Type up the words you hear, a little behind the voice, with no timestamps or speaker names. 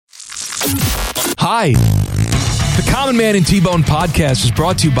Hi. The Common Man and T-Bone podcast is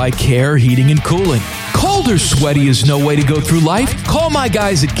brought to you by Care Heating and Cooling. Cold or sweaty is no way to go through life. Call my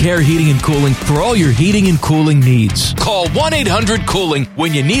guys at Care Heating and Cooling for all your heating and cooling needs. Call 1-800-COOLING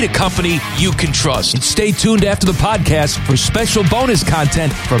when you need a company you can trust. And stay tuned after the podcast for special bonus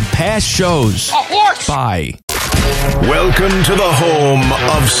content from past shows. A horse! Bye. Welcome to the home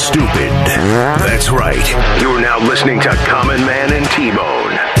of stupid. That's right. You're now listening to Common Man and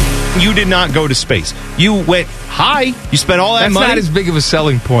T-Bone. You did not go to space. You went high. You spent all that money. That's not as big of a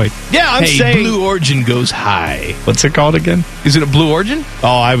selling point. Yeah, I'm saying Blue Origin goes high. What's it called again? Is it a Blue Origin?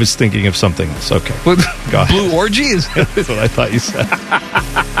 Oh, I was thinking of something else. Okay. Go ahead. Blue Orgy is That's what I thought you said.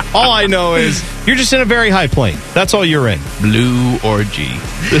 All I know is you're just in a very high plane. That's all you're in. Blue Orgy.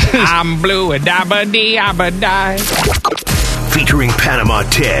 I'm blue and die. Featuring Panama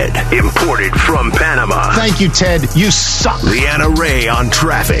Ted, imported from Panama. Thank you, Ted. You suck. Leanna Ray on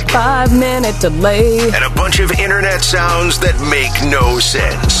traffic. 5-minute delay. And a bunch of internet sounds that make no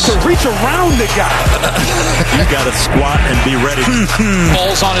sense. To reach around the guy. You gotta squat and be ready.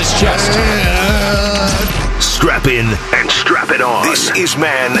 Balls on his chest. Strap in and strap it on. This is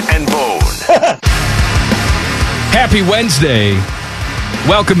Man and Bone. Happy Wednesday.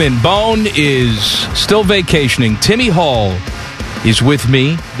 Welcome in. Bone is still vacationing. Timmy Hall is with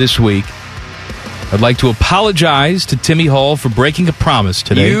me this week. I'd like to apologize to Timmy Hall for breaking a promise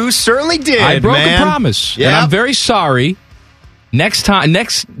today. You certainly did, I broke man. a promise, Yep. and I'm very sorry. Next time,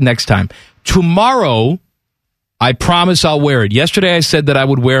 tomorrow, I promise I'll wear it. Yesterday, I said that I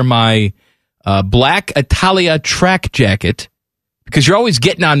would wear my black Italia track jacket because you're always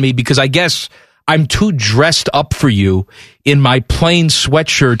getting on me because I guess I'm too dressed up for you in my plain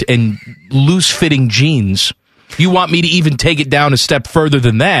sweatshirt and loose-fitting jeans. You want me to even take it down a step further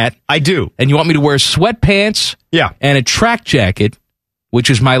than that. I do. And you want me to wear sweatpants Yeah. and a track jacket, which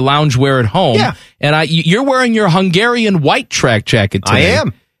is my loungewear at home. Yeah. And you're wearing your Hungarian white track jacket today. I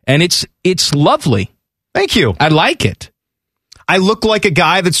am. And it's lovely. Thank you. I like it. I look like a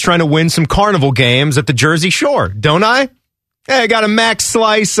guy that's trying to win some carnival games at the Jersey Shore, don't I? Hey, I got a max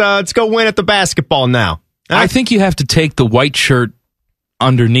slice. Let's go win at the basketball now. I think you have to take the white shirt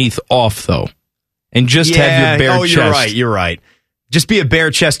underneath off, though, and just have your bare chest. You're right. Just be a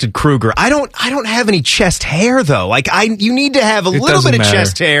bare-chested Kruger. I don't have any chest hair though. Like you need to have a little bit of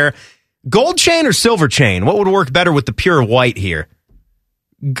chest hair. Gold chain or silver chain? What would work better with the pure white here?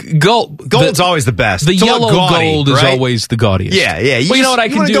 Gold's always the best. The It's a little yellow gaudy, gold right? is always the gaudiest. Yeah. Well, you know what I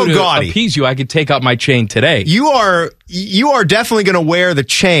can do go to gaudy. appease you? I could take out my chain today. You are definitely going to wear the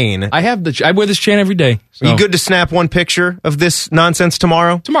chain. I wear this chain every day. So. Are you good to snap one picture of this nonsense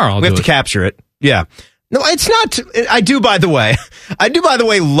tomorrow? Tomorrow, we have to capture it. Yeah. No, it's not. I do, by the way,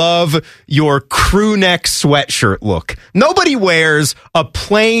 love your crew neck sweatshirt look. Nobody wears a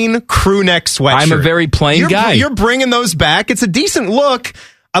plain crew neck sweatshirt. I'm a very plain guy. You're bringing those back. It's a decent look.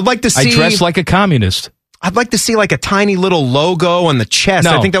 I'd like to see. I dress like a communist. I'd like to see like a tiny little logo on the chest.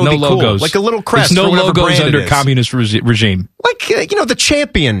 I think that would be cool. Logos. Like a little crest. There's no for logos brand under it is. communist regime. Like, the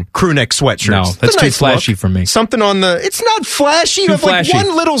Champion crew neck sweatshirts. No, It's that's a too nice flashy look. for me. Something on the... It's not flashy. You have flashy. like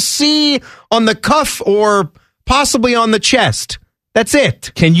one little C on the cuff or possibly on the chest. That's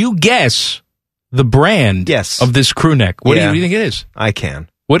it. Can you guess the brand of this crew neck? What do you think it is? I can.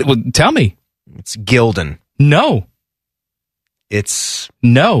 What? Tell me. It's Gildan. No.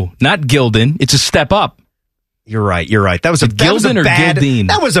 No, not Gildan. It's a step up. You're right. That was Gildan or Gildine?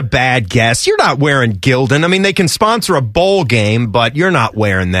 That was a bad guess. You're not wearing Gildan. I mean, they can sponsor a bowl game, but you're not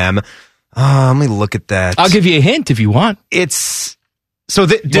wearing them. Let me look at that. I'll give you a hint if you want. It's so.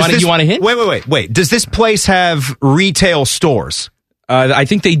 You want a hint? Wait. Does this place have retail stores? I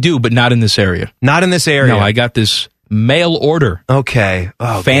think they do, but not in this area. Not in this area. No, I got this mail order. Okay.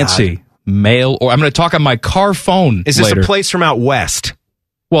 Oh, fancy God. mail. Or I'm going to talk on my car phone. Is this later. a place from out west?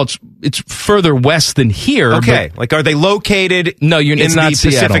 Well, it's further west than here. Okay. Like, are they located? No, it's not the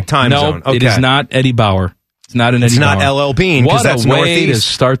Seattle. Pacific time zone. Okay. It is not Eddie Bauer. It's not an Eddie Bauer. It's not LL Bean. What that's a way northeast.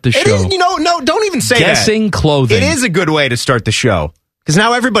 to start the show. It is, no, don't even say Guessing that. clothing. It is a good way to start the show. Because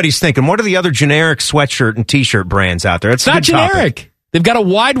now everybody's thinking, what are the other generic sweatshirt and t-shirt brands out there? It's not generic. They've got a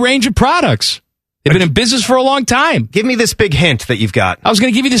wide range of products. They've been in business for a long time. Give me this big hint that you've got. I was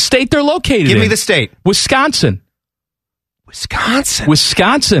going to give you the state they're located in. Give me the state. Wisconsin.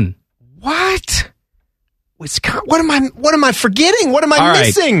 Wisconsin. What? Wisconsin. What am I forgetting? What am I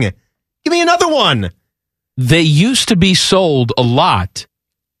missing? Give me another one. They used to be sold a lot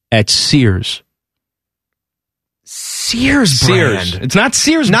at Sears. Sears brand. It's not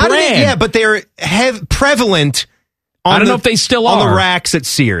Sears brand. But they're prevalent. I don't know if they still are on the racks at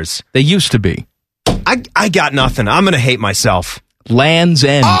Sears. They used to be. I got nothing. I'm going to hate myself. Land's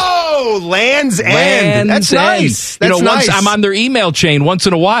End. Oh, Oh, Land's End. That's nice. That's once nice. I'm on their email chain once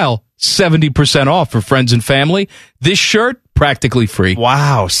in a while, 70% off for friends and family. This shirt, practically free.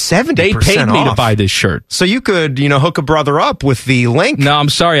 Wow, 70% They paid me to off. buy this shirt. So you could, hook a brother up with the link. No, I'm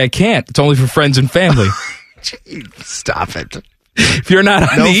sorry, I can't. It's only for friends and family. Stop it. If you're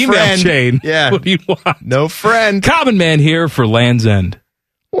not on No the email friend. chain, Yeah. what do you want? No friend. Common Man here for Land's End.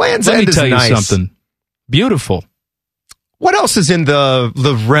 Land's Let End me is tell you nice. something. Beautiful. What else is in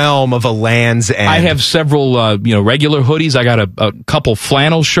the realm of a Land's End? I have several, regular hoodies. I got a couple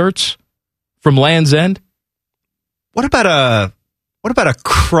flannel shirts from Land's End. What about a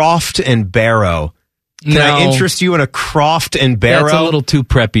Croft and Barrow? Can I interest you in a Croft and Barrow? That's a little too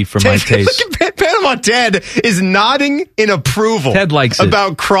preppy for my taste. Look at Panama Ted is nodding in approval. Ted likes it.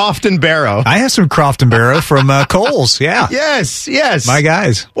 About Croft and Barrow. I have some Croft and Barrow from Kohl's. Yeah. Yes. My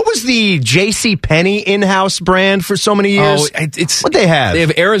guys. What was the J.C. Penney in-house brand for so many years? Oh, it's what they have? They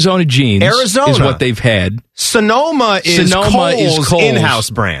have Arizona jeans. Arizona is what they've had. Sonoma is Kohl's in-house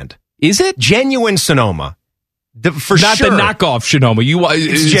brand. Is it? Genuine Sonoma. For Not sure. the knockoff Sonoma.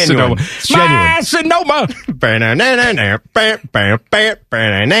 It's genuine. Sonoma. It's genuine. My Sonoma.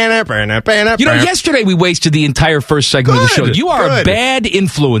 Yesterday we wasted the entire first segment of the show. You are a bad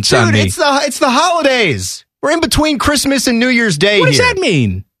influence on me. It's the holidays. We're in between Christmas and New Year's Day. What does that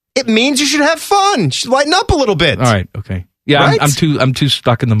mean? It means you should have fun. You should lighten up a little bit. All right. Okay. Yeah, Right? I'm too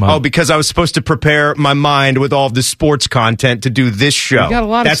stuck in the mud. Oh, because I was supposed to prepare my mind with all of the sports content to do this show. You got a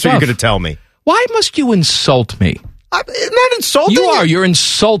lot of That's what stuff. you're going to tell me. Why must you insult me? I'm not insulting You are. You're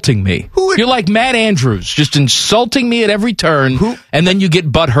insulting me. You're like Matt Andrews, just insulting me at every turn, and then you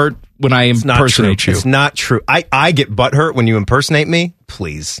get butthurt when I impersonate you. It's not true. I get butthurt when you impersonate me.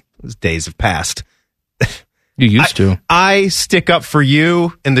 Please. Those days have passed. You used to. I stick up for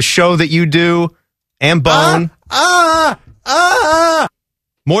you in the show that you do and Bone.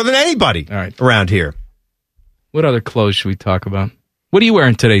 More than anybody around here. What other clothes should we talk about? What are you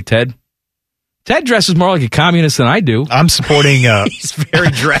wearing today, Ted? Ted dresses more like a communist than I do. I'm supporting... He's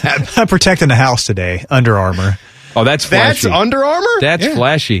very drab. I'm protecting the house today. Under Armour. Oh, that's flashy. That's Under Armour? That's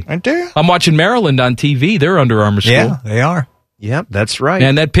flashy. Right there. I'm watching Maryland on TV. They're Under Armour school. Yeah, they are. Yep, that's right.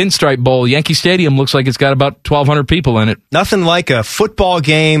 And that Pinstripe Bowl, Yankee Stadium, looks like it's got about 1,200 people in it. Nothing like a football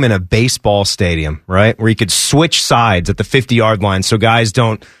game in a baseball stadium, right? Where you could switch sides at the 50-yard line so guys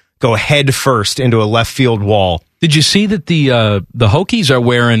don't go head first into a left field wall. Did you see that the Hokies are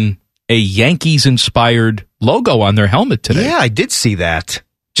wearing a Yankees-inspired logo on their helmet today? Yeah, I did see that.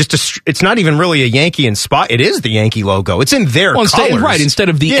 It's not even really a Yankee inspired. It is the Yankee logo. It's in their colors. Instead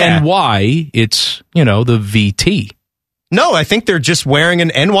of the NY, it's, the VT. No, I think they're just wearing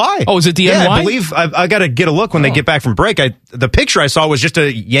an NY. Oh, is it the NY? NY? I believe I got to get a look when they get back from break. The picture I saw was just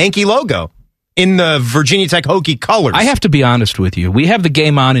a Yankee logo in the Virginia Tech Hokie colors. I have to be honest with you. We have the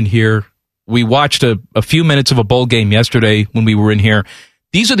game on in here. We watched a few minutes of a bowl game yesterday when we were in here.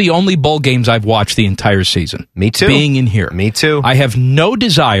 These are the only bowl games I've watched the entire season. Me too. Being in here. Me too. I have no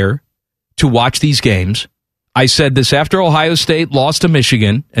desire to watch these games. I said this after Ohio State lost to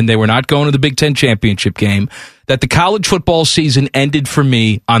Michigan, and they were not going to the Big Ten championship game, that the college football season ended for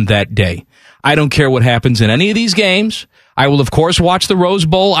me on that day. I don't care what happens in any of these games. I will, of course, watch the Rose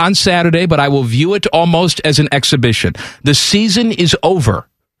Bowl on Saturday, but I will view it almost as an exhibition. The season is over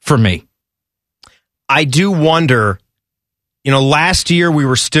for me. I do wonder... last year we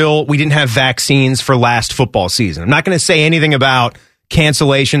didn't have vaccines for last football season. I'm not going to say anything about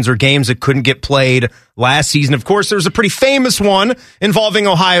cancellations or games that couldn't get played last season. Of course, there was a pretty famous one involving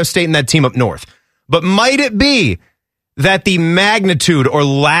Ohio State and that team up north. But might it be that the magnitude or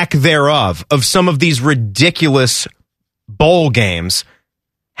lack thereof of some of these ridiculous bowl games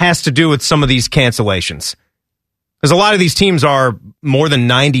has to do with some of these cancellations? Because a lot of these teams are more than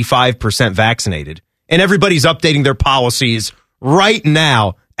 95% vaccinated. And everybody's updating their policies right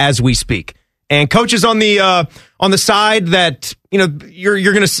now as we speak. And coaches on the side that you're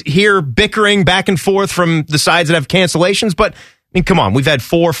going to hear bickering back and forth from the sides that have cancellations. But I mean, come on, we've had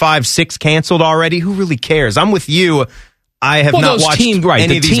 4, 5, 6 canceled already. Who really cares? I'm with you. I have not watched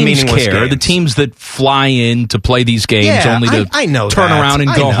any of these meaningless games. The teams that fly in to play these games only to turn around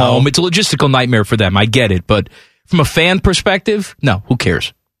and go home. It's a logistical nightmare for them. I get it, but from a fan perspective, no, who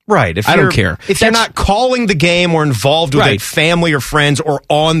cares? Right. I don't care. If you're not calling the game or involved with it, family or friends or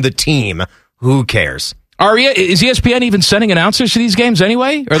on the team, who cares? Is ESPN even sending announcers to these games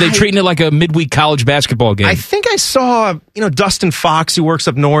anyway? Or are they treating it like a midweek college basketball game? I think I saw, Dustin Fox, who works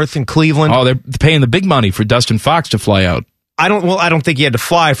up north in Cleveland. Oh, they're paying the big money for Dustin Fox to fly out. I don't think he had to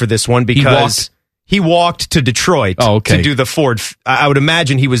fly for this one because he walked to Detroit to do the Ford. I would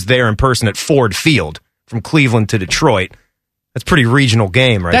imagine he was there in person at Ford Field from Cleveland to Detroit. That's pretty regional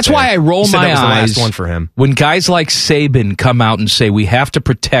game, right? That's there. why I roll You said my that was eyes the last one for him. when guys like Saban come out and say we have to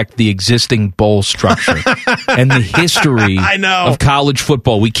protect the existing bowl structure and the history I know. of college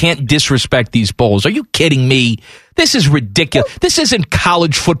football. We can't disrespect these bowls. Are you kidding me? This is ridiculous. This isn't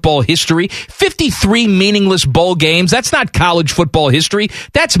college football history. 53 meaningless bowl games. That's not college football history.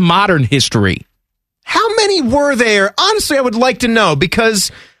 That's modern history. How many were there? Honestly, I would like to know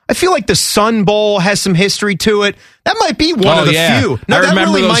because I feel like the Sun Bowl has some history to it. That might be one of the few. No, I that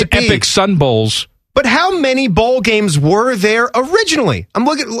remember really those might be. epic Sun Bowls. But how many bowl games were there originally? I'm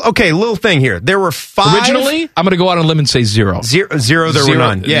looking. Okay, little thing here. There were 5. Originally, I'm going to go out on a limb and say zero. Zero, there were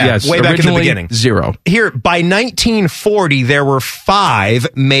none. Yeah, yes, way back in the originally, beginning. 0. Here, by 1940, there were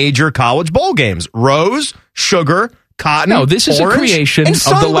 5 major college bowl games. Rose, Sugar, Cotton, No, this is Orange, a creation and of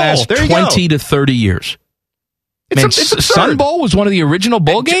Sun the Bowl. last There you 20 go. to 30 years. It's absurd. Sun Bowl was one of the original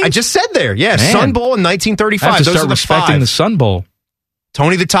bowl games? I just said there. Yeah, Man. Sun Bowl in 1935. I have to Those start are the respecting 5. the Sun Bowl.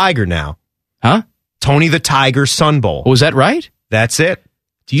 Tony the Tiger now. Huh? Tony the Tiger Sun Bowl. Was that right? That's it.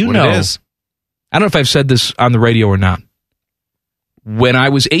 Do you What know? it is. I don't know if I've said this on the radio or not. When I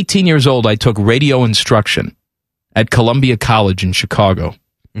was 18 years old, I took radio instruction at Columbia College in Chicago.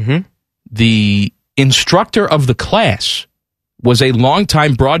 Mm-hmm. The instructor of the class was a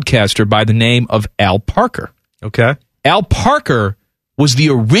longtime broadcaster by the name of Al Parker. Okay. Al Parker was the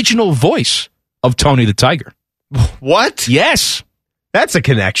original voice of Tony the Tiger. What? Yes. That's a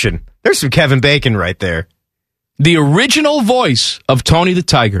connection. There's some Kevin Bacon right there. The original voice of Tony the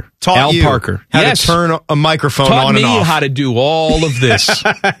Tiger, Taught Al you Parker. how Yes. to turn a microphone Taught on me and off. how to do all of this.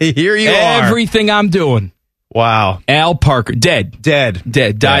 Here you are. Everything I'm doing. Wow. Al Parker, dead. Dead.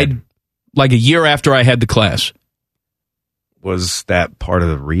 Died like a year after I had the class. Was that part of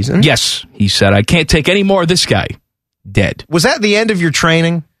the reason? Yes, he said, I can't take any more of this guy. Dead. Was that the end of your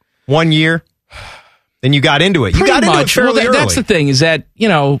training? 1 year? Then you got into it. You Pretty got into it much. fairly Well, early. that's the thing is that,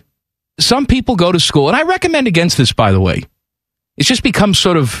 some people go to school, and I recommend against this, by the way. It's just become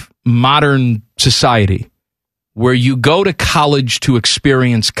sort of modern society where you go to college to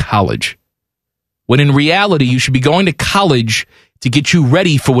experience college. When in reality, you should be going to college to get you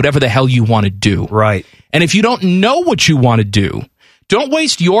ready for whatever the hell you want to do. Right. And if you don't know what you want to do, don't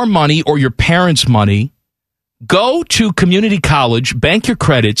waste your money or your parents' money. Go to community college, bank your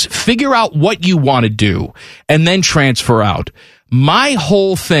credits, figure out what you want to do, and then transfer out. My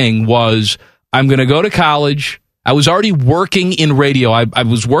whole thing was, I'm going to go to college. I was already working in radio. I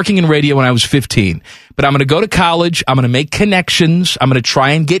was working in radio when I was 15. But I'm going to go to college. I'm going to make connections. I'm going to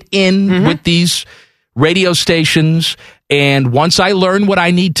try and get in with these radio stations. And once I learn what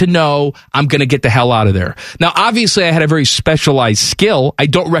I need to know, I'm going to get the hell out of there. Now, obviously, I had a very specialized skill. I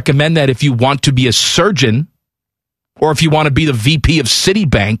don't recommend that if you want to be a surgeon or if you want to be the VP of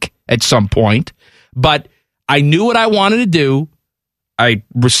Citibank at some point. But I knew what I wanted to do. I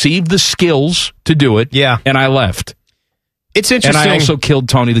received the skills to do it. Yeah. And I left. It's interesting. And I also killed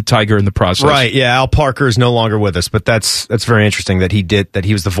Tony the Tiger in the process. Right, yeah. Al Parker is no longer with us, but that's very interesting that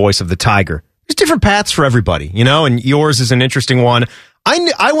he was the voice of the Tiger. There's different paths for everybody, and yours is an interesting one.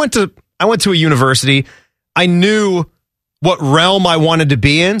 I went to a university. I knew what realm I wanted to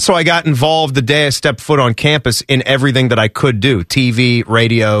be in, so I got involved the day I stepped foot on campus in everything that I could do, TV,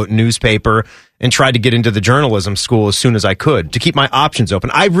 radio, newspaper, and tried to get into the journalism school as soon as I could to keep my options open.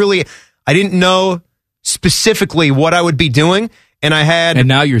 I didn't know specifically what I would be doing, and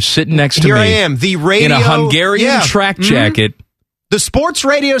now you're sitting next to me. Here I am, the radio in a Hungarian track jacket. The sports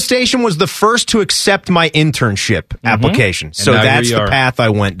radio station was the first to accept my internship application, so that's the path I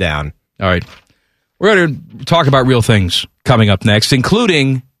went down. All right. We're going to talk about real things coming up next,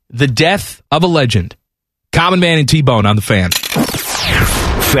 including the death of a legend. Common Man and T-Bone on the Fan.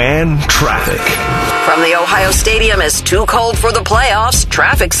 Fan traffic. From the Ohio Stadium is too cold for the playoffs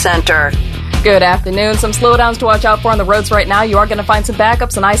traffic center. Good afternoon. Some slowdowns to watch out for on the roads right now. You are going to find some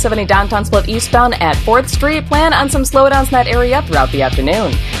backups on I-70 downtown split eastbound at 4th Street. Plan on some slowdowns in that area throughout the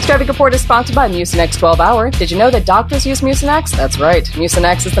afternoon. This traffic report is sponsored by Mucinex 12 Hour. Did you know that doctors use Mucinex? That's right.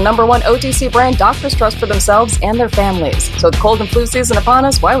 Mucinex is the #1 OTC brand doctors trust for themselves and their families. So the cold and flu season upon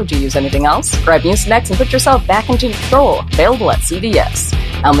us, why would you use anything else? Grab Mucinex and put yourself back into control. Available at CVS.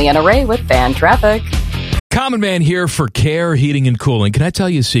 I'm Leanna Ray with Fan Traffic. Common Man here for Care Heating and Cooling. Can I tell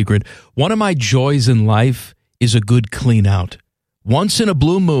you a secret? One of my joys in life is a good clean out. Once in a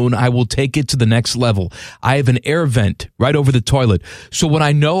blue moon, I will take it to the next level. I have an air vent right over the toilet. So when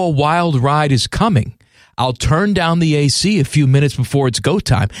I know a wild ride is coming, I'll turn down the AC a few minutes before it's go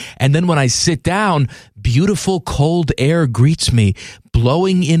time. And then when I sit down, beautiful cold air greets me,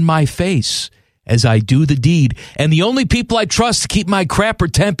 blowing in my face. as I do the deed. And the only people I trust to keep my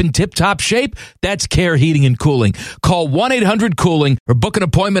crapper temp in tip-top shape, that's Care Heating and Cooling. Call 1-800-COOLING or book an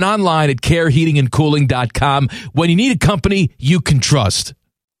appointment online at careheatingandcooling.com when you need a company you can trust.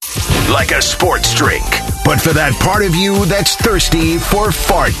 Like a sports drink, but for that part of you that's thirsty for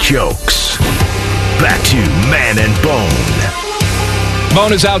fart jokes. Back to Man and Bone.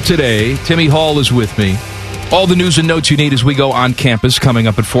 Bone is out today. Timmy Hall is with me. All the news and notes you need as we go on campus coming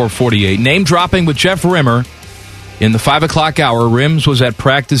up at 4:48. Name dropping with Jeff Rimmer in the 5 o'clock hour. Rims was at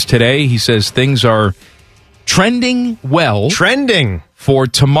practice today. He says things are trending well. Trending. For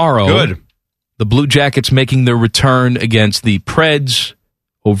tomorrow. Good. The Blue Jackets making their return against the Preds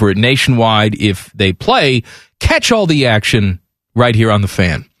over at Nationwide. If they play, catch all the action right here on the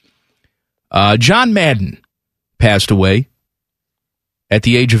Fan. John Madden passed away at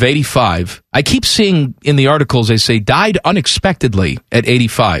the age of 85. I keep seeing in the articles they say died unexpectedly at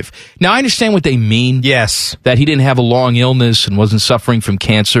 85. Now, I understand what they mean. Yes. That he didn't have a long illness and wasn't suffering from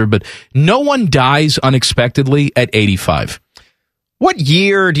cancer, but no one dies unexpectedly at 85. What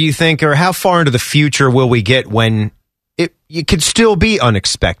year do you think, or how far into the future will we get when it could still be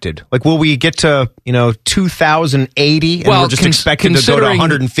unexpected? Like, will we get to, 2080 and we're just expected to go to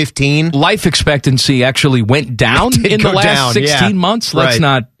 115? Life expectancy actually went down in the last 16 months. Let's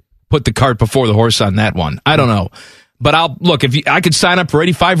not put the cart before the horse on that one. I don't know. But if I could sign up for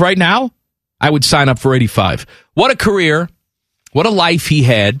 85 right now, I would sign up for 85. What a career. What a life he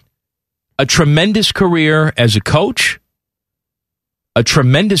had. A tremendous career as a coach. A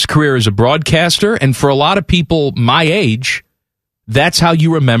tremendous career as a broadcaster, and for a lot of people my age, that's how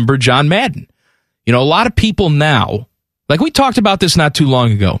you remember John Madden. A lot of people now, like we talked about this not too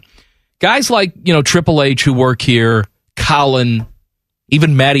long ago, guys like, Triple H who work here, Colin,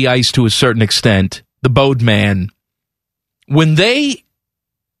 even Matty Ice to a certain extent, the Bode Man, when they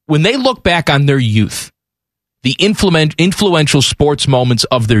look back on their youth, the influential sports moments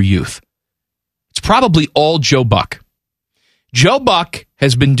of their youth, it's probably all Joe Buck. Joe Buck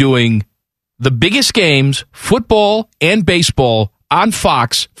has been doing the biggest games, football and baseball, on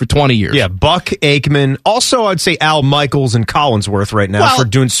Fox for 20 years. Yeah, Buck, Aikman. Also, I'd say Al Michaels and Collinsworth right now for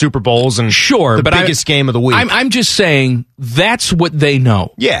doing Super Bowls and the biggest game of the week. I'm just saying that's what they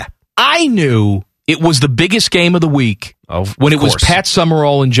know. Yeah. I knew it was the biggest game of the week when it was Pat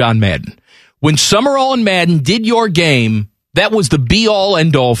Summerall and John Madden. When Summerall and Madden did your game, that was the be-all,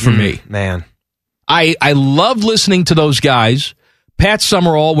 end-all for me. Man. I loved listening to those guys. Pat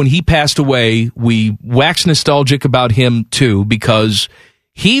Summerall, when he passed away, we waxed nostalgic about him too, because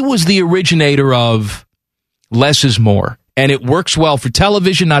he was the originator of less is more. And it works well for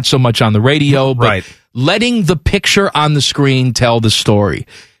television, not so much on the radio, but letting the picture on the screen tell the story.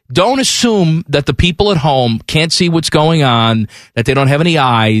 Don't assume that the people at home can't see what's going on, that they don't have any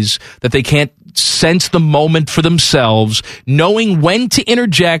eyes, that they can't sense the moment for themselves, knowing when to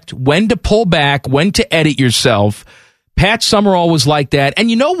interject, when to pull back, when to edit yourself. Pat Summerall was like that. And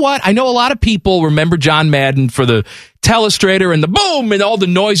you know what? I know a lot of people remember John Madden for the telestrator and the boom and all the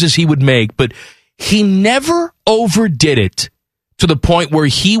noises he would make, but he never overdid it to the point where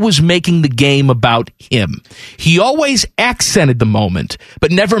he was making the game about him. He always accented the moment,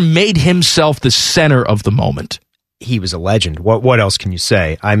 but never made himself the center of the moment. He was a legend. What else can you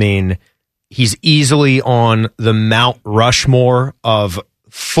say? I mean, he's easily on the Mount Rushmore of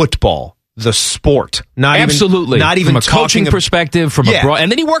football, the sport. Not even from a coaching perspective,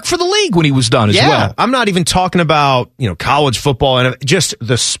 and then he worked for the league when he was done as well. I'm not even talking about college football and just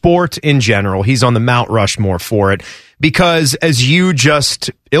the sport in general. He's on the Mount Rushmore for it because, as you just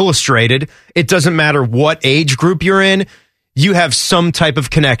illustrated, it doesn't matter what age group you're in, you have some type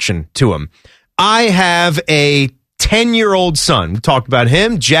of connection to him. I have a 10-year-old son. We talked about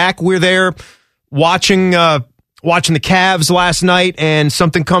him. Jack, we're there watching the Cavs last night, and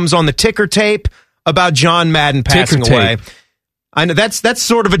something comes on the ticker tape about John Madden passing away. I know that's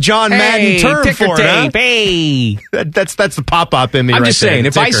sort of a John Madden term for it. Hey, that's the pop-up in me. I'm just saying,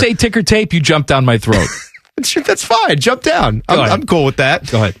 if I say ticker tape, you jump down my throat. That's fine. Jump down. I'm cool with that.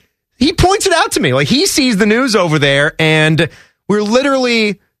 Go ahead. He points it out to me. Like, he sees the news over there, and we're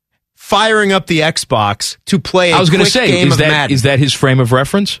literally firing up the Xbox to play a quick game of Madden. Is that his frame of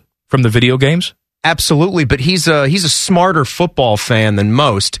reference from the video games? Absolutely, but he's a smarter football fan than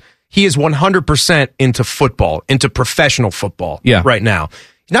most. He is 100% into football, into professional football right now.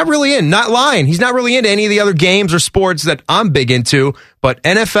 He's not lying. He's not really into any of the other games or sports that I'm big into, but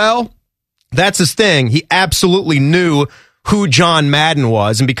NFL, that's his thing. He absolutely knew who John Madden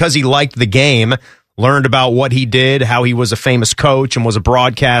was, and because he liked the game, learned about what he did, how he was a famous coach and was a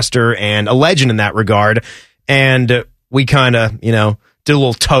broadcaster and a legend in that regard, and we kind of, did a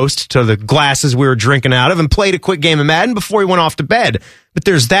little toast to the glasses we were drinking out of, and played a quick game of Madden before he went off to bed. But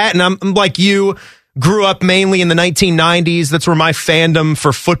there's that, and I'm like you, grew up mainly in the 1990s. That's where my fandom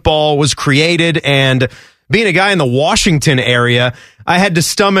for football was created, and being a guy in the Washington area, I had to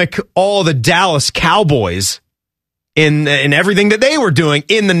stomach all the Dallas Cowboys in everything that they were doing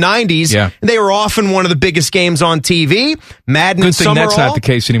in the 90s. Yeah. They were often one of the biggest games on TV. Madden Good thing Summerall. that's not the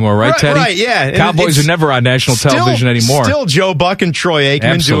case anymore, right, Teddy? Right, yeah. Cowboys are never on national television anymore. Still Joe Buck and Troy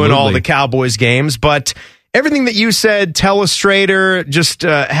Aikman doing all the Cowboys games. But everything that you said, Telestrator, just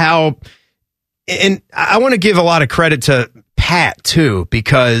how... And I want to give a lot of credit to Pat, too,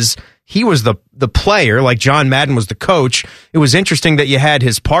 because he was the player, like John Madden was the coach. It was interesting that you had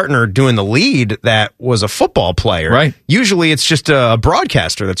his partner doing the lead that was a football player. Right. Usually it's just a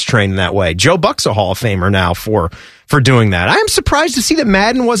broadcaster that's trained in that way. Joe Buck's a Hall of Famer now for doing that. I am surprised to see that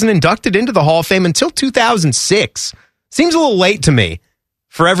Madden wasn't inducted into the Hall of Fame until 2006. Seems a little late to me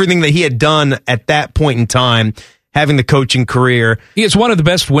for everything that he had done at that point in time, having the coaching career. He has one of the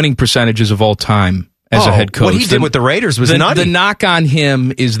best winning percentages of all time as a head coach. What he did with the Raiders was nutty. The knock on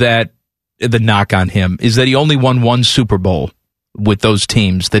him is that he only won one Super Bowl with those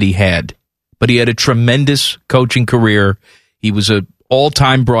teams that he had. But he had a tremendous coaching career. He was an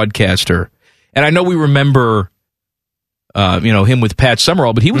all-time broadcaster. And I know we remember him with Pat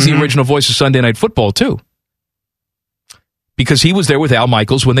Summerall, but he was the original voice of Sunday Night Football, too. Because he was there with Al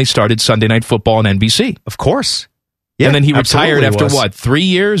Michaels when they started Sunday Night Football on NBC. Of course. Yeah, and then he retired after, 3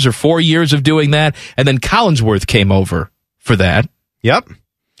 years or 4 years of doing that? And then Collinsworth came over for that. Yep.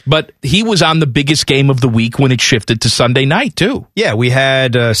 But he was on the biggest game of the week when it shifted to Sunday night, too. Yeah, we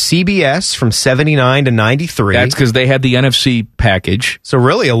had CBS from 79 to 93. That's because they had the NFC package. So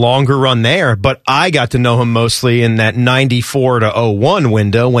really a longer run there. But I got to know him mostly in that 94 to 01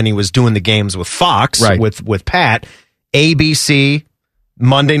 window when he was doing the games with Fox, right, with Pat. ABC,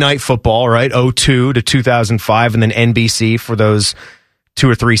 Monday Night Football, right? 02 to 2005, and then NBC for those 2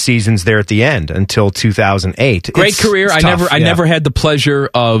 or 3 seasons there at the end until 2008. Great career. I never had the pleasure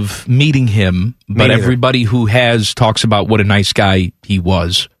of meeting him, but everybody who has talks about what a nice guy he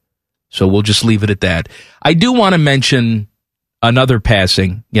was. So we'll just leave it at that. I do want to mention another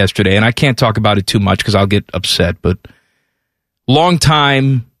passing yesterday, and I can't talk about it too much because I'll get upset, but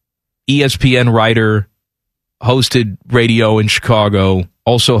longtime ESPN writer, hosted radio in Chicago,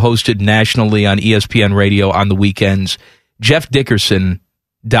 also hosted nationally on ESPN radio on the weekends. Jeff Dickerson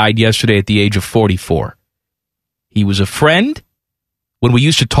died yesterday at the age of 44. He was a friend. When we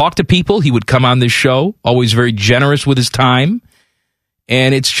used to talk to people, he would come on this show, always very generous with his time.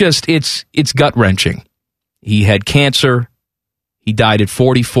 And it's gut-wrenching. He had cancer. He died at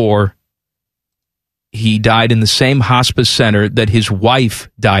 44. He died in the same hospice center that his wife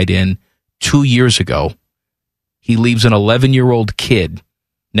died in 2 years ago. He leaves an 11-year-old kid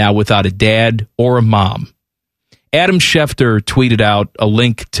now without a dad or a mom. Adam Schefter tweeted out a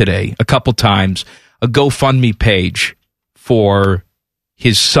link today, a couple times, a GoFundMe page for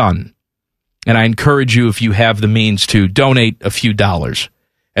his son. And I encourage you, if you have the means, to donate a few dollars.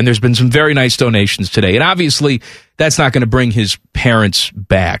 And there's been some very nice donations today. And obviously, that's not going to bring his parents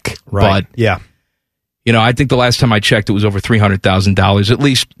back. Right. But, yeah. I think the last time I checked, it was over $300,000. At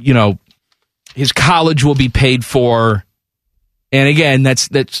least, his college will be paid for. And again,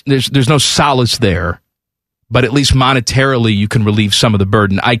 there's no solace there. But at least monetarily, you can relieve some of the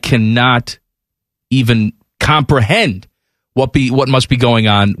burden. I cannot even comprehend what must be going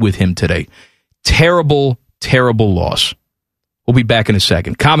on with him today. Terrible, terrible loss. We'll be back in a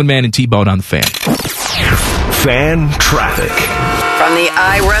second. Common Man and T-Bone on the Fan. Fan traffic. From the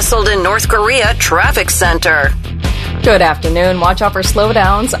I Wrestled in North Korea Traffic Center. Good afternoon. Watch out for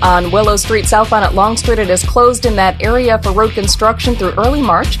slowdowns on Willow Street southbound at Long Street. It is closed in that area for road construction through early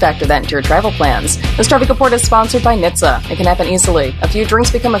March. Factor that into your travel plans. This traffic report is sponsored by NHTSA. It can happen easily. A few drinks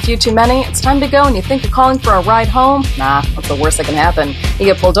become a few too many. It's time to go and you think you're calling for a ride home? Nah, that's the worst that can happen. You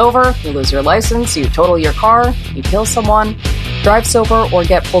get pulled over, you lose your license, you total your car, you kill someone, drive sober, or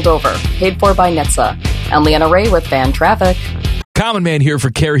get pulled over. Paid for by NHTSA. I'm Leanna Ray with Fan Traffic. Common Man here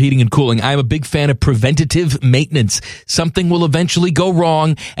for Care Heating and Cooling. I'm a big fan of preventative maintenance. Something will eventually go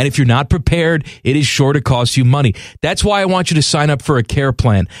wrong, and if you're not prepared, it is sure to cost you money. That's why I want you to sign up for a Care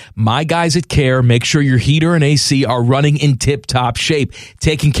plan. My guys at Care make sure your heater and AC are running in tip-top shape,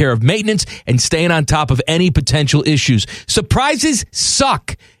 taking care of maintenance and staying on top of any potential issues. Surprises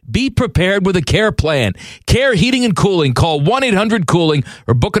suck. Be prepared with a Care plan. Care Heating and Cooling. Call 1-800-COOLING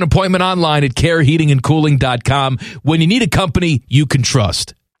or book an appointment online at careheatingandcooling.com when you need a company you can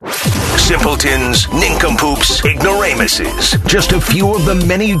trust. Simpletons, nincompoops, ignoramuses. Just a few of the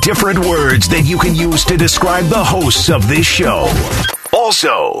many different words that you can use to describe the hosts of this show.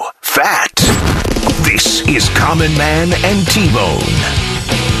 also fat. This is Common Man and T-Bone.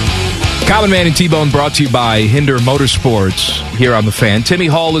 Common Man and T-Bone brought to you by Hinder Motorsports here on The Fan. Timmy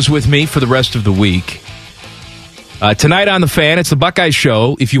Hall is with me for the rest of the week. Tonight on The Fan, it's the Buckeye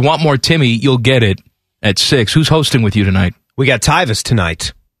Show. If you want more Timmy, you'll get it at 6. Who's hosting with you tonight? We got Tyvis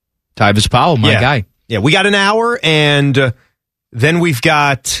tonight. Tyvis Powell, my guy. Yeah, we got an hour, and then we've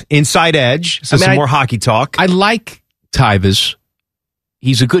got Inside Edge, so some more hockey talk. I like Tyvis.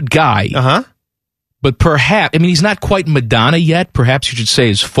 He's a good guy. Uh-huh. But perhaps, he's not quite Madonna yet. Perhaps you should say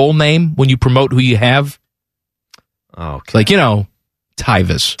his full name when you promote who you have. Okay. Like,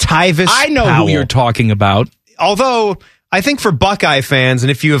 Tyvis. Tyvis I know Powell. who you're talking about. Although, I think for Buckeye fans,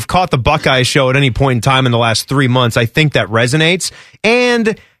 and if you have caught the Buckeye Show at any point in time in the last 3 months, I think that resonates.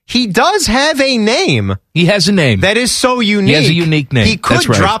 And he does have a name. He has a name. That is so unique. He has a unique name. He could That's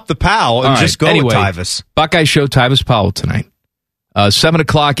right. drop the Powell and just go with Tyvis. Buckeye Show, Tyvis Powell tonight. 7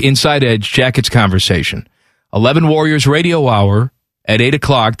 o'clock, Inside Edge, Jackets Conversation. 11 Warriors Radio Hour at 8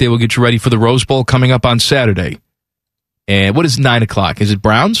 o'clock. They will get you ready for the Rose Bowl coming up on Saturday. And what is 9 o'clock? Is it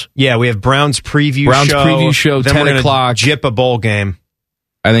Browns? Yeah, we have Browns preview show. Then 10 we're o'clock. Jip a bowl game.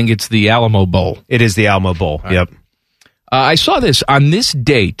 I think it's the Alamo Bowl. It is the Alamo Bowl. Right. Yep. I saw this on this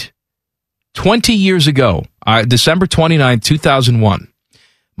date 20 years ago, December 29, 2001.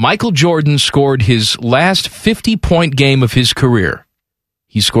 Michael Jordan scored his last 50-point game of his career.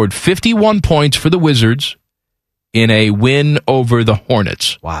 He scored 51 points for the Wizards in a win over the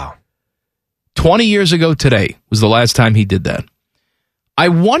Hornets. Wow. 20 years ago today was the last time he did that. I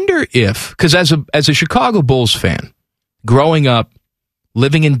wonder if, because as a Chicago Bulls fan, growing up,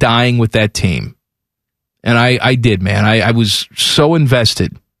 living and dying with that team, and I did, man. I was so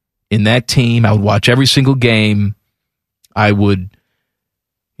invested in that team. I would watch every single game. I would,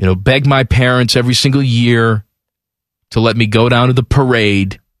 beg my parents every single year to let me go down to the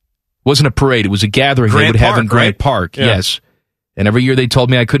parade. It wasn't a parade. It was a gathering they would have in Grant Park. Yeah. Yes. And every year they told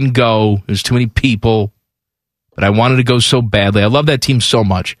me I couldn't go. There's too many people. But I wanted to go so badly. I love that team so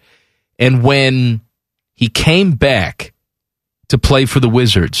much. And when he came back to play for the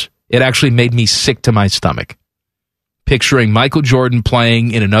Wizards, it actually made me sick to my stomach. Picturing Michael Jordan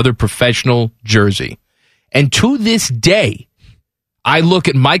playing in another professional jersey. And to this day, I look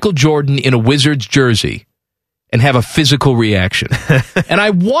at Michael Jordan in a Wizards jersey and have a physical reaction. And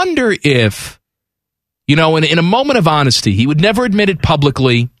I wonder if, in a moment of honesty, he would never admit it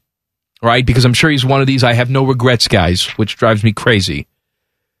publicly, right? Because I'm sure he's one of these I have no regrets guys, which drives me crazy.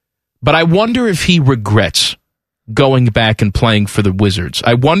 But I wonder if he regrets going back and playing for the Wizards.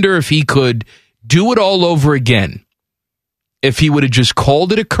 I wonder if he could do it all over again, if he would have just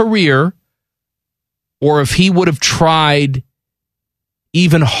called it a career, or if he would have tried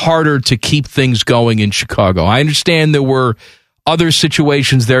even harder to keep things going in Chicago. I understand there were other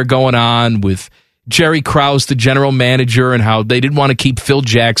situations there going on with Jerry Krause, the general manager, and how they didn't want to keep Phil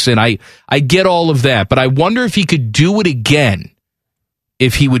Jackson. I get all of that, but I wonder if he could do it again,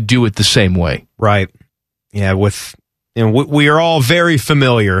 if he would do it the same way. Right. Yeah, we are all very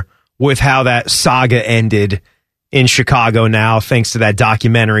familiar with how that saga ended in Chicago now, thanks to that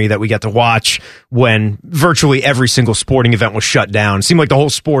documentary that we got to watch when virtually every single sporting event was shut down. It seemed like the whole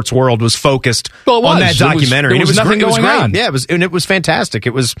sports world was focused on that documentary. There was nothing going on. Yeah, it was fantastic. It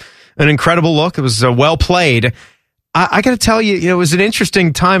was an incredible look. It was well played. I got to tell you, it was an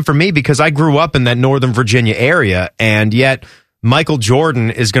interesting time for me because I grew up in that Northern Virginia area, and yet Michael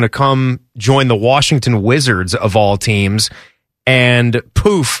Jordan is going to come join the Washington Wizards of all teams, and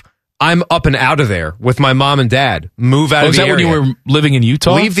poof, I'm up and out of there with my mom and dad. Move out of the area. Was that when you were living in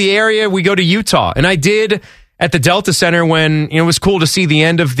Utah? Leave the area, we go to Utah. And I did at the Delta Center when it was cool to see the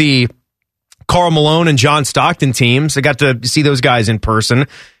end of the Karl Malone and John Stockton teams. I got to see those guys in person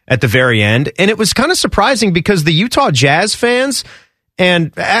at the very end. And it was kind of surprising because the Utah Jazz fans,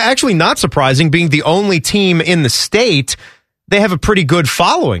 and actually not surprising, being the only team in the state, they have a pretty good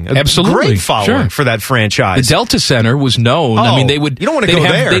following. Absolutely. Great following for that franchise. The Delta Center was known. They would. You don't want to go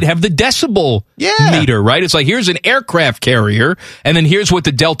there. They'd have the decibel meter, right? It's like, here's an aircraft carrier, and then here's what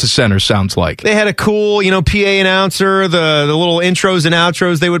the Delta Center sounds like. They had a cool, PA announcer, the little intros and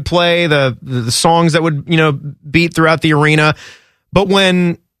outros they would play, the songs that would, beat throughout the arena. But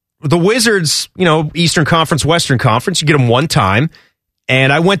when the Wizards, Eastern Conference, Western Conference, you get them one time.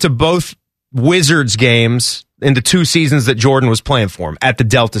 And I went to both Wizards games in the 2 seasons that Jordan was playing for him at the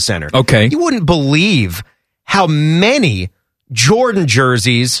Delta Center. Okay. You wouldn't believe how many Jordan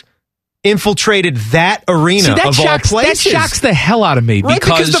jerseys infiltrated that arena of all places. That shocks the hell out of me. Right,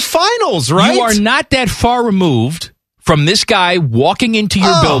 because the finals, right? You are not that far removed from this guy walking into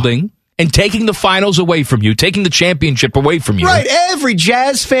your building and taking the finals away from you, taking the championship away from you. Right. Every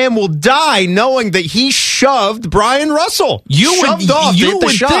Jazz fan will die knowing that he shoved Brian Russell. You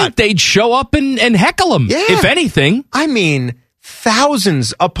would think they'd show up and heckle him, if anything. I mean,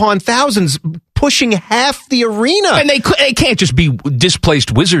 thousands upon thousands pushing half the arena. And they can't just be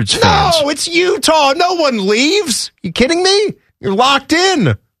displaced Wizards fans. No, it's Utah. No one leaves. You kidding me? You're locked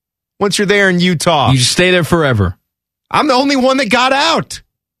in once you're there in Utah. You just stay there forever. I'm the only one that got out.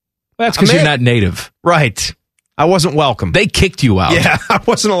 Well, that's because you're not native. Right. I wasn't welcome. They kicked you out. Yeah, I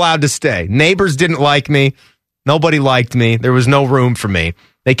wasn't allowed to stay. Neighbors didn't like me. Nobody liked me. There was no room for me.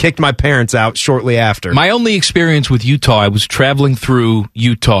 They kicked my parents out shortly after. My only experience with Utah, I was traveling through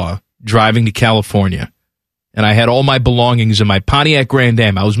Utah, driving to California, and I had all my belongings in my Pontiac Grand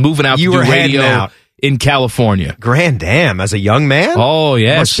Am. I was moving out to do radio in California. Grand Am as a young man? Oh,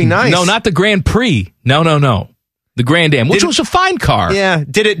 yes. Must be nice. No, not the Grand Prix. No. The Grand Am, which was a fine car. Yeah.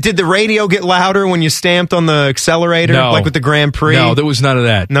 Did the radio get louder when you stamped on the accelerator? No. Like with the Grand Prix? No, there was none of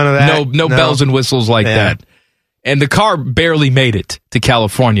that. None of that? No bells and whistles like that. And the car barely made it to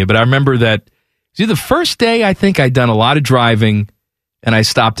California, but I remember that the first day I think I'd done a lot of driving, and I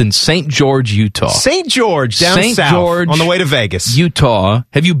stopped in St. George, Utah. St. George, down St. south, George, on the way to Vegas. Utah.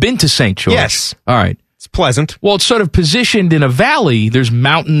 Have you been to St. George? Yes. All right. It's pleasant. Well, it's sort of positioned in a valley. There's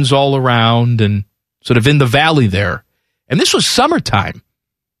mountains all around and sort of in the valley there. And this was summertime.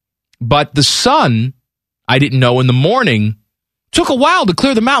 But the sun, I didn't know in the morning, took a while to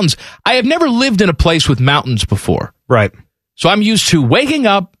clear the mountains. I have never lived in a place with mountains before. Right. So I'm used to waking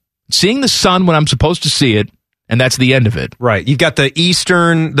up, seeing the sun when I'm supposed to see it, and that's the end of it. Right. You've got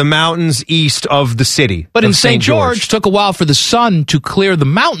the mountains east of the city. But in St. George, took a while for the sun to clear the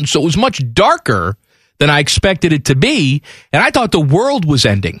mountains, so it was much darker than I expected it to be, and I thought the world was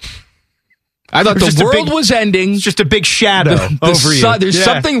ending. I thought the world was ending. It's just a big shadow over you. There's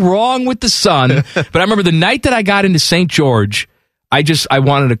something wrong with the sun. But I remember the night that I got into St. George, I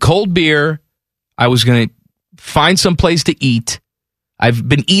wanted a cold beer. I was going to find some place to eat. I've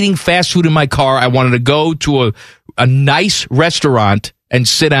been eating fast food in my car. I wanted to go to a nice restaurant and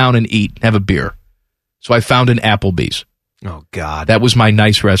sit down and eat, have a beer. So I found an Applebee's. Oh, God. That was my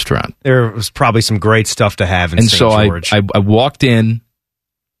nice restaurant. There was probably some great stuff to have in St. George. I walked in.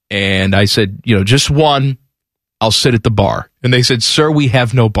 And I said, just one, I'll sit at the bar. And they said, sir, we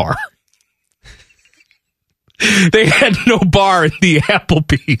have no bar. They had no bar in the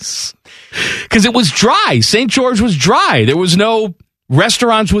Applebee's. Because it was dry. St. George was dry. There was no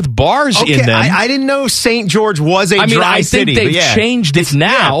restaurants with bars in them. I didn't know St. George was a dry city. I think they've changed it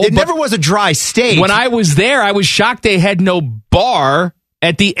now. It never was a dry state. When I was there, I was shocked they had no bar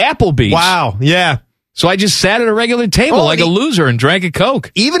at the Applebee's. Wow, yeah. So I just sat at a regular table like a loser and drank a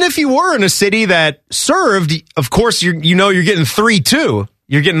Coke. Even if you were in a city that served, of course, you're getting 3.2.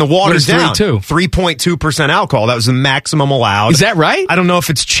 You're getting the waters down. 3.2% alcohol. That was the maximum allowed. Is that right? I don't know if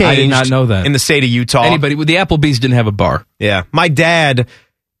it's changed. I did not know that. In the state of Utah. The Applebee's didn't have a bar. Yeah. My dad,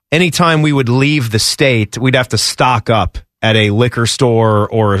 anytime we would leave the state, we'd have to stock up at a liquor store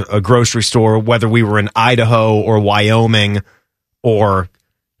or a grocery store, whether we were in Idaho or Wyoming or...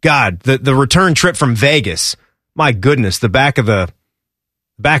 God, the return trip from Vegas, my goodness, the back of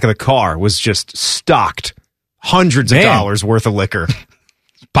the car was just stocked. Hundreds of dollars worth of liquor.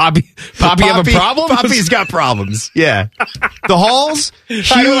 Poppy have a problem? Poppy's got problems. Yeah. The Halls,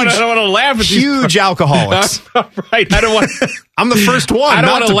 huge, I don't want to laugh at huge alcoholics. Right. I don't want. I'm the first one. I don't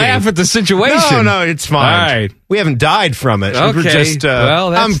want to laugh at the situation. No, it's fine. All right. We haven't died from it. Okay. We're just,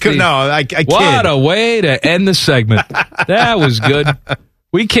 I kid. What a way to end the segment. That was good.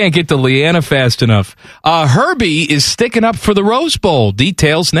 We can't get to Leanna fast enough. Herbie is sticking up for the Rose Bowl.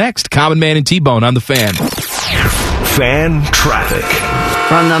 Details next. Common Man and T-Bone on the Fan. Fan traffic.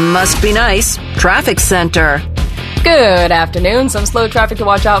 From the Must Be Nice Traffic Center. Good afternoon. Some slow traffic to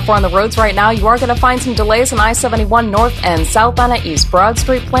watch out for on the roads right now. You are going to find some delays on I-71 north and southbound at East Broad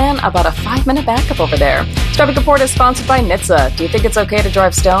Street. Plan about a 5-minute backup over there. This traffic report is sponsored by NHTSA. Do you think it's okay to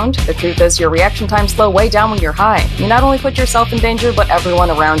drive stoned? The truth is your reaction times slow way down when you're high. You not only put yourself in danger, but everyone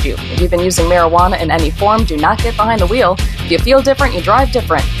around you. If you've been using marijuana in any form, do not get behind the wheel. If you feel different, you drive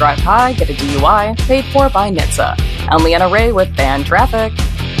different. Drive high, get a DUI. Paid for by NHTSA. I'm Leanna Ray with Fan Traffic.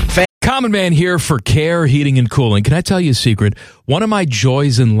 Common Man here for Care Heating and Cooling. Can I tell you a secret? One of my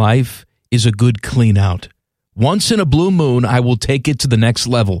joys in life is a good clean out. Once in a blue moon, I will take it to the next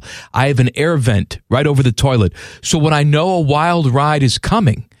level. I have an air vent right over the toilet. So when I know a wild ride is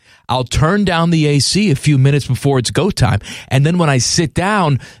coming, I'll turn down the AC a few minutes before it's go time. And then when I sit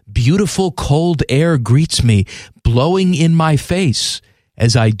down, beautiful cold air greets me, blowing in my face.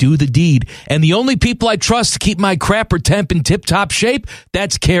 as I do the deed. And the only people I trust to keep my crapper temp in tip-top shape,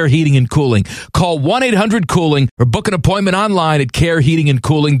 that's Care Heating and Cooling. Call 1-800-COOLING or book an appointment online at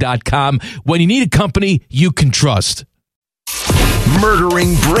careheatingandcooling.com when you need a company you can trust.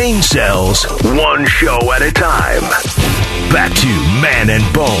 Murdering brain cells, one show at a time. Back to Man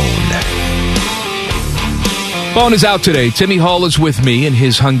and Bone. Bone is out today. Timmy Hall is with me in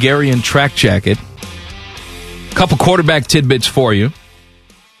his Hungarian track jacket. A couple quarterback tidbits for you.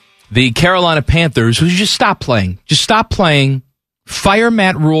 The Carolina Panthers, who just stop playing. Just stop playing. Fire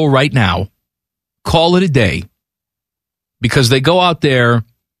Matt Rule right now. Call it a day. Because they go out there,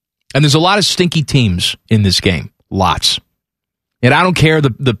 and there's a lot of stinky teams in this game. Lots. And I don't care,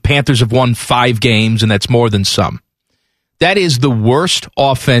 the Panthers have won 5 games, and that's more than some. That is the worst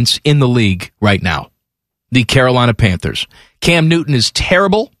offense in the league right now. The Carolina Panthers. Cam Newton is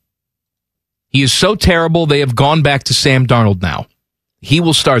terrible. He is so terrible, they have gone back to Sam Darnold now. He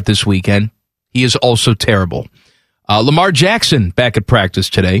will start this weekend. He is also terrible. Lamar Jackson back at practice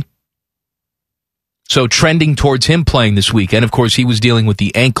today. So trending towards him playing this weekend. Of course, he was dealing with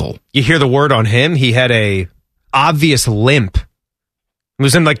the ankle. You hear the word on him? He had a obvious limp. It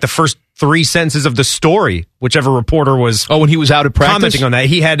was in like the first 3 sentences of the story, whichever reporter was when he was out at practice? Commenting on that.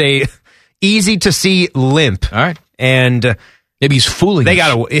 He had a easy to see limp. All right. And maybe he's fooling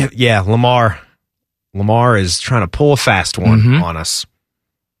us. Yeah, Lamar is trying to pull a fast one on us.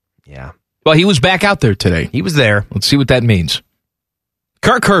 Yeah. Well, he was back out there today. He was there. Let's see what that means.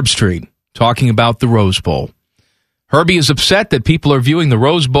 Kirk Herbstreit talking about the Rose Bowl. Herbie is upset that people are viewing the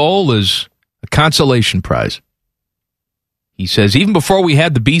Rose Bowl as a consolation prize. He says, even before we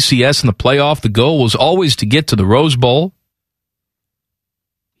had the BCS and the playoff, the goal was always to get to the Rose Bowl.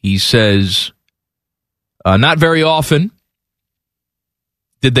 He says, not very often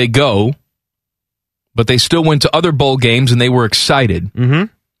did they go, but they still went to other bowl games and they were excited. Mm-hmm.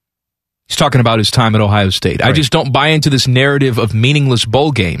 He's talking about his time at Ohio State. Right. I just don't buy into this narrative of meaningless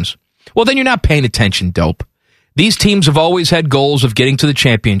bowl games. Well, then you're not paying attention, dope. These teams have always had goals of getting to the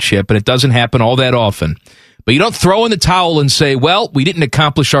championship, and it doesn't happen all that often. But you don't throw in the towel and say, well, we didn't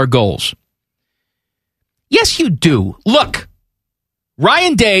accomplish our goals. Yes, you do. Look,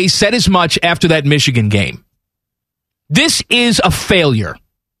 Ryan Day said as much after that Michigan game. This is a failure.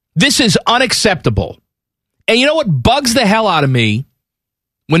 This is unacceptable. And you know what bugs the hell out of me?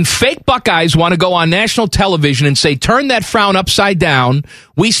 When fake Buckeyes want to go on national television and say, turn that frown upside down,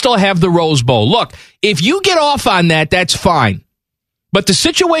 we still have the Rose Bowl. Look, if you get off on that, that's fine. But the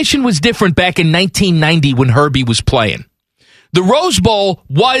situation was different back in 1990 when Herbie was playing. The Rose Bowl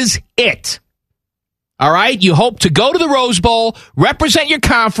was it. All right? You hope to go to the Rose Bowl, represent your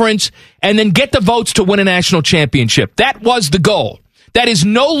conference, and then get the votes to win a national championship. That was the goal. That is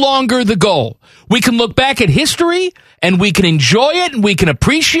no longer the goal. We can look back at history, and we can enjoy it, and we can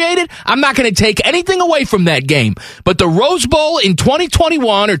appreciate it. I'm not going to take anything away from that game. But the Rose Bowl in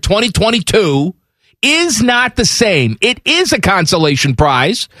 2021 or 2022 is not the same. It is a consolation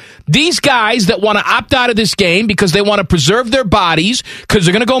prize. These guys that want to opt out of this game because they want to preserve their bodies, because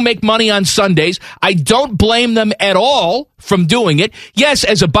they're going to go make money on Sundays, I don't blame them at all from doing it. Yes,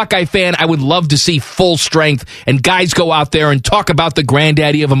 as a Buckeye fan, I would love to see full strength and guys go out there and talk about the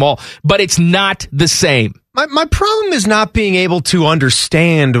granddaddy of them all, but it's not the same. My problem is not being able to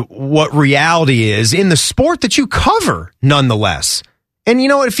understand what reality is in the sport that you cover, nonetheless. And you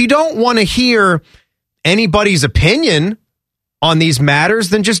know, if you don't want to hear anybody's opinion on these matters,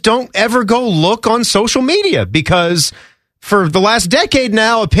 then just don't ever go look on social media, because for the last decade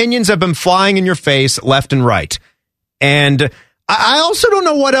now, opinions have been flying in your face left and right. And I also don't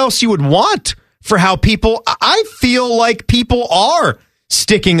know what else you would want for how people, I feel like people are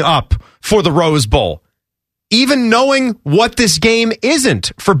sticking up for the Rose Bowl, even knowing what this game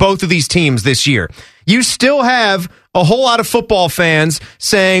isn't for both of these teams this year. You still have a whole lot of football fans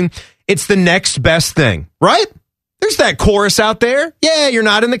saying it's the next best thing, right? There's that chorus out there. Yeah, you're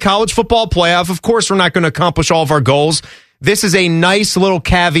not in the college football playoff. Of course, we're not going to accomplish all of our goals. This is a nice little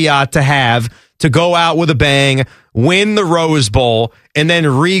caveat to have to go out with a bang, win the Rose Bowl, and then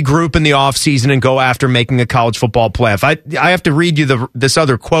regroup in the offseason and go after making a college football playoff. I have to read you this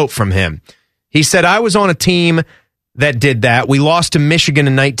other quote from him. He said, I was on a team that did that. We lost to Michigan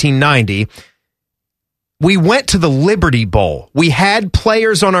in 1990. We went to the Liberty Bowl. We had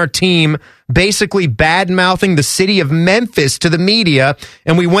players on our team basically bad-mouthing the city of Memphis to the media,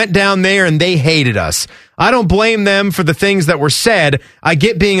 and we went down there and they hated us. I don't blame them for the things that were said. I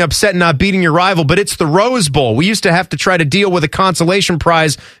get being upset not beating your rival, but it's the Rose Bowl. We used to have to try to deal with a consolation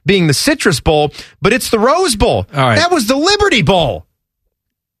prize being the Citrus Bowl, but it's the Rose Bowl. All right. That was the Liberty Bowl.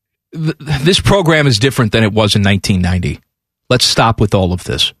 This program is different than it was in 1990. let's stop with all of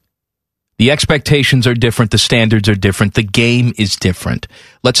this. The expectations are different. The standards are different. The game is different.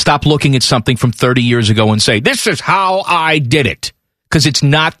 Let's stop looking at something from 30 years ago and say, this is how I did it. Because it's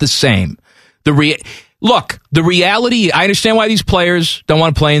not the same. Look, the reality, I understand why these players don't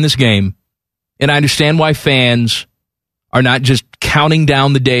want to play in this game. And I understand why fans are not just counting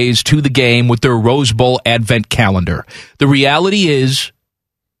down the days to the game with their Rose Bowl advent calendar. The reality is,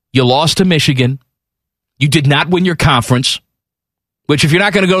 you lost to Michigan. You did not win your conference, which if you're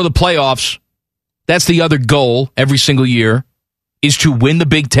not going to go to the playoffs, that's the other goal every single year, is to win the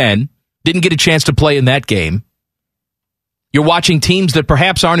Big Ten. Didn't get a chance to play in that game. You're watching teams that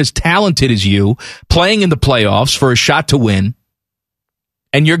perhaps aren't as talented as you playing in the playoffs for a shot to win.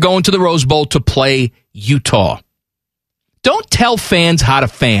 And you're going to the Rose Bowl to play Utah. Don't tell fans how to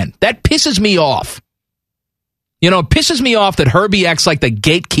fan. That pisses me off. You know, it pisses me off that Herbie acts like the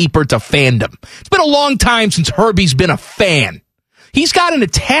gatekeeper to fandom. It's been a long time since Herbie's been a fan. He's got an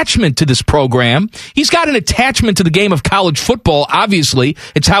attachment to this program. He's got an attachment to the game of college football. Obviously,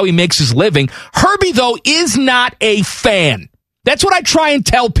 it's how he makes his living. Herbie, though, is not a fan. That's what I try and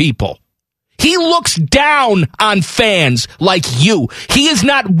tell people. He looks down on fans like you. He is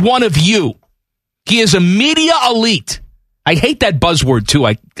not one of you. He is a media elite. I hate that buzzword, too.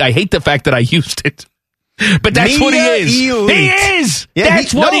 I hate the fact that I used it. But that's media what he is. Elite. He is. Yeah,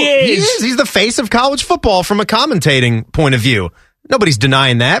 that's what he is. He is. He's the face of college football from a commentating point of view. Nobody's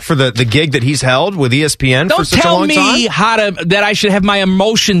denying that for the gig that he's held with ESPN for such a long time. Don't tell me that I should have my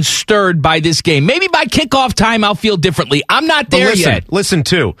emotions stirred by this game. Maybe by kickoff time I'll feel differently. I'm not there yet. Listen,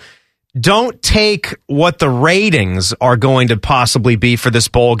 too. Don't take what the ratings are going to possibly be for this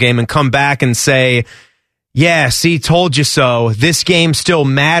bowl game and come back and say, yeah, see, told you so. This game still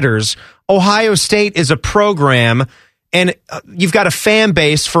matters. Ohio State is a program, and you've got a fan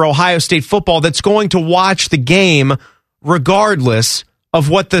base for Ohio State football that's going to watch the game regardless of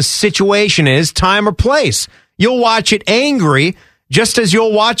what the situation is, time or place. You'll watch it angry just as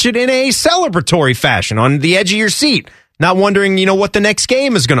you'll watch it in a celebratory fashion on the edge of your seat, not wondering, what the next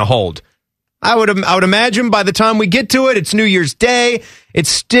game is going to hold. I would imagine by the time we get to it, it's New Year's Day. It's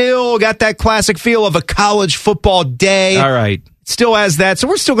still got that classic feel of a college football day. All right. It still has that. So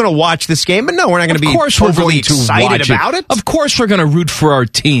we're still going to watch this game, but no, we're not going to be overly excited about it. Of course we're going to root for our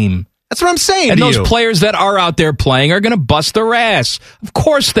team. That's what I'm saying. And those players that are out there playing are going to bust their ass. Of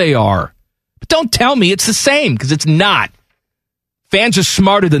course they are. But don't tell me it's the same, because it's not. Fans are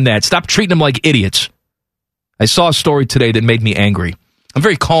smarter than that. Stop treating them like idiots. I saw a story today that made me angry. I'm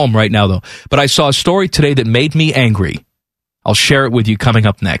very calm right now, though. But I saw a story today that made me angry. I'll share it with you coming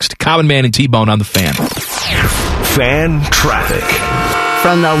up next. Common Man and T-Bone on the Fan. Fan traffic.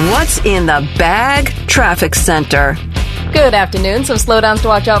 From the What's in the Bag Traffic Center. Good afternoon. Some slowdowns to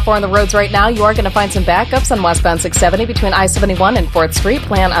watch out for on the roads right now. You are going to find some backups on westbound 670 between I-71 and 4th Street.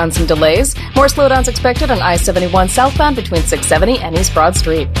 Plan on some delays. More slowdowns expected on I-71 southbound between 670 and East Broad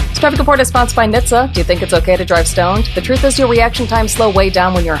Street. This traffic report is sponsored by NHTSA. Do you think it's okay to drive stoned? The truth is your reaction times slow way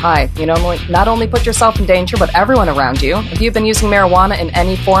down when you're high. You not only put yourself in danger, but everyone around you. If you've been using marijuana in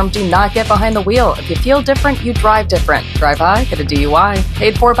any form, do not get behind the wheel. If you feel different, you drive different. Drive high, get a DUI.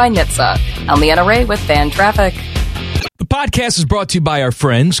 Paid for by NHTSA. I'm Leanna Ray with Fan Traffic. The podcast is brought to you by our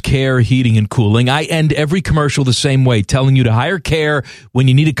friends, Care Heating and Cooling. I end every commercial the same way, telling you to hire Care when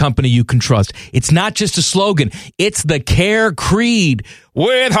you need a company you can trust. It's not just a slogan. It's the Care creed.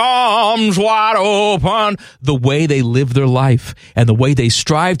 With arms wide open. The way they live their life and the way they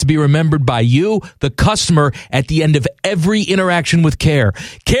strive to be remembered by you, the customer, at the end of every interaction with Care.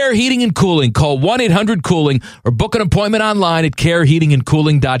 Care Heating and Cooling. Call 1-800-COOLING or book an appointment online at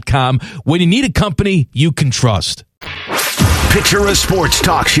careheatingandcooling.com when you need a company you can trust. Picture a sports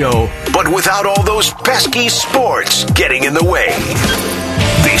talk show, but without all those pesky sports getting in the way.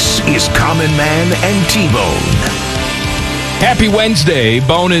 This is Common Man and T-Bone. Happy Wednesday.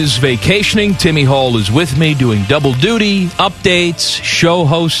 Bone is vacationing. Timmy Hall is with me doing double duty, updates, show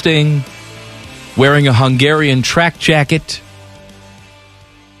hosting, wearing a Hungarian track jacket.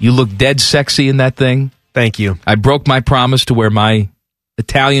 You look dead sexy in that thing. Thank you. I broke my promise to wear my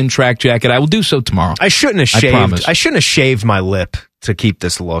Italian track jacket. I will do so tomorrow. I shouldn't have shaved. I shouldn't have shaved my lip to keep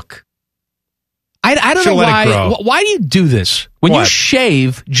this look. I don't know why. Why do you do this? When you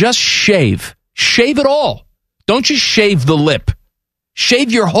shave, just shave. Shave it all. Don't just shave the lip.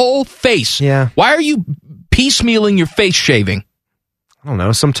 Shave your whole face. Yeah. Why are you piecemealing your face shaving? I don't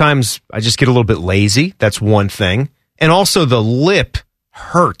know. Sometimes I just get a little bit lazy. That's one thing. And also the lip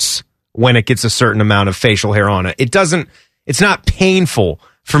hurts when it gets a certain amount of facial hair on it. It's not painful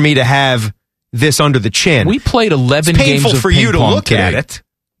for me to have this under the chin. We played 11 games of ping pong. It's painful for you to look at it.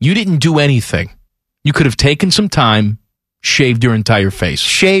 You didn't do anything. You could have taken some time shaved your entire face.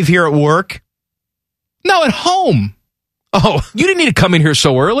 Shave here at work? No, at home. Oh. You didn't need to come in here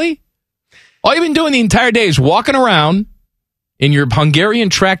so early. All you've been doing the entire day is walking around in your Hungarian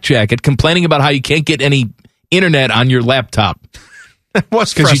track jacket complaining about how you can't get any internet on your laptop. That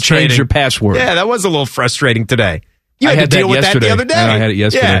was because you changed your password. Yeah, that was a little frustrating today. You I had to that deal with yesterday. that the other day. I had it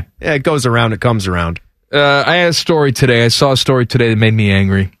yesterday. Yeah, it goes around, it comes around. I had a story today. I saw a story today that made me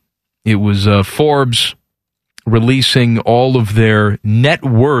angry. It was Forbes releasing all of their net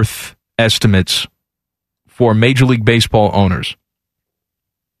worth estimates for Major League Baseball owners.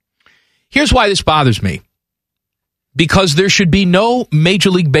 Here's why this bothers me. Because there should be no Major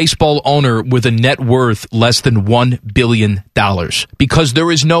League Baseball owner with a net worth less than $1 billion. Because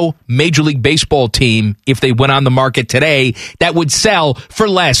there is no Major League Baseball team, if they went on the market today, that would sell for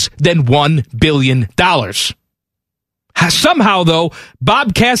less than $1 billion. Somehow, though,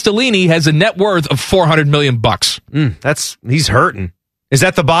 Bob Castellini has a net worth of $400 million. He's hurting. Is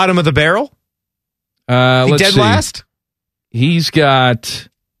that the bottom of the barrel? Let's dead see. last? He's got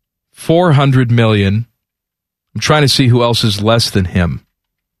 $400 million. I'm trying to see who else is less than him.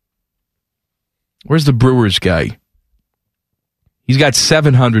 Where's the Brewers guy? He's got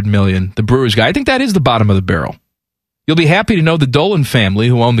 $700 million. The Brewers guy. I think that is the bottom of the barrel. You'll be happy to know the Dolan family,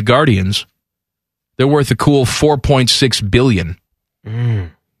 who own the Guardians, they're worth a cool $4.6 billion.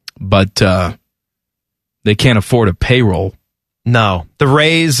 But they can't afford a payroll. No. The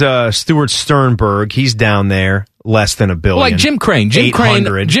Rays, Stuart Sternberg, he's down there, less than $1 billion. Well, like Jim Crane. Jim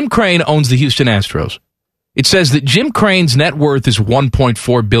Crane owns the Houston Astros. It says that Jim Crane's net worth is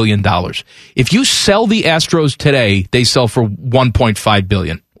 $1.4 billion. If you sell the Astros today, they sell for $1.5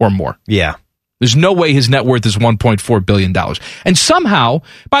 billion or more. Yeah. There's no way his net worth is $1.4 billion. And somehow,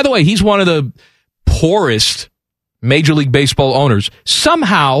 by the way, he's one of the poorest Major League Baseball owners.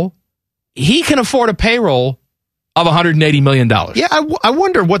 Somehow, he can afford a payroll of $180 million. Yeah, I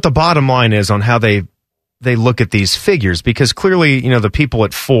wonder what the bottom line is on how they look at these figures, because clearly, the people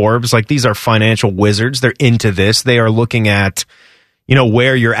at Forbes, like, these are financial wizards. They're into this. They are looking at,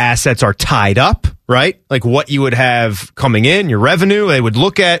 where your assets are tied up, right? Like what you would have coming in, your revenue. They would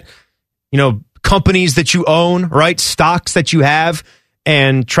look at, companies that you own, right? Stocks that you have,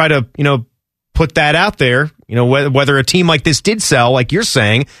 and try to, put that out there. Whether a team like this did sell, like you're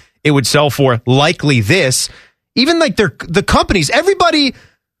saying, it would sell for likely this. Even like the companies, everybody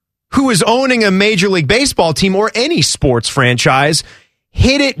who is owning a Major League Baseball team or any sports franchise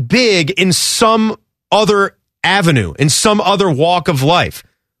hit it big in some other avenue, in some other walk of life,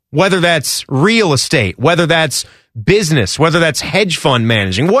 whether that's real estate, whether that's business, whether that's hedge fund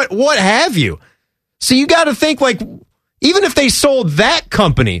managing, what have you. So you got to think, like, even if they sold that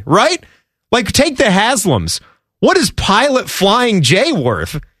company, right? Like, take the Haslams. What is Pilot Flying J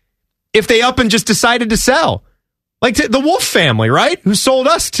worth if they up and just decided to sell? Like the Wolf family, right? Who sold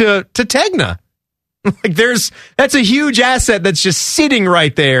us to Tegna. Like that's a huge asset that's just sitting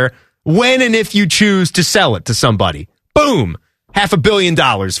right there when and if you choose to sell it to somebody. Boom. $500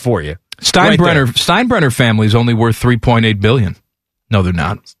 million for you. Steinbrenner family is only worth $3.8 billion. No, they're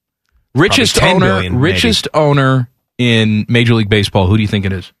not. Richest owner in Major League Baseball. Who do you think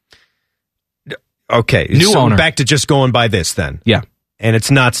it is? Okay. New owner. Back to just going by this then. Yeah. And it's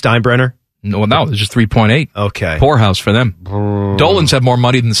not Steinbrenner? No, it's just 3.8. Okay. Poorhouse for them. Dolans have more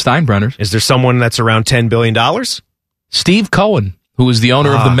money than the Steinbrenners. Is there someone that's around $10 billion? Steve Cohen, who is the owner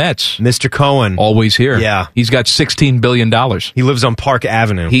of the Mets. Mr. Cohen. Always here. Yeah. He's got $16 billion. He lives on Park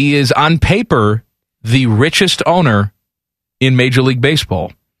Avenue. He is, on paper, the richest owner in Major League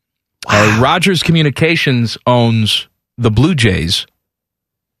Baseball. Wow. Rogers Communications owns the Blue Jays.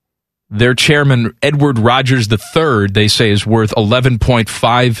 Their chairman, Edward Rogers III, they say is worth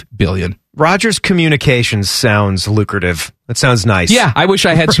 $11.5 billion. Rogers Communications sounds lucrative. That sounds nice. Yeah, I wish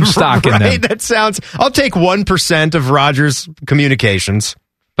I had some stock in them. That sounds. I'll take 1% of Rogers Communications.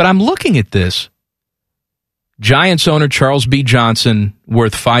 But I'm looking at this. Giants owner Charles B. Johnson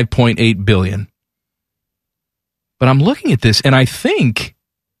worth $5.8 billion. But I'm looking at this, and I think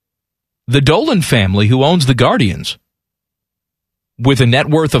the Dolan family, who owns the Guardians, with a net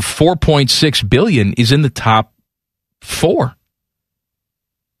worth of $4.6 billion, is in the top 4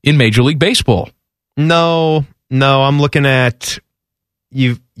 in Major League Baseball. No, I'm looking at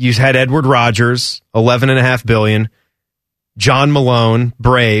you had Edward Rogers, $11.5 billion. John Malone,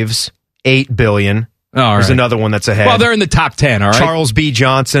 Braves, $8 billion. There's another one that's ahead. Well, they're in the top 10, all right? Charles B.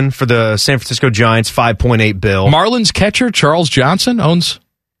 Johnson for the San Francisco Giants, $5.8 billion. Marlins catcher Charles Johnson owns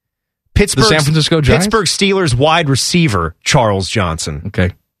the San Francisco Giants? Pittsburgh Steelers wide receiver Charles Johnson.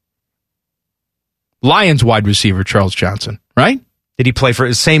 Okay. Lions wide receiver Charles Johnson, right? Did he play for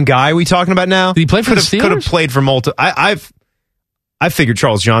the same guy we talking about now? Did he play for the Steelers? Could have played for multiple. I figured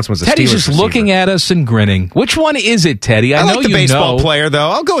Charles Johnson was a Teddy's Steelers just receiver. looking at us and grinning. Which one is it, Teddy? I know like the you baseball know. player, though.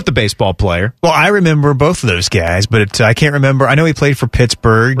 I'll go with the baseball player. Well, I remember both of those guys, but I can't remember. I know he played for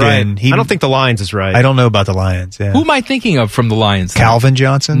Pittsburgh, Right. and I don't think the Lions is right. I don't know about the Lions. Yeah. Who am I thinking of from the Lions? Calvin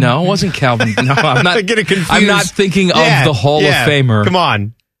Johnson? No, it wasn't Calvin. No, I'm not. Getting confused. I'm not thinking of the Hall of Famer. Come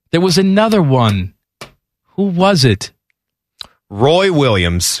on. There was another one. Who was it? Roy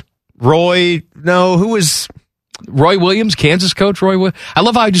Williams. Who was... Roy Williams, Kansas coach Roy Williams. I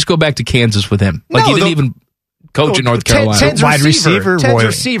love how I just go back to Kansas with him. Like he didn't even coach in North Carolina. Ted's wide receiver, Ted's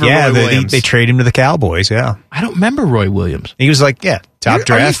receiver, yeah, Roy Williams. they trade him to the Cowboys, yeah. I don't remember Roy Williams. He was like, top draft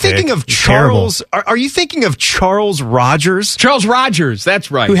Are you thinking pick. of He's Charles... Are you thinking of Charles Rogers? Charles Rogers,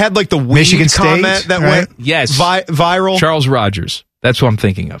 that's right. Who had like the weed Michigan State, comment that right? went Yes. viral? Charles Rogers. That's what I'm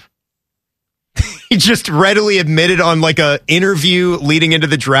thinking of. He just readily admitted on like a interview leading into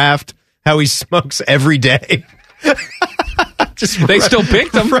the draft how he smokes every day. They still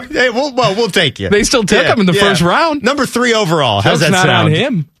picked him. Hey, we'll take you. They still took him in the first round. Number 3 overall. How's Joke's that not sound? on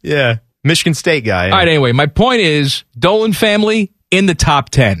him. Yeah. Michigan State guy. All right, anyway, my point is Dolan family in the top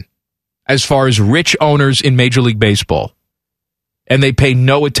 10 as far as rich owners in Major League Baseball. And they pay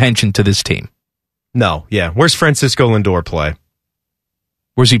no attention to this team. No, yeah. Where's Francisco Lindor play?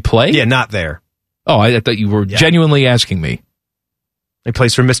 Where's he play? Yeah, not there. Oh, I thought you were genuinely asking me. He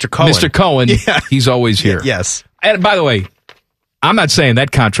plays for Mr. Cohen. Mr. Cohen, he's always here. Yes. And by the way, I'm not saying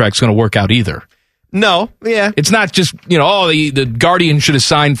that contract's going to work out either. No, yeah. It's not just, the Guardian should have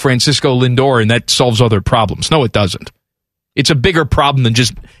signed Francisco Lindor and that solves other problems. No, it doesn't. It's a bigger problem than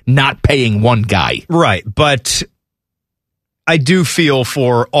just not paying one guy. Right, but I do feel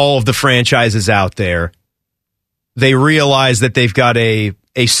for all of the franchises out there, they realize that they've got a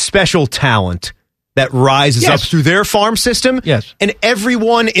special talent that rises up through their farm system. Yes. And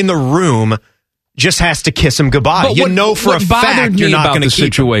everyone in the room just has to kiss him goodbye. But you know for a fact you're not going to keep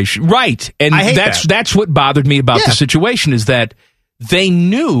situation. Right. And I hate that. That's what bothered me about the situation is that they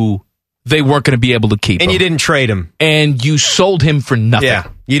knew they weren't going to be able to keep him. And you didn't trade him. And you sold him for nothing. Yeah.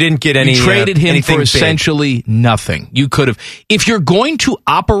 You didn't get any. You traded him anything for big. essentially nothing. You could have. If you're going to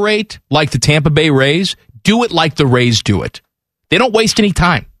operate like the Tampa Bay Rays, do it like the Rays do it. They don't waste any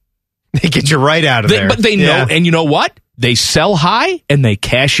time. They get you right out of there. But they know, and you know what? They sell high and they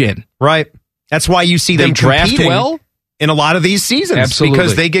cash in. Right. That's why you see them draft competing well in a lot of these seasons. Absolutely.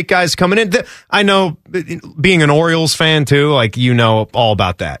 Because they get guys coming in. I know, being an Orioles fan too, like you know all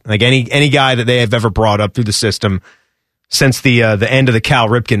about that. Like any guy that they have ever brought up through the system since the end of the Cal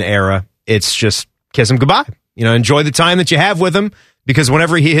Ripken era, it's just kiss him goodbye. Enjoy the time that you have with him because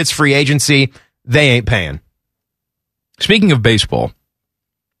whenever he hits free agency, they ain't paying. Speaking of baseball,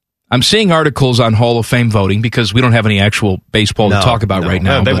 I'm seeing articles on Hall of Fame voting because we don't have any actual baseball to talk about right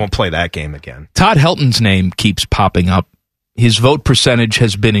now. They won't play that game again. Todd Helton's name keeps popping up. His vote percentage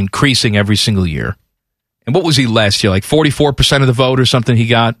has been increasing every single year. And what was he last year? Like 44% of the vote or something he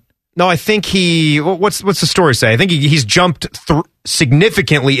got? No, I think what's the story say? I think he's jumped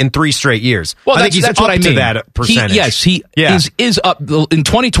significantly in 3 straight years. Well, I think he's that's up what I mean. to that percentage. He is up. In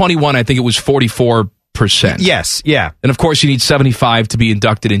 2021, I think it was 44%. Yes, yeah. And of course, you need 75 to be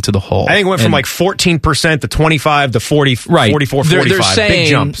inducted into the Hall. I think it went from like 14% to 25 to 40, right. 44, 45. Big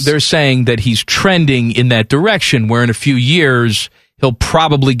jumps. They're saying that he's trending in that direction where in a few years, he'll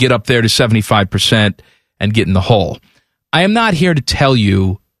probably get up there to 75% and get in the Hall. I am not here to tell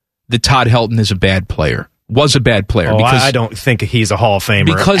you that Todd Helton is a bad player. Was a bad player. Because I don't think he's a Hall of Famer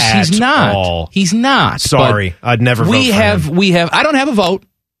because he's not. all. He's not. Sorry. I'd never vote for him. I don't have a vote.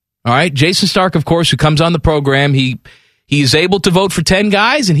 All right, Jason Stark, of course, who comes on the program, he's able to vote for 10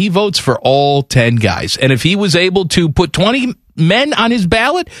 guys, and he votes for all 10 guys. And if he was able to put 20 men on his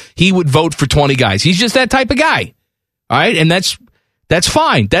ballot, he would vote for 20 guys. He's just that type of guy. All right, and that's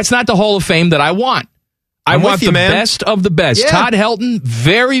fine. That's not the Hall of Fame that I want. I want the best of the best. Yeah. Todd Helton,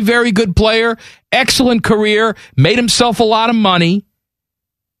 very, very good player, excellent career, made himself a lot of money.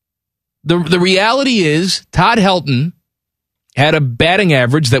 The reality is, Todd Helton had a batting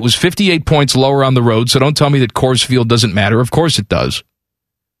average that was 58 points lower on the road, so don't tell me that Coors Field doesn't matter. Of course it does.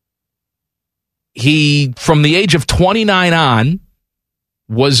 He, from the age of 29 on,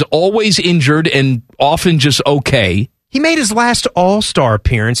 was always injured and often just okay. He made his last All-Star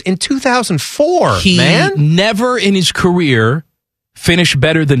appearance in 2004, He never in his career finished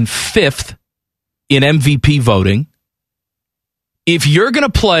better than 5th in MVP voting. If you're going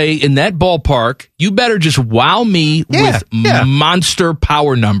to play in that ballpark, you better just wow me with monster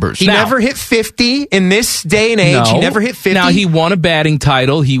power numbers. He never hit 50 in this day and age. No. He never hit 50. Now, he won a batting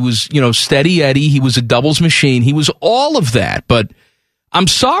title. He was, steady Eddie. He was a doubles machine. He was all of that. But I'm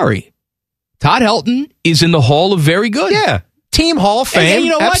sorry. Todd Helton is in the Hall of Very Good. Yeah. Team Hall of Fame. And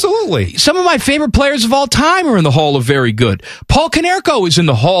you know what? Absolutely. Some of my favorite players of all time are in the Hall of Very Good. Paul Konerko is in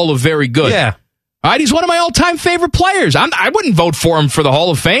the Hall of Very Good. Yeah. All right, he's one of my all-time favorite players. I wouldn't vote for him for the Hall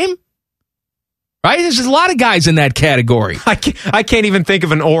of Fame. Right? There's a lot of guys in that category. I can't even think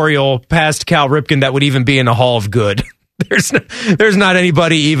of an Oriole past Cal Ripken that would even be in the Hall of Good. There's not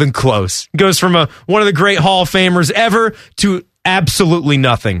anybody even close. Goes from one of the great Hall of Famers ever to absolutely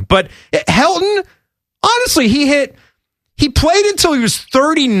nothing. But Helton, honestly, he played until he was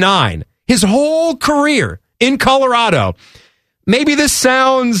 39, his whole career in Colorado. Maybe this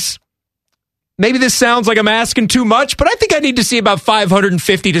sounds like I'm asking too much, but I think I need to see about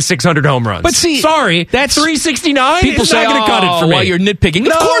 550 to 600 home runs. But see, sorry, that's 369. People say, not going to cut it for me. Well, you're nitpicking. No,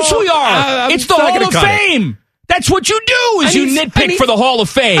 of course we are. It's the Hall of Fame. That's what you do, is you nitpick for the Hall of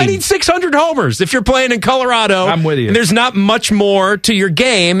Fame. I need 600 homers if you're playing in Colorado. I'm with you. And there's not much more to your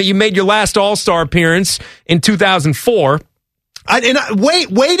game. You made your last All-Star appearance in 2004.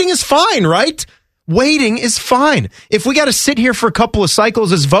 Waiting is fine, right? Waiting is fine. If we got to sit here for a couple of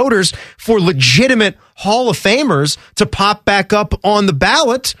cycles as voters for legitimate Hall of Famers to pop back up on the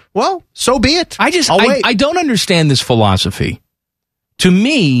ballot, well, so be it. I don't understand this philosophy. To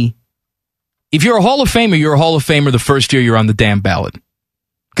me, if you're a Hall of Famer, you're a Hall of Famer the first year you're on the damn ballot.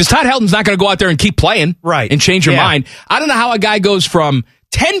 Because Todd Helton's not going to go out there and keep playing and change your mind. I don't know how a guy goes from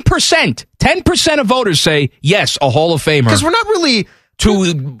 10% of voters say, yes, a Hall of Famer. Because we're not really...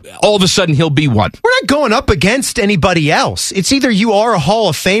 to all of a sudden he'll be one. We're not going up against anybody else. It's either you are a Hall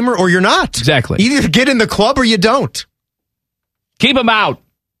of Famer or you're not. Exactly. You either get in the club or you don't. Keep him out.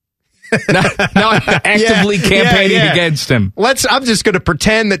 now I'm actively campaigning against him. I'm just going to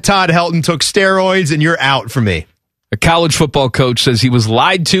pretend that Todd Helton took steroids and you're out for me. A college football coach says he was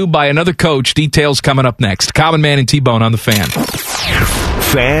lied to by another coach. Details coming up next. Common Man and T-Bone on the Fan.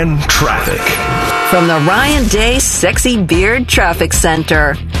 Fan traffic. From the Ryan Day Sexy Beard Traffic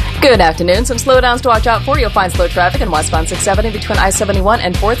Center. Good afternoon. Some slowdowns to watch out for. You'll find slow traffic in westbound 670 between I-71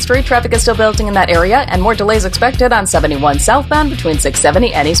 and 4th Street. Traffic is still building in that area, and more delays expected on 71 southbound between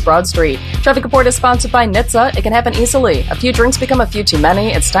 670 and East Broad Street. Traffic report is sponsored by NHTSA. It can happen easily. A few drinks become a few too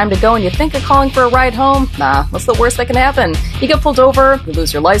many. It's time to go, and you think of calling for a ride home? Nah, what's the worst that can happen? You get pulled over, you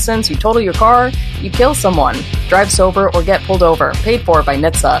lose your license, you total your car, you kill someone. Drive sober or get pulled over. Paid for by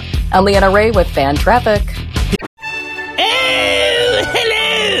NHTSA. I'm Leanna Ray with Fan Traffic. Oh,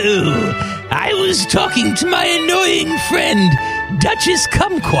 hello! I was talking to my annoying friend, Duchess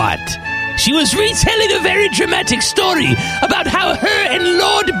Kumquat. She was retelling a very dramatic story about how her and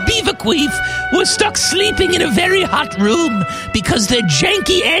Lord Beaverqueef were stuck sleeping in a very hot room because their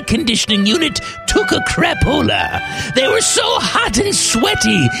janky air conditioning unit took a crapola. They were so hot and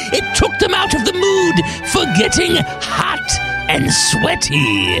sweaty, it took them out of the mood for getting hot and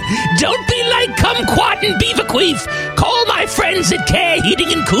sweaty. Don't be like Kumquat and Beaverqueef. Call my friends at Care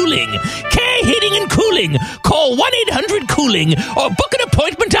Heating and Cooling. Care Heating and Cooling. Call 1-800-COOLING or book an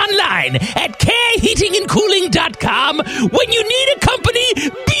appointment online at careheatingandcooling.com when you need a company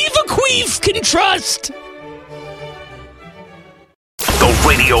Beaverqueef can trust. The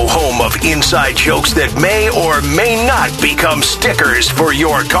radio home of inside jokes that may or may not become stickers for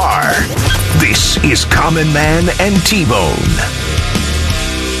your car. This is Common Man and T-Bone.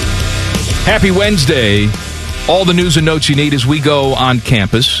 Happy Wednesday. All the news and notes you need as we go on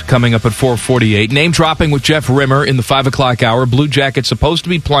campus, coming up at 4:48. Name dropping with Jeff Rimmer in the 5 o'clock hour. Blue Jackets supposed to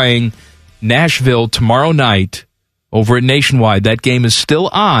be playing Nashville tomorrow night over at Nationwide. That game is still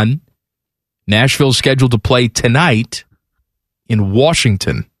on. Nashville's scheduled to play tonight in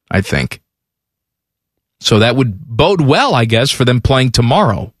Washington, I think. So that would bode well, I guess, for them playing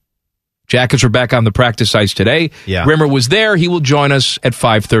tomorrow. Jackets are back on the practice ice today. Yeah. Rimmer was there. He will join us at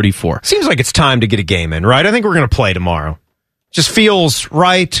 5:34. Seems like it's time to get a game in, right? I think we're going to play tomorrow. Just feels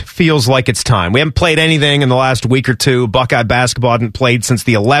right, feels like it's time. We haven't played anything in the last week or two. Buckeye basketball hadn't played since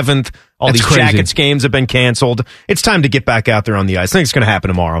the 11th. All these Jackets games have been canceled. It's time to get back out there on the ice. I think it's going to happen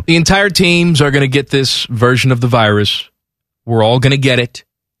tomorrow. The entire teams are going to get this version of the virus. We're all going to get it.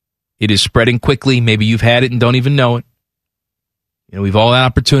 It is spreading quickly. Maybe you've had it and don't even know it. You know, we've all had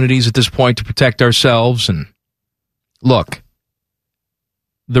opportunities at this point to protect ourselves. And look,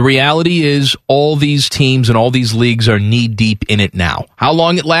 the reality is all these teams and all these leagues are knee-deep in it now. How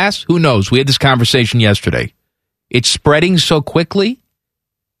long it lasts? Who knows? We had this conversation yesterday. It's spreading so quickly.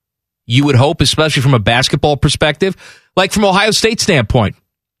 You would hope, especially from a basketball perspective, like from Ohio State's standpoint,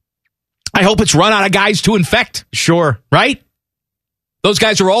 I hope it's run out of guys to infect. Sure. Right? Those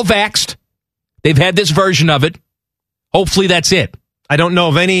guys are all vaxxed. They've had this version of it. Hopefully that's it. I don't know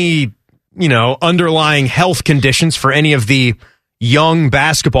of any, underlying health conditions for any of the, young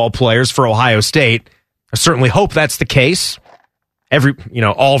basketball players for Ohio State. I certainly hope that's the case.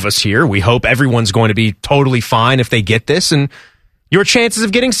 All of us here, we hope everyone's going to be totally fine if they get this, and your chances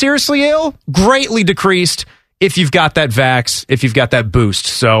of getting seriously ill greatly decreased if you've got that vax, if you've got that boost.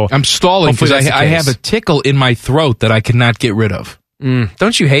 So I'm stalling because I have a tickle in my throat that I cannot get rid of.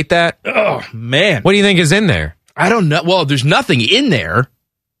 Don't you hate that? Oh, man. What do you think is in there? I don't know. Well, there's nothing in there. I'm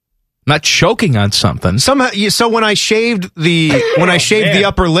not choking on something. Somehow, so when I shaved the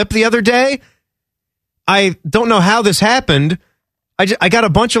upper lip the other day, I don't know how this happened. I got a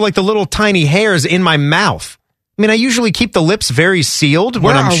bunch of like the little tiny hairs in my mouth. I mean, I usually keep the lips very sealed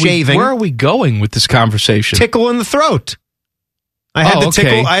when I'm shaving. Where are we going with this conversation? Tickle in the throat. I had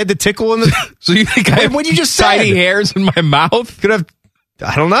the tickle in the. So you think I have what you just tiny said? hairs in my mouth? Could have.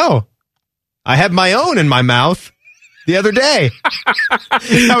 I don't know. I had my own in my mouth the other day.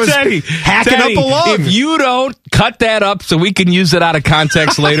 I was hacking up a lung. If you don't cut that up so we can use it out of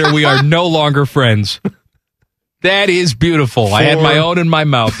context later, we are no longer friends. That is beautiful. I had my own in my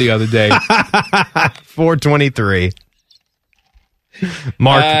mouth the other day. 423.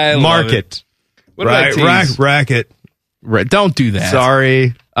 Mark it. What Rack it. Don't do that.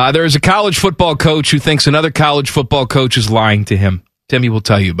 Sorry. There is a college football coach who thinks another college football coach is lying to him. Timmy will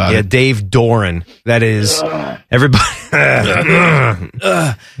tell you about it. Yeah, Dave Doran. That is everybody.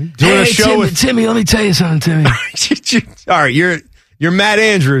 Doing a show with Timmy. Let me tell you something, Timmy. All right, you're Matt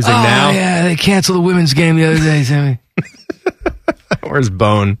Andrews now. Yeah, they canceled the women's game the other day, Timmy. Where's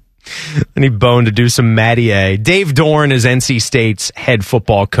Bone? I need Bone to do some Matty A. Dave Doran is NC State's head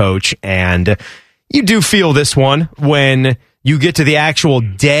football coach, and you do feel this one when you get to the actual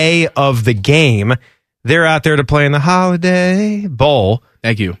day of the game. They're out there to play in the Holiday Bowl.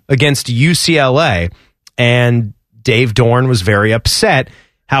 Thank you. Against UCLA, and Dave Doran was very upset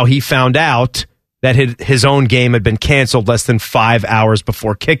how he found out that his own game had been canceled less than 5 hours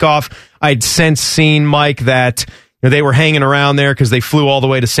before kickoff. I'd since seen, Mike, that they were hanging around there because they flew all the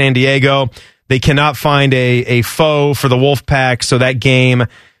way to San Diego. They cannot find a foe for the Wolfpack, so that game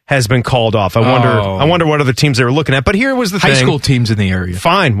has been called off. I wonder what other teams they were looking at. But here was the thing. High school teams in the area.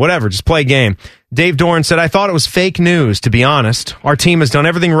 Fine, whatever, just play a game. Dave Doran said, I thought it was fake news, to be honest. Our team has done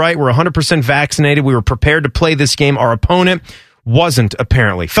everything right. We're 100% vaccinated. We were prepared to play this game. Our opponent wasn't,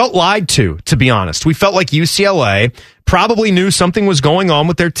 apparently. Felt lied to be honest. We felt like UCLA probably knew something was going on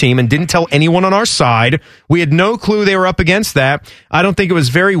with their team and didn't tell anyone on our side. We had no clue they were up against that. I don't think it was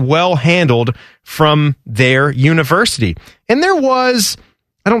very well handled from their university. And there was,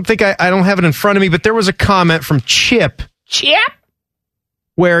 I don't have it in front of me, but there was a comment from Chip,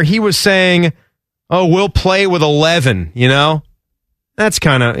 where he was saying, oh, we'll play with 11, That's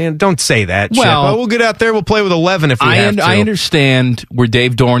kind of, don't say that, Chip. Well, we'll get out there, we'll play with 11 if we have to. I understand where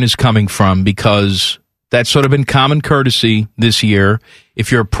Dave Doran is coming from, because that's sort of been common courtesy this year.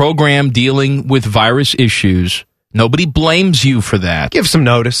 If you're a program dealing with virus issues, nobody blames you for that. Give some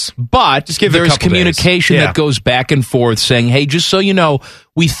notice. But just give there's communication that goes back and forth saying, hey, just so you know,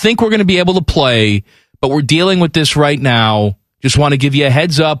 we think we're going to be able to play, but we're dealing with this right now. Just want to give you a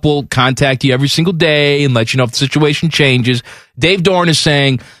heads up. We'll contact you every single day and let you know if the situation changes. Dave Doran is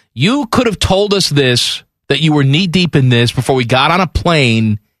saying, you could have told us this, that you were knee-deep in this before we got on a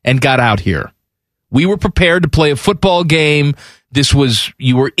plane and got out here. We were prepared to play a football game.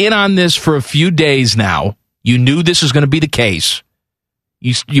 You were in on this for a few days now. You knew this was going to be the case.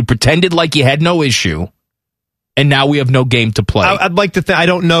 You pretended like you had no issue. And now we have no game to play. I'd like to think I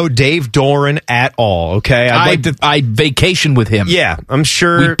don't know Dave Doran at all, okay? I vacation with him. Yeah, I'm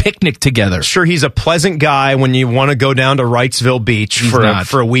sure. We picnic together. I'm sure he's a pleasant guy when you want to go down to Wrightsville Beach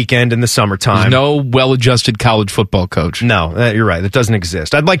for a weekend in the summertime. There's no well-adjusted college football coach. No, you're right. That doesn't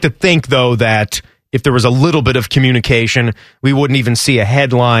exist. I'd like to think, though, that if there was a little bit of communication, we wouldn't even see a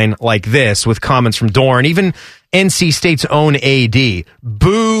headline like this with comments from Doran. Even NC State's own AD,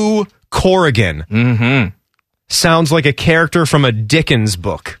 Boo Corrigan. Mm-hmm. Sounds like a character from a Dickens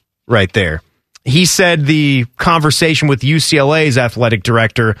book right there. He said the conversation with UCLA's athletic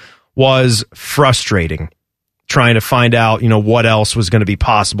director was frustrating, trying to find out, what else was going to be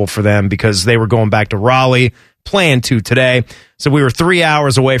possible for them because they were going back to Raleigh, planned to today. So we were 3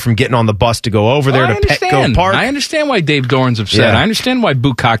 hours away from getting on the bus to go over there to Petco Park. I understand why Dave Doran's upset. Yeah. I understand why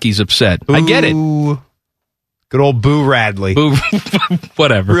Bukkaki's upset. I get it. Good old Boo Radley. Boo,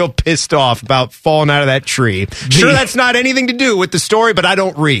 whatever. Real pissed off about falling out of that tree. Sure, that's not anything to do with the story, but I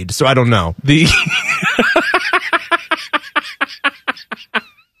don't read, so I don't know.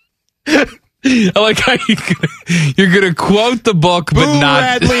 I like how you're going to quote the book, but Boo not...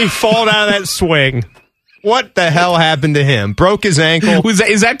 Radley falling out of that swing. What the hell happened to him? Broke his ankle.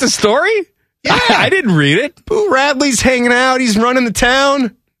 Is that the story? Yeah. I didn't read it. Boo Radley's hanging out. He's running the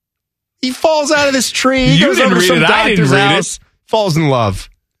town. He falls out of this tree. He goes over to some doctor's house. Falls in love.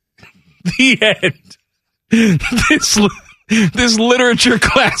 The end. This literature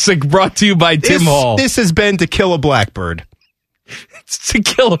classic brought to you by Tim Hall. This has been To Kill a Blackbird. It's To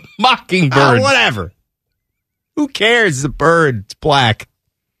Kill a Mockingbird. Whatever. Who cares? It's a bird. It's black.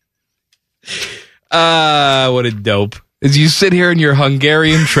 What a dope. As you sit here in your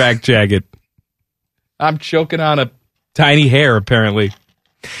Hungarian track jacket. I'm choking on a tiny hair, apparently.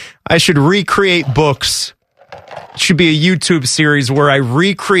 I should recreate books. It should be a YouTube series where I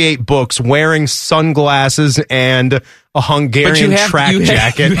recreate books wearing sunglasses and a Hungarian track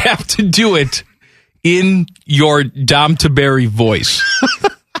jacket. You have to do it in your Dom Taberi voice.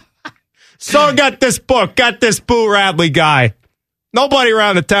 So I got this book, got this Boo Radley guy. Nobody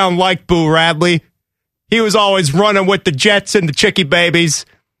around the town liked Boo Radley. He was always running with the Jets and the Chickie Babies.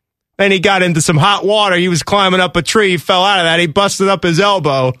 Then he got into some hot water. He was climbing up a tree. He fell out of that. He busted up his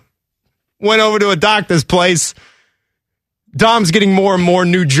elbow. Went over to a doctor's place. Dom's getting more and more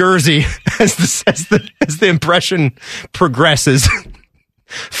New Jersey as the impression progresses.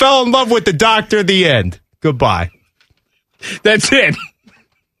 Fell in love with the doctor. The end. Goodbye. That's it.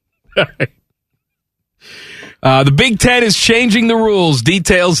 The Big Ten is changing the rules.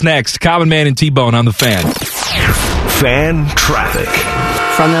 Details next. Common Man and T-Bone on the Fan. Fan traffic.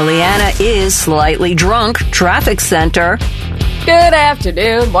 From the Leanna is Slightly Drunk Traffic Center. Good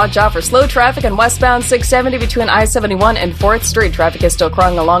afternoon. Watch out for slow traffic on westbound 670 between I-71 and 4th Street. Traffic is still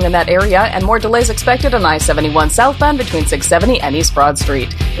crawling along in that area, and more delays expected on I-71 southbound between 670 and East Broad Street.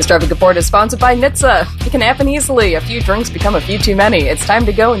 This traffic report is sponsored by NHTSA. It can happen easily. A few drinks become a few too many. It's time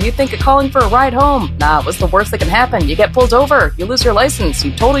to go, and you think of calling for a ride home. Nah, what's the worst that can happen? You get pulled over. You lose your license.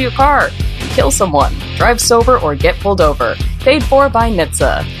 You total your car. You kill someone. Drive sober or get pulled over. Paid for by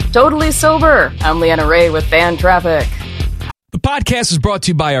NHTSA. Totally sober. I'm Leanna Ray with Fan Traffic. The podcast is brought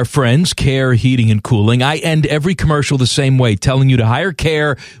to you by our friends, Care Heating and Cooling. I end every commercial the same way, telling you to hire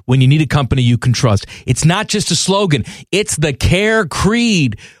Care when you need a company you can trust. It's not just a slogan. It's the Care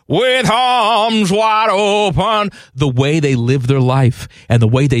creed. With arms wide open. The way they live their life and the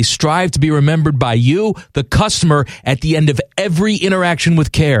way they strive to be remembered by you, the customer, at the end of every interaction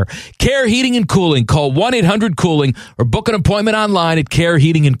with Care. Care Heating and Cooling. Call 1-800-COOLING or book an appointment online at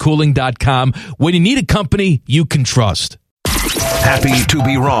careheatingandcooling.com when you need a company you can trust. Happy to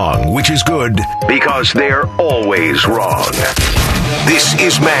be wrong, which is good because they're always wrong. This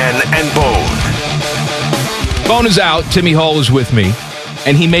is Man and Bone. Bone is out. Timmy Hall is with me.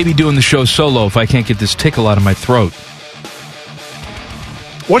 And he may be doing the show solo if I can't get this tickle out of my throat.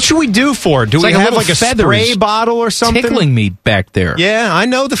 What should we do for it? Do we have like a spray bottle or something? Tickling me back there. Yeah, I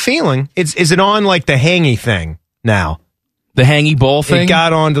know the feeling. Is it on like the hangy thing now? The hangy ball thing? It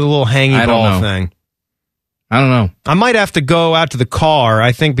got onto the little hangy ball thing. I don't know. I might have to go out to the car,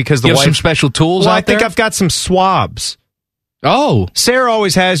 I think, because the you have wife... some special tools out there? I think I've got some swabs. Oh. Sarah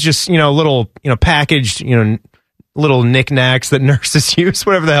always has just, little, packaged, little knickknacks that nurses use,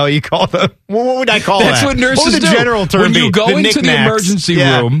 whatever the hell you call them. What would I call that? That's what nurses what would the do. general term when be? you go into the emergency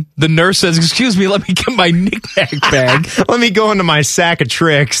room, the nurse says, "Excuse me, let me get my knickknack bag. Let me go into my sack of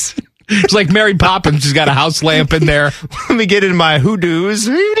tricks." It's like Mary Poppins. She's got a house lamp in there. Let me get in my hoodoos.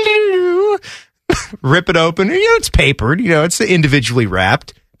 Rip it open. It's papered. It's individually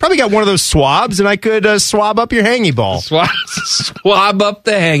wrapped. Probably got one of those swabs, and I could swab up your hangy ball. Swab up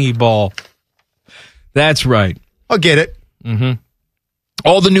the hangy ball. That's right. I'll get it. Mm-hmm.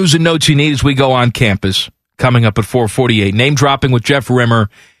 All the news and notes you need as we go on campus. Coming up at 4:48. Name dropping with Jeff Rimmer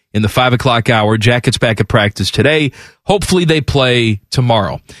in the 5 o'clock hour. Jackets back at practice today. Hopefully they play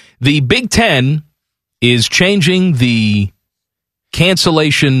tomorrow. The Big Ten is changing the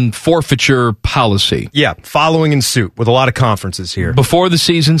cancellation forfeiture policy. Yeah, following in suit with a lot of conferences here. Before the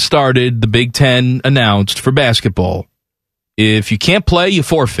season started, the Big Ten announced for basketball, if you can't play, you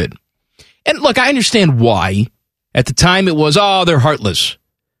forfeit. And look, I understand why. At the time, it was, they're heartless.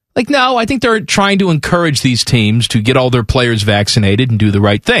 Like, no, I think they're trying to encourage these teams to get all their players vaccinated and do the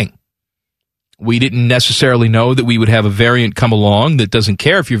right thing. We didn't necessarily know that we would have a variant come along that doesn't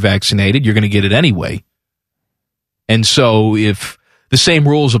care if you're vaccinated, you're going to get it anyway. And so if the same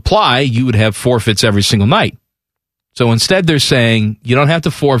rules apply, you would have forfeits every single night. So instead, they're saying you don't have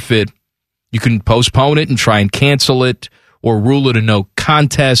to forfeit. You can postpone it and try and cancel it or rule it a no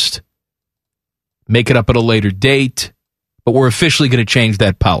contest, make it up at a later date. But we're officially going to change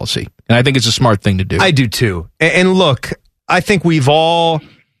that policy. And I think it's a smart thing to do. I do too. And look, I think we've all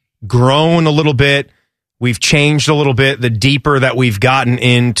grown a little bit. We've changed a little bit the deeper that we've gotten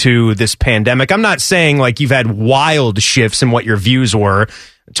into this pandemic. I'm not saying like you've had wild shifts in what your views were,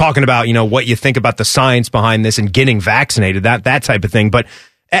 talking about, what you think about the science behind this and getting vaccinated, that type of thing. But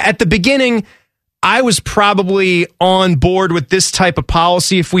at the beginning, I was probably on board with this type of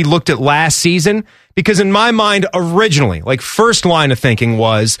policy if we looked at last season, because in my mind, originally, like first line of thinking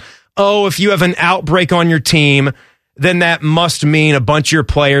was, if you have an outbreak on your team, then that must mean a bunch of your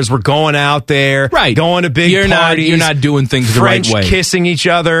players were going out there, going to big parties. You're not doing things the right way. French kissing each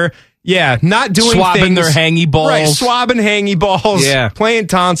other. Yeah, not doing swabbing things. their hangy balls. Right, swabbing hangy balls. Yeah. Playing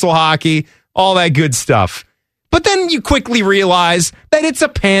tonsil hockey, all that good stuff. But then you quickly realize that it's a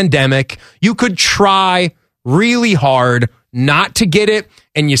pandemic. You could try really hard not to get it,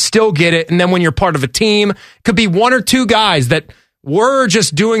 and you still get it. And then when you're part of a team, it could be one or two guys that were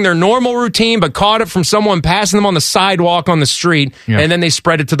just doing their normal routine, but caught it from someone passing them on the sidewalk on the street, and then they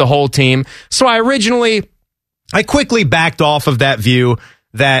spread it to the whole team. So I quickly backed off of that view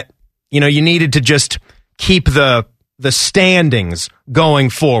that, you needed to just keep the standings going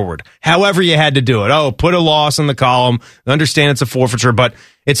forward. However you had to do it. Put a loss in the column. Understand it's a forfeiture, but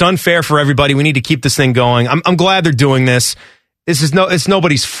it's unfair for everybody. We need to keep this thing going. I'm glad they're doing this. It's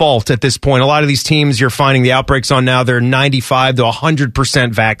nobody's fault at this point. A lot of these teams you're finding the outbreaks on now, they're 95 to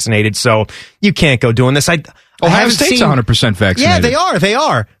 100% vaccinated, so you can't go doing this. Ohio State's 100% vaccinated. Yeah, they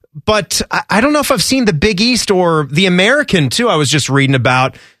are. But I don't know if I've seen the Big East or the American, too. I was just reading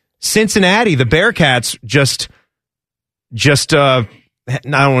about Cincinnati. The Bearcats just I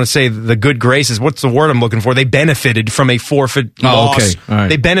don't want to say the good graces. What's the word I'm looking for? They benefited from a forfeit loss. Okay. All right.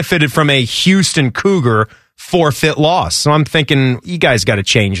 They benefited from a Houston Cougar forfeit loss. So I'm thinking you guys got to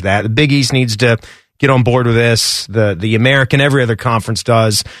change that. The Big East needs to get on board with this. The American, every other conference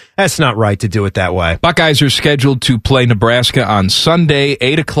does. That's not right to do it that way. Buckeyes are scheduled to play Nebraska on Sunday,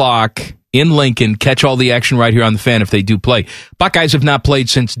 8 o'clock in Lincoln. Catch all the action right here on The Fan if they do play. Buckeyes have not played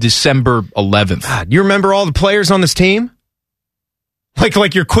since December 11th. God, you remember all the players on this team?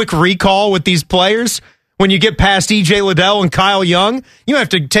 Like your quick recall with these players? When you get past E.J. Liddell and Kyle Young, you have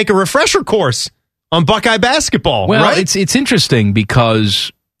to take a refresher course on Buckeye basketball. Well, right? it's interesting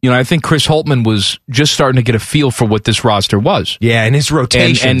because, I think Chris Holtmann was just starting to get a feel for what this roster was. Yeah, and his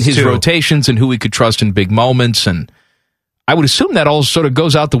rotations, and his too. rotations and who he could trust in big moments. And I would assume that all sort of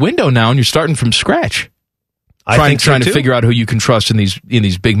goes out the window now, and you're starting from scratch. Trying to figure out who you can trust in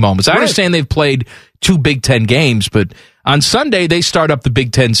these big moments. I understand they've played 2 Big Ten games, but on Sunday they start up the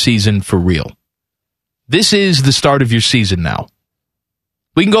Big Ten season for real. This is the start of your season now.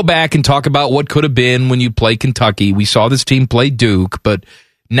 We can go back and talk about what could have been when you play Kentucky. We saw this team play Duke, but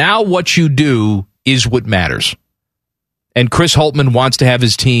now what you do is what matters. And Chris Holtmann wants to have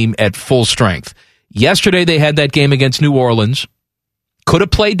his team at full strength. Yesterday they had that game against New Orleans. Could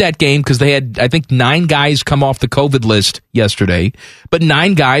have played that game because they had, I think, 9 guys come off the COVID list yesterday, but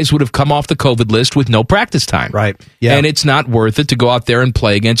 9 guys would have come off the COVID list with no practice time. Right. Yeah. And it's not worth it to go out there and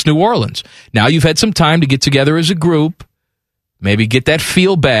play against New Orleans. Now you've had some time to get together as a group, maybe get that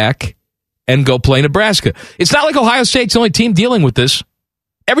feel back, and go play Nebraska. It's not like Ohio State's the only team dealing with this.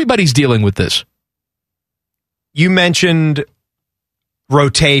 Everybody's dealing with this. You mentioned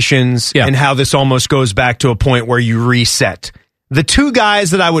rotations and how this almost goes back to a point where you reset. The 2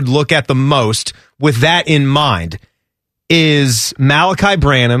 guys that I would look at the most with that in mind is Malachi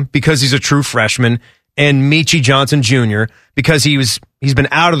Branham, because he's a true freshman, and Michie Johnson Jr., because he's been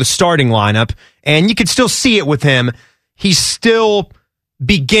out of the starting lineup, and you could still see it with him. He's still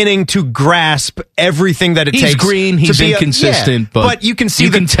beginning to grasp everything that it takes. He's green, he's inconsistent, but you can see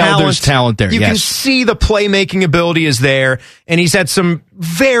you can tell there's talent there. You can see the playmaking ability is there, and he's had some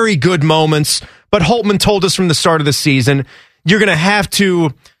very good moments. But Holtmann told us from the start of the season, you're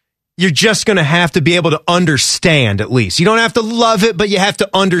just going to have to be able to understand, at least. You don't have to love it, but you have to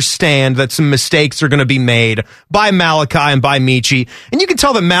understand that some mistakes are going to be made by Malachi and by Michie. And you can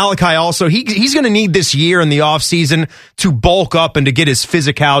tell that Malachi also, he's going to need this year in the offseason to bulk up and to get his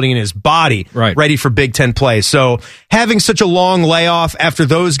physicality and his body ready for Big Ten play. So having such a long layoff after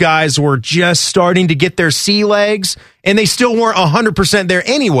those guys were just starting to get their sea legs, and they still weren't 100% there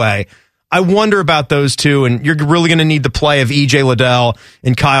anyway, I wonder about those 2, and you're really going to need the play of E.J. Liddell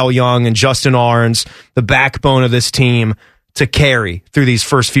and Kyle Young and Justin Ahrens, the backbone of this team, to carry through these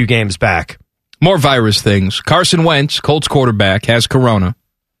first few games back. More virus things. Carson Wentz, Colts quarterback, has corona.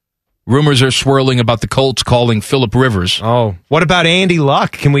 Rumors are swirling about the Colts calling Phillip Rivers. Oh, what about Andy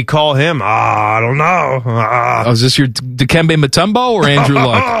Luck? Can we call him? I don't know. Is this your Dikembe Mutombo or Andrew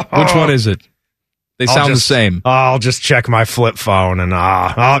Luck? Which one is it? They sound the same. I'll just check my flip phone and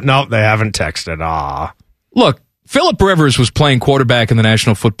no, they haven't texted. Look, Phillip Rivers was playing quarterback in the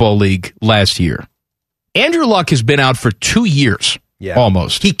National Football League last year. Andrew Luck has been out for 2 years,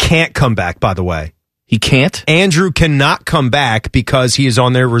 almost. He can't come back, by the way. He can't? Andrew cannot come back because he is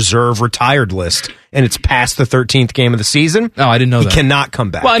on their reserve retired list, and it's past the 13th game of the season. Oh, I didn't know that. He cannot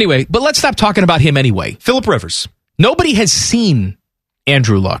come back. Well, anyway, but let's stop talking about him anyway. Phillip Rivers. Nobody has seen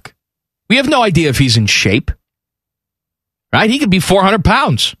Andrew Luck. We have no idea if he's in shape. Right? He could be 400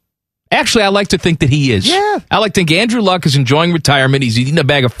 pounds. Actually, I like to think that he is. Yeah. I like to think Andrew Luck is enjoying retirement. He's eating a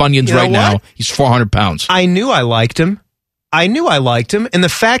bag of Funyuns right now. He's 400 pounds. I knew I liked him. And the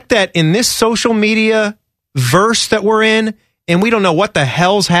fact that in this social media verse that we're in, and we don't know what the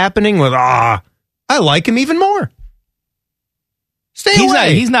hell's happening with, I like him even more. Stay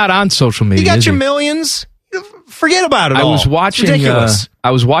away. He's not on social media. You got your millions. Forget about it all.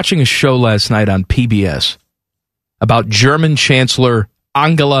 I was watching a show last night on PBS about German Chancellor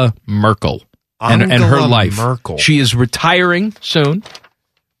Angela Merkel and her life. Merkel. She is retiring soon.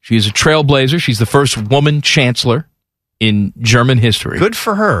 She is a trailblazer. She's the first woman chancellor in German history. Good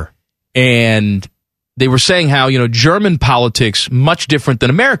for her. And they were saying how, German politics, much different than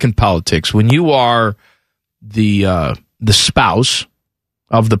American politics. When you are the spouse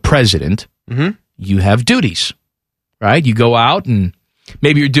of the president, you have duties, right? You go out and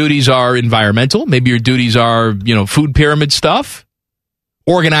maybe your duties are environmental. Maybe your duties are, food pyramid stuff,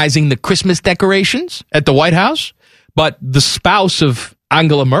 organizing the Christmas decorations at the White House. But the spouse of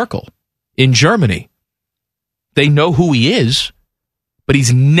Angela Merkel in Germany, they know who he is, but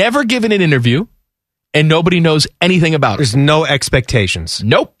he's never given an interview, and nobody knows anything about him. There's no expectations.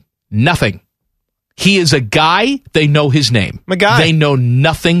 Nope. Nothing. He is a guy. They know his name. A guy. They know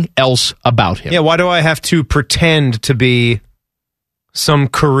nothing else about him. Yeah, why do I have to pretend to be some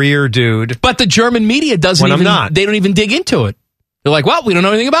career dude? But the German media doesn't when even, I'm not. They don't even dig into it. They're like, well, we don't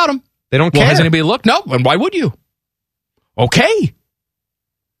know anything about him. They don't care. Well, has anybody looked? No. And why would you? Okay.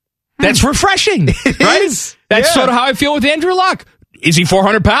 That's refreshing, right? That's sort of how I feel with Andrew Luck. Is he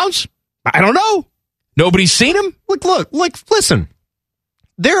 400 pounds? I don't know. Nobody's seen him. Look, listen.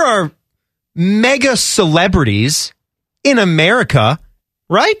 There are mega celebrities in America,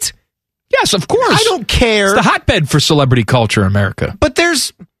 right? Yes, of course. I don't care. It's the hotbed for celebrity culture in America. But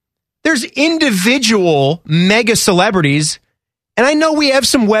there's individual mega celebrities, and I know we have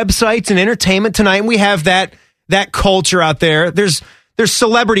some websites and entertainment tonight, and we have that culture out there. There's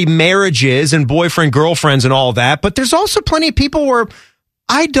celebrity marriages and boyfriend, girlfriends and all that, but there's also plenty of people where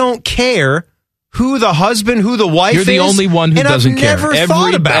I don't care who the husband, who the wife is. You're the only one who doesn't care.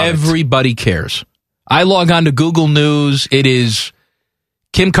 Everybody cares. I log on to Google News. It is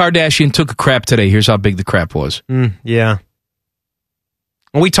Kim Kardashian took a crap today. Here's how big the crap was. Yeah.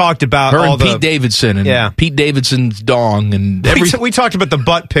 We talked about her and Pete Davidson and Pete Davidson's dong and everything. We talked about the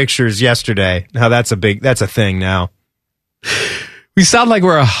butt pictures yesterday. How that's a thing now. We sound like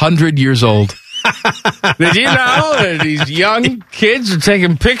we're 100 years old. Did you know that these young kids are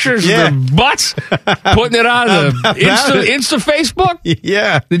taking pictures of their butts, putting it on the Insta Facebook?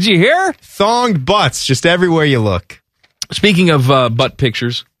 Yeah. Did you hear? Thonged butts just everywhere you look. Speaking of butt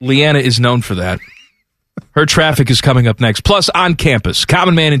pictures, Leanna is known for that. Her traffic is coming up next. Plus, on campus,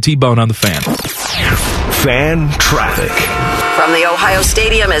 Common Man and T-Bone on the Fan. Fan traffic. From the Ohio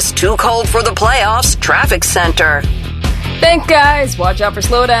Stadium is too cold for the playoffs traffic center. Think, guys. Watch out for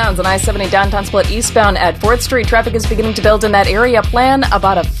slowdowns on I-70 downtown split eastbound at 4th Street. Traffic is beginning to build in that area. Plan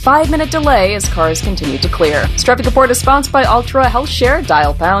about a 5-minute delay as cars continue to clear. This traffic report is sponsored by Ultra Health Share.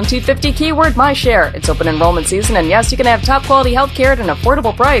 Dial pound 250 keyword MyShare. It's open enrollment season, and yes, you can have top quality health care at an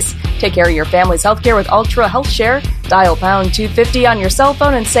affordable price. Take care of your family's health care with Ultra Health Share. Dial pound 250 on your cell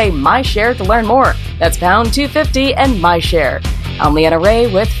phone and say MyShare to learn more. That's pound 250 and MyShare. I'm Leanna Ray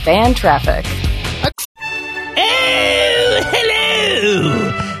with Fan Traffic. Oh,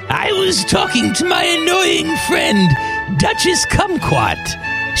 hello! I was talking to my annoying friend, Duchess Kumquat.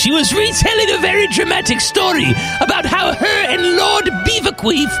 She was retelling a very dramatic story about how her and Lord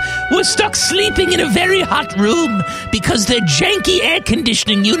Beaverqueef were stuck sleeping in a very hot room because their janky air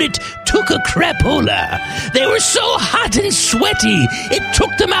conditioning unit took a crapola. They were so hot and sweaty, it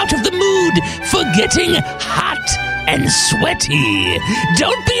took them out of the mood for getting hot and sweaty.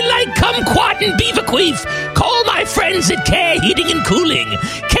 Don't be like Kumquat and Beaverqueef. Call my friends at Care Heating and Cooling.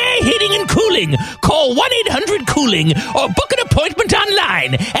 Care Heating and Cooling. Call 1-800-COOLING or book an appointment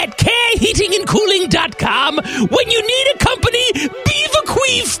online at careheatingandcooling.com when you need a company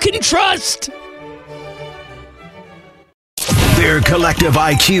Beaverqueef can trust. Their collective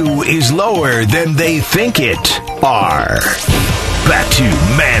IQ is lower than they think it are. Back to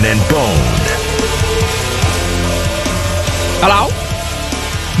Man and Bone. Hello?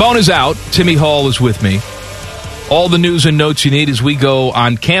 Bone is out. Timmy Hall is with me. All the news and notes you need as we go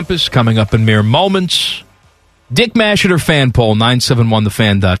on campus coming up in mere moments. Dick Masheter fan poll,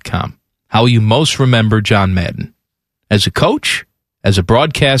 971thefan.com. How will you most remember John Madden? As a coach, as a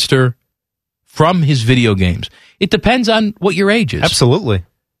broadcaster, from his video games. It depends on what your age is. Absolutely.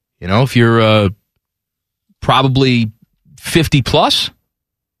 You know, if you're probably 50 plus,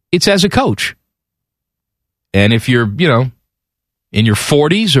 it's as a coach. And if you're, in your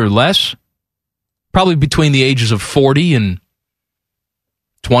 40s or less, probably between the ages of 40 and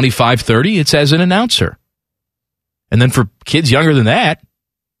 25, 30, it's as an announcer. And then for kids younger than that,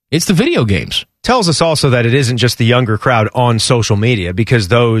 it's the video games. Tells us also that it isn't just the younger crowd on social media, because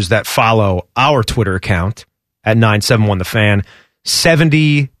those that follow our Twitter account at 971thefan,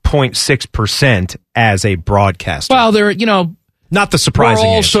 70.6% as a broadcaster. Well, they're, not the surprising we're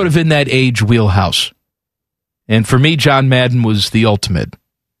all answer. sort of in that age wheelhouse. And for me, John Madden was the ultimate.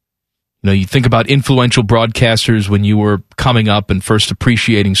 You think about influential broadcasters when you were coming up and first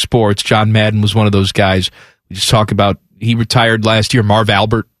appreciating sports. John Madden was one of those guys. We just talk about, he retired last year. Marv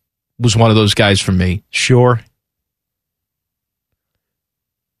Albert was one of those guys for me. Sure.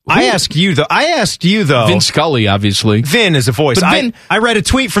 I asked you though. Vin Scully, obviously. Vin is a voice. I read a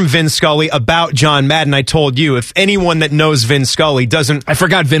tweet from Vin Scully about John Madden. I told you, if anyone that knows Vin Scully I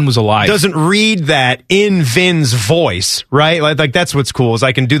forgot Vin was alive. Doesn't read that in Vin's voice, right? Like that's what's cool, is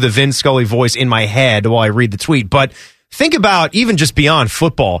I can do the Vin Scully voice in my head while I read the tweet. But think about, even just beyond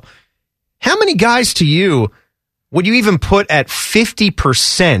football, how many guys to you would you even put at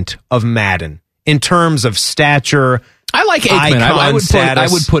 50% of Madden in terms of stature? I like Aikman. I would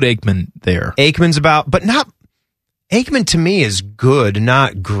put Aikman there. Aikman's Aikman to me is good,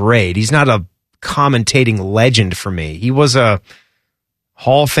 not great. He's not a commentating legend for me. He was a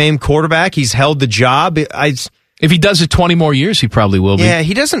Hall of Fame quarterback. He's held the job. If he does it 20 more years, he probably will be. Yeah,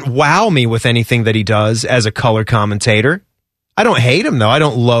 he doesn't wow me with anything that he does as a color commentator. I don't hate him, though. I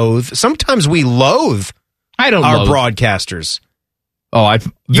don't loathe. Sometimes we loathe our broadcasters. Oh,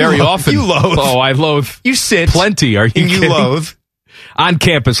 often. You loathe. Oh, I loathe. You sit. Plenty. Are you kidding? You loathe. On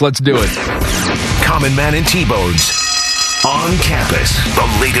campus, let's do it. Common Man and T-Bones. On campus.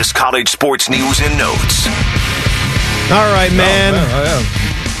 The latest college sports news and notes. All right, man.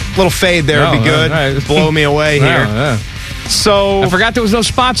 Little fade there would be good. Right. Blow me away here. So I forgot there was no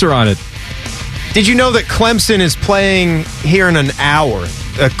sponsor on it. Did you know that Clemson is playing here in an hour?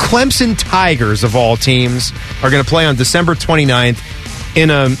 Clemson Tigers, of all teams, are going to play on December 29th in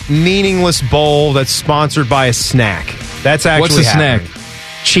a meaningless bowl that's sponsored by a snack. That's actually What's the happening. Snack?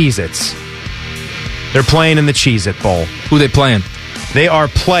 Cheez-Its. They're playing in the Cheez-It Bowl. Who are they playing? They are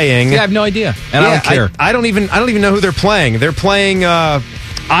playing... Yeah, I have no idea. And I don't care. I don't even know who they're playing. They're playing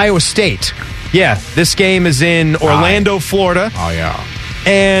Iowa State. Yeah, this game is in Orlando, Florida. Oh, yeah.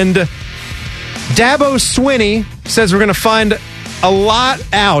 And Dabo Swinney says we're going to find a lot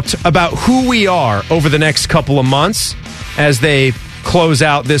out about who we are over the next couple of months as they close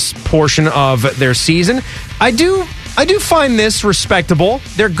out this portion of their season. I do find this respectable.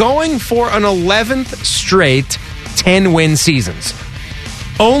 They're going for an 11th straight 10-win seasons.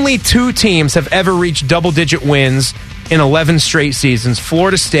 Only 2 teams have ever reached double-digit wins in 11 straight seasons.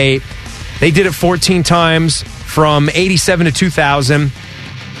 Florida State, they did it 14 times from 87 to 2000,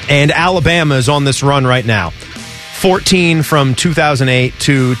 and Alabama is on this run right now. 14 from 2008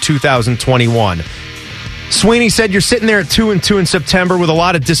 to 2021. Swinney said you're sitting there at 2-2 in September with a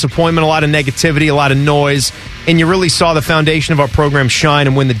lot of disappointment, a lot of negativity, a lot of noise, and you really saw the foundation of our program shine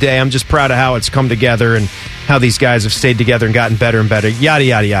and win the day. I'm just proud of how it's come together and how these guys have stayed together and gotten better and better, yada,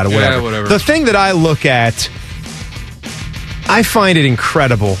 yada, yada, whatever. Yeah, whatever. The thing that I look at, I find it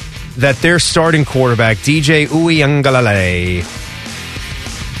incredible that their starting quarterback, DJ Uiagalelei,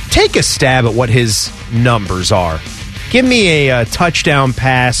 take a stab at what his numbers are. Give me a touchdown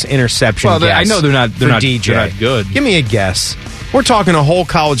pass interception guess. I know they're not DJ. They're not good. Give me a guess. We're talking a whole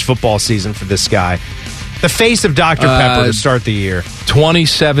college football season for this guy. The face of Dr. Pepper to start the year.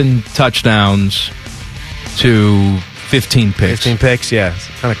 27 touchdowns to 15 picks. 15 picks, yeah.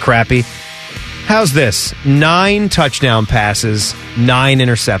 Kind of crappy. How's this? 9 touchdown passes, 9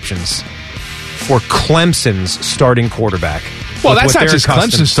 interceptions for Clemson's starting quarterback. Well, that's not just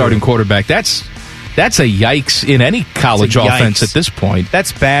Clemson's starting quarterback. That's a yikes in any college offense at this point.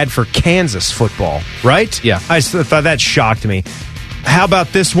 That's bad for Kansas football, right? Yeah. I thought that shocked me. How about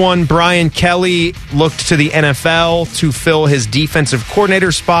this one? Brian Kelly looked to the NFL to fill his defensive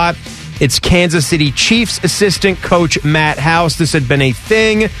coordinator spot. It's Kansas City Chiefs assistant coach Matt House. This had been a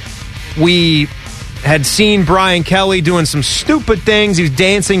thing. We had seen Brian Kelly doing some stupid things. He was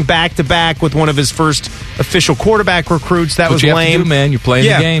dancing back-to-back with one of his first official quarterback recruits. That was you have lame. to do, man. You're playing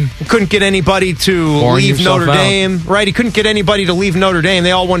the game. Couldn't get anybody to leave Notre Dame. Right, he couldn't get anybody to leave Notre Dame.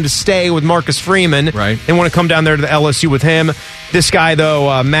 They all wanted to stay with Marcus Freeman. Right. They want to come down there to the LSU with him. This guy,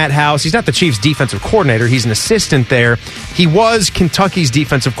 though, Matt House, he's not the Chiefs' defensive coordinator. He's an assistant there. He was Kentucky's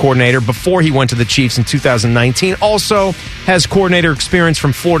defensive coordinator before he went to the Chiefs in 2019. Also has coordinator experience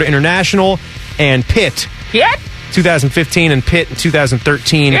from Florida International and Pitt. 2015 and Pitt in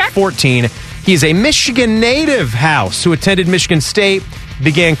 2013-14. He's a Michigan native, House, who attended Michigan State,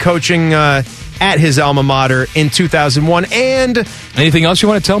 began coaching at his alma mater in 2001. And anything else you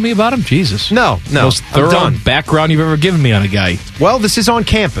want to tell me about him? Jesus. No. Most thorough background you've ever given me on a guy. Well, this is on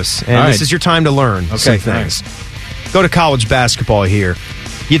campus, and this is your time to learn some things. Right. Go to college basketball here.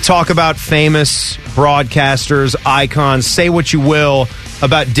 You talk about famous broadcasters, icons, say what you will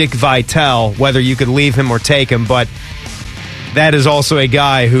about Dick Vitale, whether you could leave him or take him, but that is also a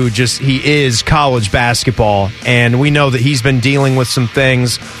guy who he is college basketball, and we know that he's been dealing with some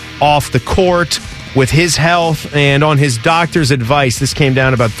things off the court with his health and on his doctor's advice. This came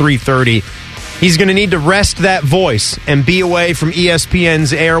down about 3:30. He's going to need to rest that voice and be away from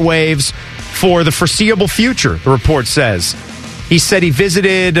ESPN's airwaves for the foreseeable future, the report says. He said he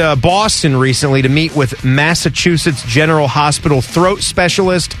visited Boston recently to meet with Massachusetts General Hospital throat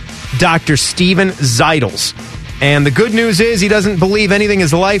specialist Dr. Steven Zeitels. And the good news is he doesn't believe anything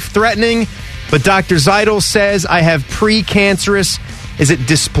is life-threatening, but Dr. Zeitels says I have precancerous, is it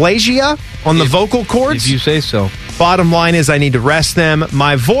dysplasia on the vocal cords? If you say so. Bottom line is I need to rest them.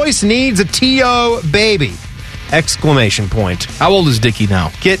 My voice needs a T.O. baby! Exclamation point. How old is Dickie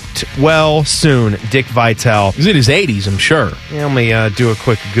now? Get well soon, Dick Vitale. He's in his 80s, I'm sure. Yeah, let me do a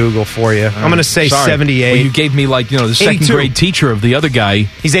quick Google for you. I'm going to say 78. Well, you gave me the second 82. grade teacher of the other guy.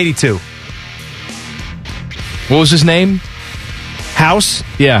 He's 82. What was his name? House?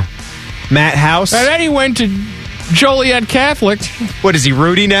 Yeah. Matt House? And then he went to Joliet Catholic. What is he,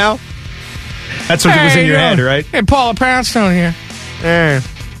 Rudy now? That's what was in your head, right? Hey, Paula Poundstone here.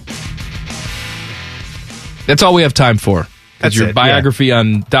 That's all we have time for. That's your biography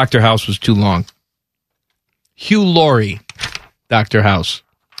on Dr. House was too long. Hugh Laurie, Dr. House.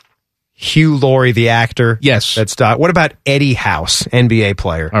 Hugh Laurie, the actor? Yes. That's What about Eddie House, NBA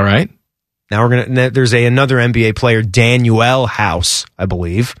player? All right. Now there's another NBA player, Daniel House, I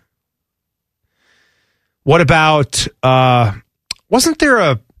believe. What about, wasn't there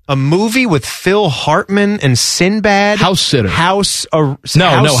a movie with Phil Hartman and Sinbad? House Sitter. House Guest.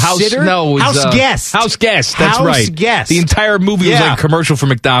 House Guest. That's House right. Guest. The entire movie was like a commercial for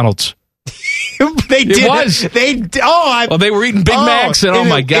McDonald's. They did. It was. They were eating Big Macs and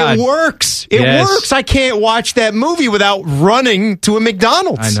my God. It works. It works. I can't watch that movie without running to a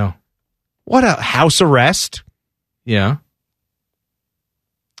McDonald's. I know. What a house arrest. Yeah.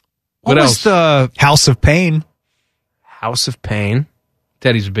 What else? The House of Pain. House of Pain.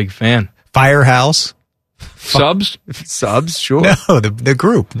 Teddy's a big fan. Firehouse. Subs? Subs, sure. No, the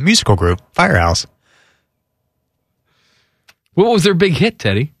group, the musical group, Firehouse. What was their big hit,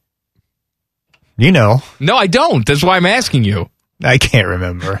 Teddy? You know. No, I don't. That's why I'm asking you. I can't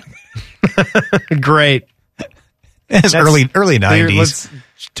remember. Great. It's early 90s. Let's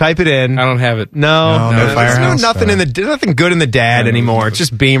type it in. I don't have it. No Firehouse. Nothing good in the dad anymore. It's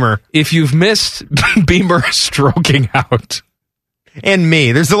just Beamer. If you've missed Beamer stroking out. And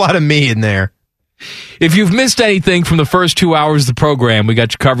me. There's a lot of me in there. If you've missed anything from the first 2 hours of the program, we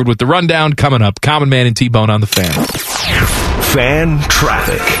got you covered with the rundown coming up. Common Man and T-Bone on the Fan. Fan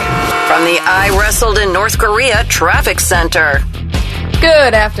traffic. From the I Wrestled in North Korea Traffic Center.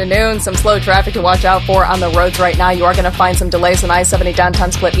 Good afternoon. Some slow traffic to watch out for on the roads right now. You are going to find some delays on I-70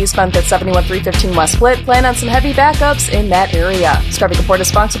 downtown split eastbound at 71 315 West Split. Plan on some heavy backups in that area. This traffic report is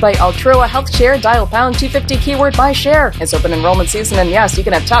sponsored by Altrua Health Share. Dial pound 250 keyword MyShare. It's open enrollment season, and yes, you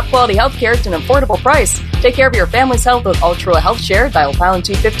can have top quality health care at an affordable price. Take care of your family's health with Altrua Health Share. Dial pound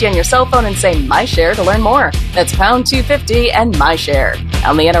 250 on your cell phone and say MyShare to learn more. That's pound 250 and MyShare.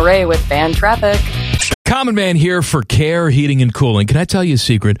 I'm Leanna Ray with Fan Traffic. Common Man here for Care Heating and Cooling. Can I tell you a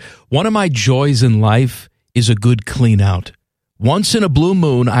secret? One of my joys in life is a good clean out. Once in a blue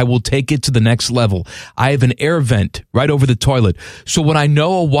moon, I will take it to the next level. I have an air vent right over the toilet. So when I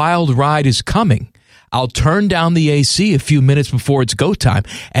know a wild ride is coming, I'll turn down the AC a few minutes before it's go time.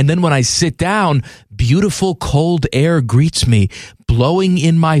 And then when I sit down, beautiful cold air greets me, blowing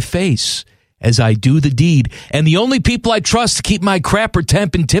in my face as I do the deed. And the only people I trust to keep my crapper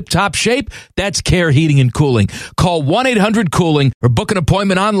temp in tip-top shape, that's Care Heating and Cooling. Call 1-800-COOLING or book an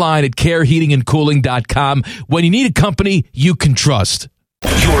appointment online at careheatingandcooling.com when you need a company you can trust.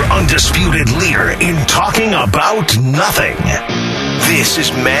 Your undisputed leader in talking about nothing. This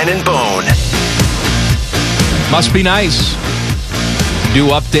is Man and Bone. Must be nice. Do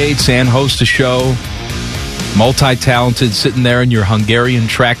updates and host a show. Multi-talented, sitting there in your Hungarian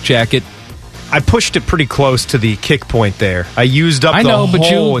track jacket. I pushed it pretty close to the kick point there. I used up the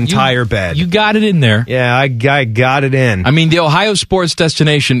whole entire bed. You got it in there. Yeah, I got it in. I mean, the Ohio sports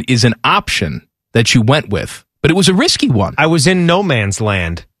destination is an option that you went with, but it was a risky one. I was in no man's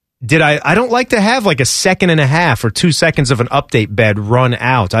land. I don't like to have like a second and a half or 2 seconds of an update bed run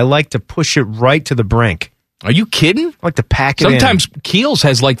out. I like to push it right to the brink. Are you kidding? I like to pack it in. Sometimes Keels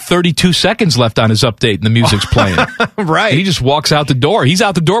has like 32 seconds left on his update and the music's playing. Right. And he just walks out the door. He's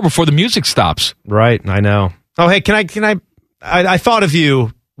out the door before the music stops. Right, I know. Oh, hey, I thought of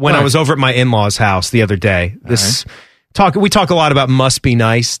you when I was over at my in-laws' house the other day. We talk a lot about must be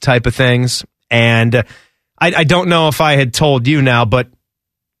nice type of things, and I don't know if I had told you now, but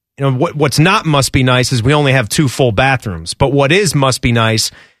you know what's not must be nice is we only have 2 full bathrooms. But what is must be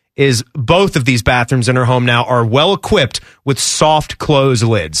nice is both of these bathrooms in her home now are well equipped with soft close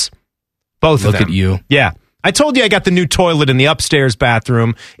lids. Both of them. Look at you. Yeah. I told you I got the new toilet in the upstairs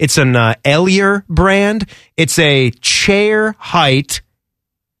bathroom. It's an Elier brand. It's a chair height,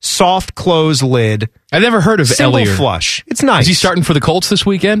 soft close lid. I've never heard of Single Elier. flush. It's nice. Is he starting for the Colts this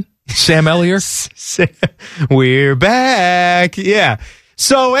weekend? Sam Elier? We're back. Yeah.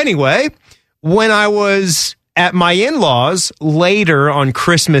 So anyway, when I was at my in-laws later on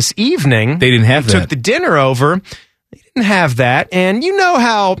Christmas evening, they didn't have that. Took the dinner over. They didn't have that. And you know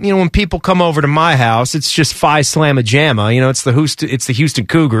how, when people come over to my house, it's just Phi Slamma Jamma. It's the Houston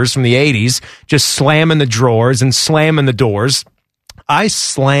Cougars from the 80s, just slamming the drawers and slamming the doors. I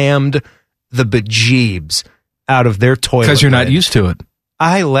slammed the bejeebs out of their toilet. Because you're not used to it.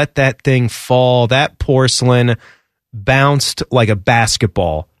 I let that thing fall. That porcelain bounced like a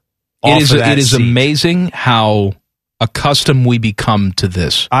basketball. It is amazing how accustomed we become to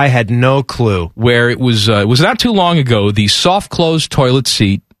this. I had no clue. Where it was not too long ago, the soft close toilet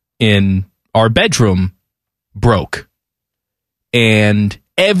seat in our bedroom broke. And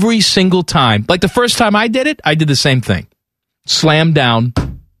every single time, like the first time I did it, I did the same thing. Slammed down,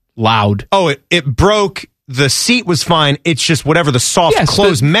 loud. Oh, it broke. The seat was fine. It's just whatever the soft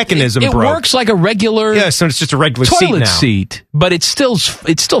close mechanism broke. It works like a regular so it's just a regular toilet seat now. But it's still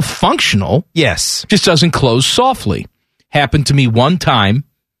functional. Yes. Just doesn't close softly. Happened to me one time.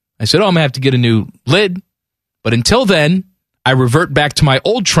 I said, I'm going to have to get a new lid. But until then, I revert back to my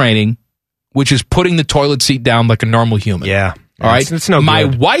old training, which is putting the toilet seat down like a normal human. Yeah. All right? It's no good. My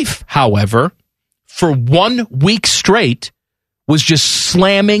wife, however, for 1 week straight, was just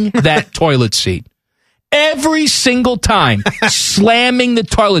slamming that toilet seat. Every single time, slamming the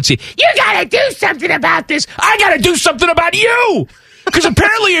toilet seat. You gotta do something about this. I gotta do something about you. Because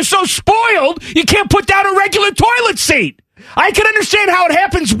apparently you're so spoiled, you can't put down a regular toilet seat. I can understand how it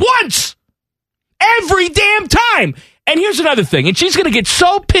happens once. Every damn time. And here's another thing. And she's gonna get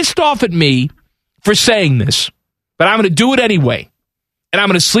so pissed off at me for saying this. But I'm gonna do it anyway. And I'm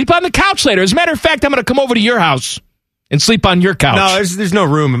gonna sleep on the couch later. As a matter of fact, I'm gonna come over to your house and sleep on your couch. No, there's no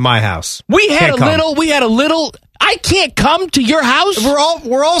room in my house. We had a little. I can't come to your house.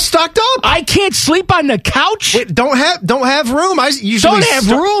 We're all stocked up. I can't sleep on the couch. Wait, don't have room. I usually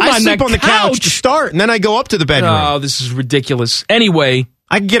sleep on the couch to start, and then I go up to the bedroom. Oh, this is ridiculous. Anyway,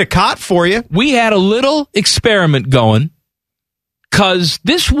 I can get a cot for you. We had a little experiment going because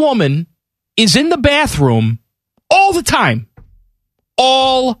this woman is in the bathroom all the time.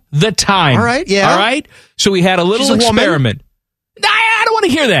 All the time. All right, yeah. All right? So we had a little experiment. I don't want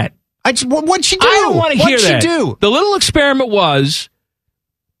to hear that. What'd she do? I don't want to hear that. What'd she do? The little experiment was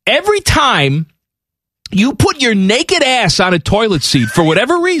every time you put your naked ass on a toilet seat for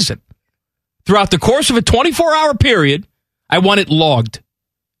whatever reason, throughout the course of a 24-hour period, I want it logged.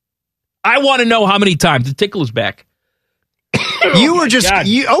 I want to know how many times. The tickle is back. You were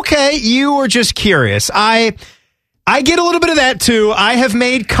just curious. I get a little bit of that, too. I have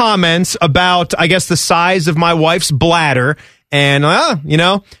made comments about, I guess, the size of my wife's bladder, and,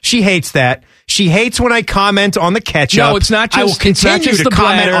 she hates that. She hates when I comment on the ketchup. No, it's not just I will continue to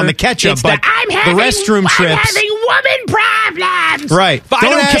comment on the ketchup, but the restroom trips. I'm having woman problems. Right. But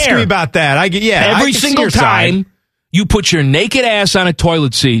Don't ask care. me about that. Every single time you put your naked ass on a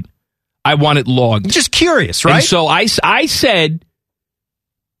toilet seat, I want it logged. I'm just curious, right? And so I said,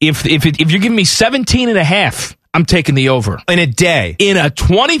 if you're giving me 17 and a half, I'm taking the over. In a day. In a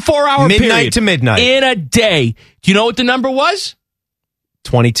 24-hour period. Midnight to midnight. In a day. Do you know what the number was?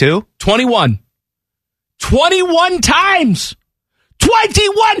 22? 21. 21 times.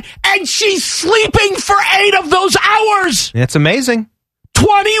 21! And she's sleeping for 8 of those hours. That's amazing.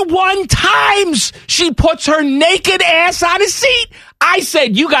 21 times she puts her naked ass on a seat. I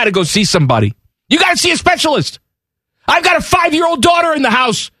said, you got to go see somebody. You got to see a specialist. I've got a 5-year-old daughter in the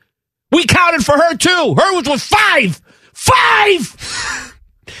house. We counted for her, too. Her was 5. 5!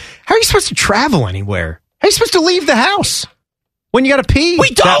 How are you supposed to travel anywhere? How are you supposed to leave the house when you got to pee We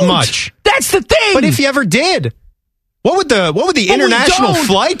don't. that much? That's the thing. But if you ever did, what would the international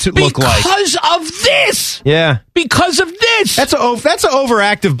flight look like? Because of this. Yeah. Because of this. That's an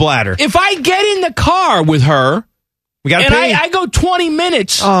overactive bladder. If I get in the car with her, we got to and pee. I go 20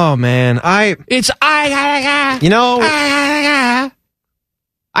 minutes. Oh, man. You know,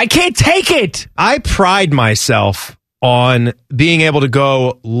 I can't take it. I pride myself on being able to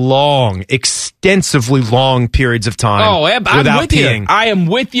go extensively long periods of time I'm without with peeing. you. I am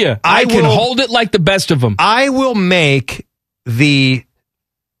with you. I can hold it like the best of them. I will make the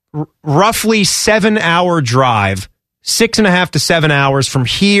roughly 7-hour drive, 6.5 to 7 hours from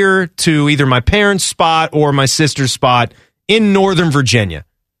here to either my parents' spot or my sister's spot in Northern Virginia.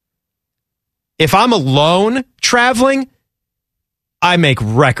 If I'm alone traveling, I make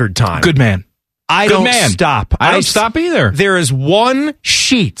record time. Good man. I Good don't man. stop. I don't stop either. There is one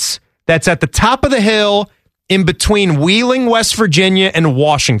Sheetz that's at the top of the hill in between Wheeling, West Virginia, and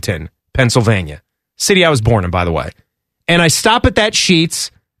Washington, Pennsylvania. City I was born in, by the way. And I stop at that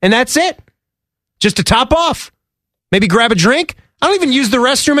Sheetz, and that's it. Just to top off. Maybe grab a drink. I don't even use the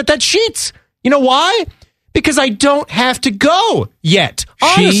restroom at that Sheetz. You know why? Because I don't have to go yet,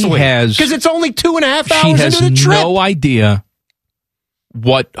 honestly. Because it's only 2.5 hours into the trip. She has no idea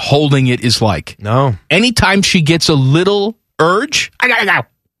what holding it is like. No. Anytime she gets a little urge, I gotta go.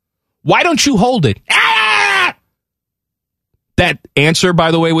 Why don't you hold it? Ah! That answer,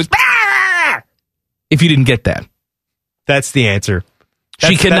 by the way, was ah! If you didn't get that. That's the answer.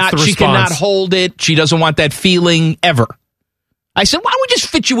 She cannot hold it. She doesn't want that feeling ever. I said, why don't we just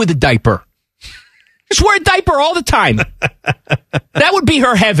fit you with a diaper? Just wear a diaper all the time. That would be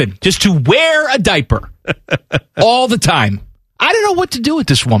her heaven, just to wear a diaper all the time. I don't know what to do with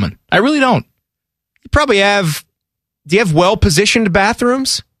this woman. I really don't. You probably have... Do you have well-positioned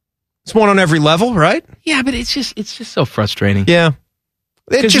bathrooms? It's one on every level, right? Yeah, but it's just so frustrating. Yeah.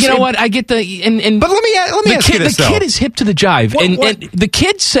 Because you know what? I get the... But let me ask you this, the kid is hip to the jive. And the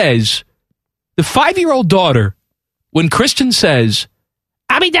kid says, the 5-year-old daughter, when Kristen says,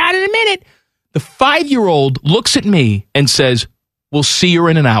 I'll be down in a minute, the 5-year-old looks at me and says, we'll see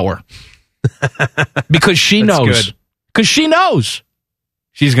her in an hour. Because she knows. Good. Because she knows.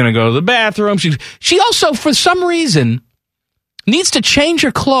 She's going to go to the bathroom. She also, for some reason, needs to change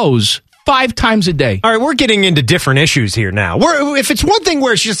her clothes 5 times a day. All right, we're getting into different issues here now. If it's one thing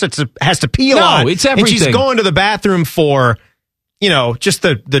where she just has to pee a lot, it's everything. And she's going to the bathroom for, just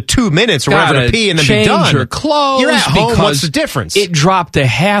the 2 minutes or whatever to pee and then be done. Change her clothes. You're at home. Because what's the difference? It dropped a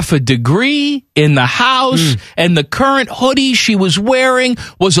 0.5 degree in the house, and the current hoodie she was wearing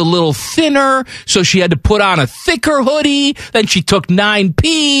was a little thinner, so she had to put on a thicker hoodie. Then she took 9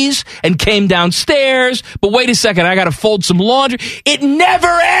 pees and came downstairs. But wait a second, I got to fold some laundry. It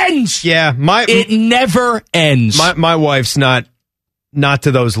never ends. Yeah, it never ends. My wife's not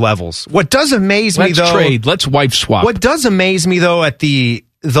to those levels. What does amaze me, though... Let's trade. Let's wife swap. What does amaze me, though, at the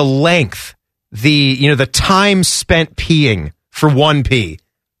length, the time spent peeing for one pee,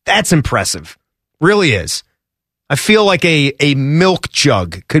 that's impressive. Really is. I feel like a milk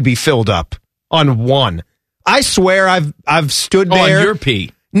jug could be filled up on one. I swear I've stood there... On your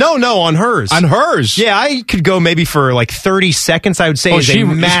pee? No, on hers. On hers? Yeah, I could go maybe for like 30 seconds, I would say, is a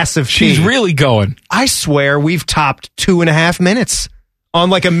massive pee. She's really going. I swear we've topped 2.5 minutes on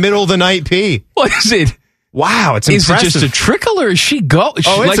like a middle of the night pee. What is it? Wow, it's impressive. Is it just a trickle or is she go? It's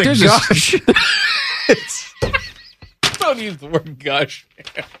like a gush. Don't use the word gush.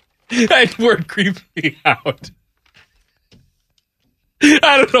 That word creeps me out.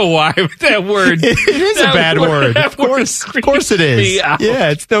 I don't know why, but that word... It is a bad word. Of course it is. Yeah,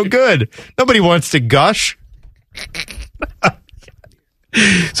 it's no good. Nobody wants to gush.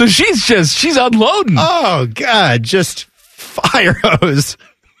 So she's unloading. Oh, God, just fire hose.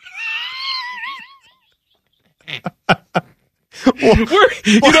 You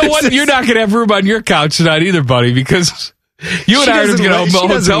know what? You're not going to have room on your couch tonight either, buddy, because you and I are going to get a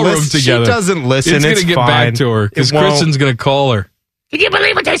hotel room together. She doesn't listen. It's going to get back to her because Kristen's going to call her. Can you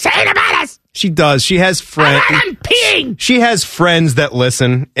believe what they're saying about us? She does. She has friends. I'm peeing. She has friends that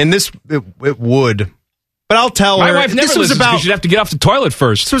listen, and it would. But I'll tell her. My wife never listens because she'd have to get off the toilet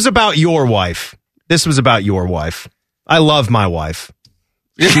first. This was about your wife. I love my wife.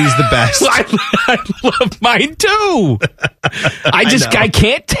 She's the best. I love mine too. I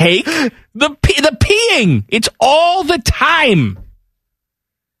can't take the peeing. It's all the time.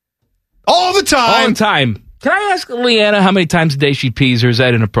 All the time. All the time. Can I ask Leanna how many times a day she pees, or is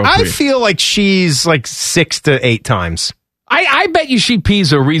that inappropriate? I feel like she's like 6 to 8 times. I bet you she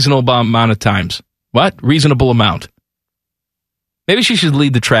pees a reasonable amount of times. What? Reasonable amount. Maybe she should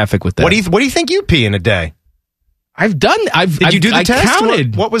lead the traffic with that. What do you think you pee in a day? Did you do the test?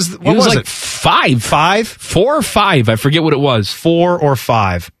 Counted. What was like it? 5. 5? 4 or 5. I forget what it was. 4 or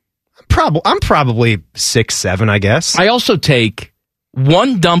 5. I'm probably 6, 7, I guess. I also take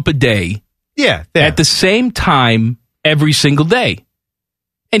 1 dump a day. Yeah. At the same time every single day.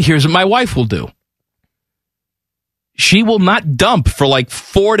 And here's what my wife will do. She will not dump for like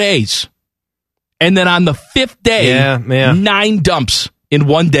 4 days. And then on the 5th day, 9 dumps in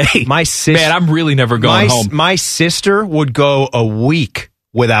 1 day. My sister, man, I'm really never going home. My sister would go a week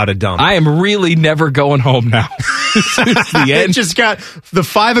without a dump. I am really never going home now. It's the end. It just got the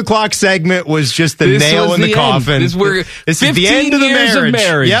 5 o'clock segment was just the nail in the coffin. This is the end of the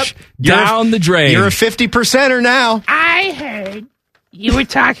marriage. Yep, down the drain. You're a 50%er now. I heard you were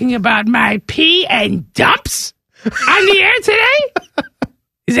talking about my pee and dumps on the air today.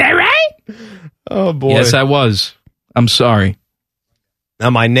 Is that right? Oh boy. Yes, I was. I'm sorry. Now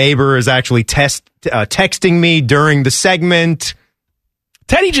my neighbor is actually texting me during the segment.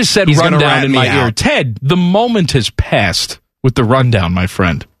 Teddy just said rundown in my ear. Ted, the moment has passed with the rundown, my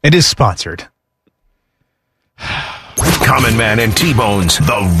friend. It is sponsored. Common Man and T-Bone's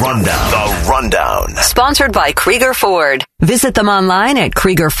The Rundown. The Rundown. Sponsored by Krieger Ford. Visit them online at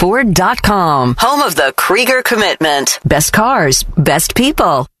KriegerFord.com. Home of the Krieger Commitment. Best cars, best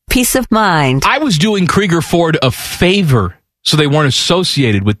people, peace of mind. I was doing Krieger Ford a favor so they weren't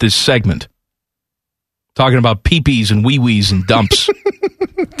associated with this segment. Talking about pee-pees and wee-wees and dumps.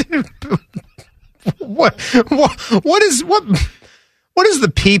 What is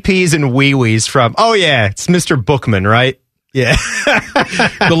the pee-pees and wee-wees from? Oh, yeah, it's Mr. Bookman, right? Yeah.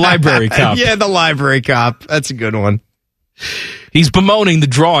 The library cop. Yeah, the library cop. That's a good one. He's bemoaning the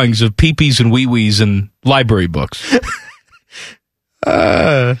drawings of pee-pees and wee-wees in library books.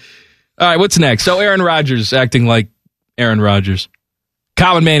 All right, what's next? So Aaron Rodgers acting like Aaron Rodgers.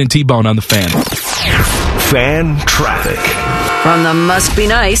 Common Man and T-Bone on the Fan. Fan traffic. From the Must Be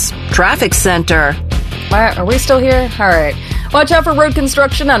Nice Traffic Center. Are we still here? All right. Watch out for road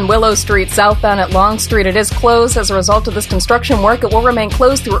construction on Willow Street, southbound at Long Street. It is closed. As a result of this construction work, it will remain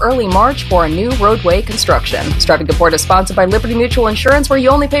closed through early March for a new roadway construction. This traffic report is sponsored by Liberty Mutual Insurance, where you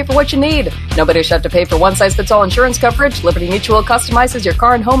only pay for what you need. Nobody should have to pay for one-size-fits-all insurance coverage. Liberty Mutual customizes your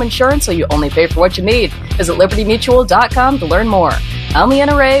car and home insurance, so you only pay for what you need. Visit libertymutual.com to learn more. I'm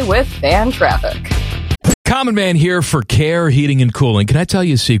Leanna Ray with Fan Traffic. Common Man here for Care Heating and Cooling. Can I tell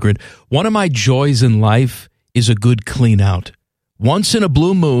you a secret? One of my joys in life is a good clean out. Once in a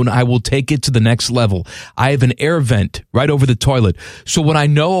blue moon, I will take it to the next level. I have an air vent right over the toilet. So when I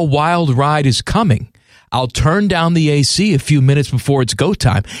know a wild ride is coming, I'll turn down the AC a few minutes before it's go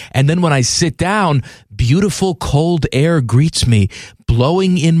time. And then when I sit down, beautiful cold air greets me,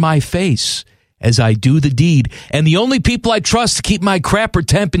 blowing in my face as I do the deed. And the only people I trust to keep my crapper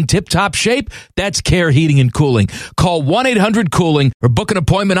temp in tip-top shape, that's Care Heating and Cooling. Call 1-800-COOLING or book an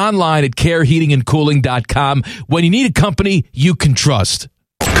appointment online at careheatingandcooling.com when you need a company you can trust.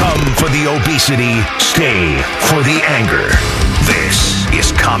 Come for the obesity, stay for the anger. This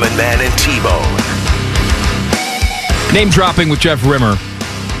is Common Man and T-Bone. Name dropping with Jeff Rimmer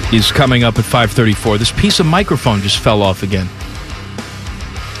is coming up at 5:34. This piece of microphone just fell off again.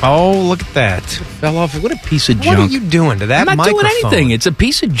 Oh, look at that. It fell off. What a piece of junk. What are you doing to that microphone? I'm not doing anything. It's a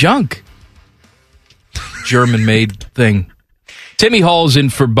piece of junk. German-made thing. Timmy Hall's in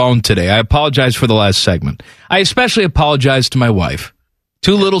for Bone today. I apologize for the last segment. I especially apologize to my wife.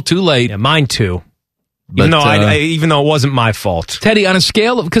 Too little, too late. Yeah, mine too. But, even though it wasn't my fault. Teddy, on a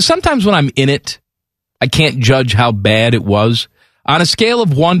scale of... Because sometimes when I'm in it, I can't judge how bad it was. On a scale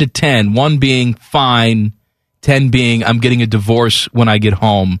of 1 to 10, 1 being fine... 10 being I'm getting a divorce when I get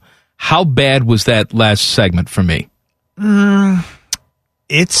home. How bad was that last segment for me?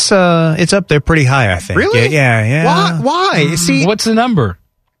 It's up there pretty high, I think. Really? Yeah. Why? See, what's the number?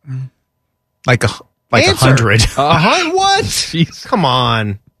 Like 100. What? Jeez. Come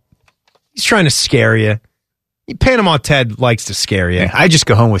on. He's trying to scare you. Panama Ted likes to scare you. Yeah, I just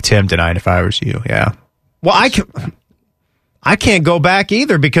go home with Tim tonight if I was you. Yeah. Well, I can't go back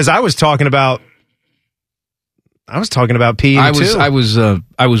either because I was talking about peeing too.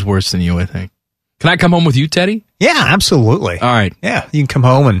 I was worse than you, I think. Can I come home with you, Teddy? Yeah, absolutely. All right. Yeah, you can come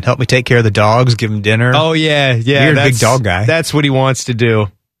home and help me take care of the dogs, give them dinner. Oh, yeah. You're a big dog guy. That's what he wants to do.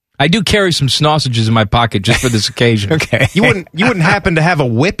 I do carry some sausages in my pocket just for this occasion. Okay. You wouldn't happen to have a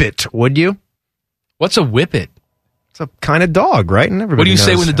whippet, would you? What's a whippet? It's a kind of dog, right? And everybody What do you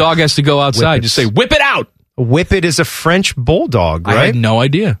say knows when the dog has to go outside? Whippets. Just say, whip it out! A Whippet is a French bulldog, right? I had no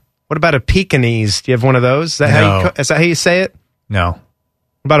idea. What about a Pekingese? Do you have one of those? Is that how you say it? No. What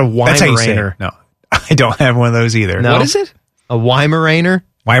about a Weimaraner? That's how you say it. No. I don't have one of those either. No? What is it? A Weimaraner?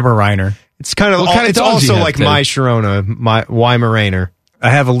 Weimaraner. It's kind of. It's also like my Sharona, my Weimaraner. I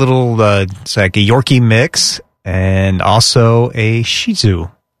have a little. It's like a Yorkie mix, and also a Shih Tzu.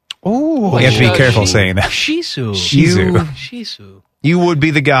 Oh, you have to be careful saying that. Shih Tzu. Shih Tzu. You would be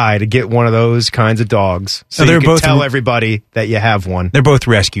the guy to get one of those kinds of dogs, so you can tell everybody that you have one. They're both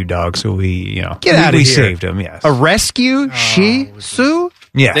rescue dogs, so we, get out of here. We saved them. Yes, a rescue Shih Tzu.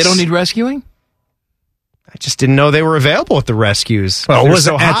 Yes, they don't need rescuing. I just didn't know they were available at the rescues. Well, it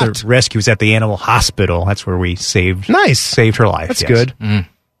wasn't at the rescues, at the animal hospital. That's where we saved her life. That's good.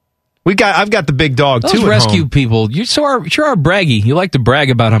 I've got the big dog Those too. Rescue people, you sure are braggy. You like to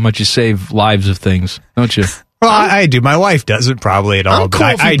brag about how much you save lives of things, don't you? Well, I do. My wife doesn't probably at all. I'm cool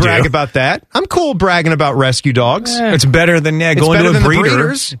if you brag about that. I'm cool bragging about rescue dogs. It's better than going to a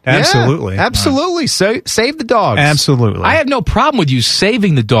breeder. Absolutely. Yeah, absolutely. So save the dogs. Absolutely. I have no problem with you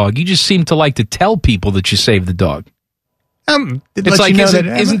saving the dog. You just seem to like to tell people that you saved the dog. It's like,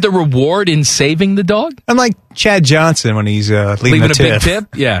 isn't the reward in saving the dog? I'm like Chad Johnson when he's leaving a big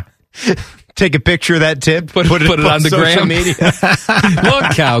tip. Yeah. Take a picture of that tip, put it on the social gram. media.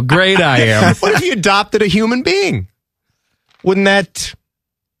 Look how great I am. What if you adopted a human being? Wouldn't that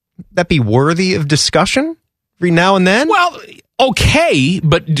be worthy of discussion every now and then? Well, okay,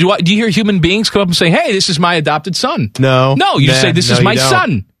 but do you hear human beings come up and say, "Hey, this is my adopted son"? No, you just say, "This is my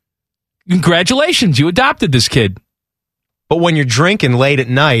son." Congratulations, you adopted this kid. But when you're drinking late at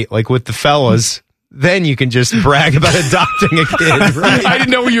night, like with the fellas. Then you can just brag about adopting a kid, right? I didn't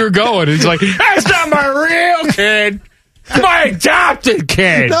know where you were going. It's like, that's not my real kid. My adopted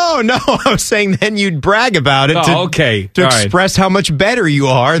kid. No, I was saying then you'd brag about it to express how much better you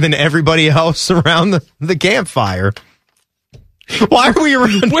are than everybody else around the campfire. Why are we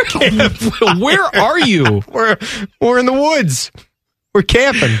around the campfire? Where are you? We're in the woods. We're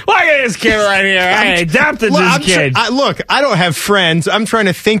camping. Look at this kid right here. I adopted this kid. I don't have friends. I'm trying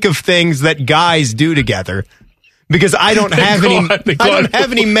to think of things that guys do together because I don't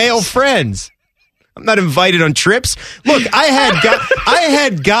have any male friends. I'm not invited on trips. Look, I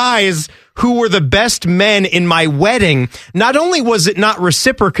had guys who were the best men in my wedding. Not only was it not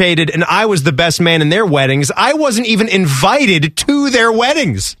reciprocated and I was the best man in their weddings, I wasn't even invited to their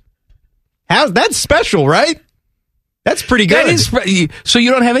weddings. That's special, right? That's pretty good. So you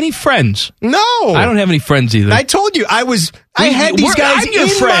don't have any friends? No. I don't have any friends either. I told you, I had these guys in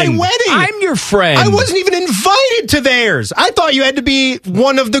my wedding. I'm your friend. I wasn't even invited to theirs. I thought you had to be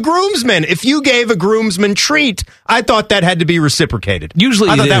one of the groomsmen. If you gave a groomsman treat, I thought that had to be reciprocated.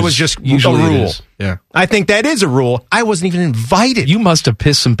 Usually I thought that was just a rule. Yeah. I think that is a rule. I wasn't even invited. You must have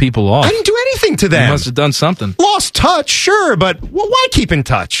pissed some people off. I didn't do anything to them. You must have done something. Lost touch, sure, but why keep in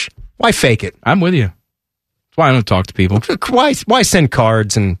touch? Why fake it? I'm with you. That's why I don't talk to people. Why send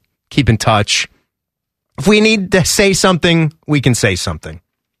cards and keep in touch? If we need to say something, we can say something.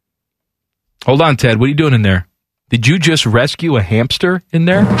 Hold on, Ted. What are you doing in there? Did you just rescue a hamster in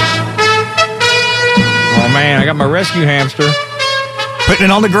there? Oh, man, I got my rescue hamster. Putting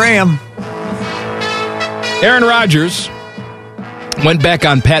it on the gram. Aaron Rodgers went back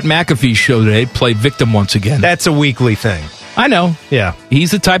on Pat McAfee's show today, played victim once again. That's a weekly thing. I know. Yeah.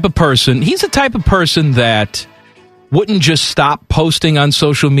 He's the type of person that wouldn't just stop posting on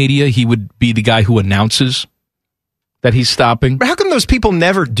social media. He would be the guy who announces that he's stopping. But how come those people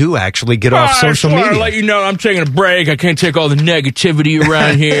never do actually get off social media? I let you know I'm taking a break. I can't take all the negativity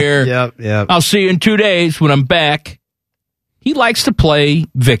around here. Yep. I'll see you in 2 days when I'm back. He likes to play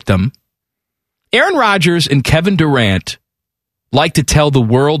victim. Aaron Rodgers and Kevin Durant like to tell the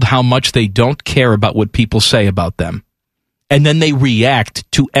world how much they don't care about what people say about them. And then they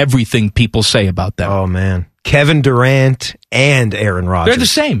react to everything people say about them. Oh, man. Kevin Durant and Aaron Rodgers. They're the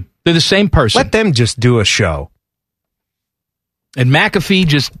same. They're the same person. Let them just do a show. And McAfee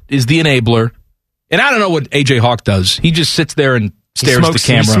just is the enabler. And I don't know what A.J. Hawk does. He just sits there and stares at the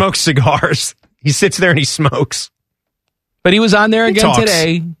camera. He smokes cigars. He sits there and he smokes. But he was on there again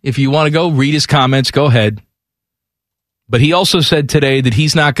today. If you want to go read his comments, go ahead. But he also said today that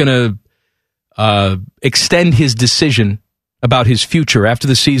he's not going to extend his decision about his future. After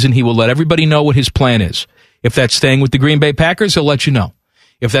the season, he will let everybody know what his plan is. If that's staying with the Green Bay Packers, he'll let you know.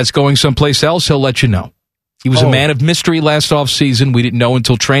 If that's going someplace else, he'll let you know. He was a man of mystery last offseason. We didn't know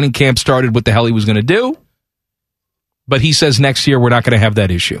until training camp started what the hell he was going to do. But he says next year we're not going to have that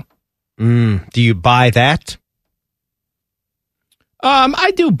issue. Do you buy that?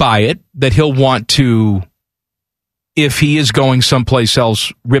 I do buy it, that he'll want to, if he is going someplace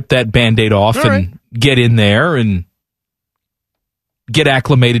else, rip that Band-Aid off and get in there and get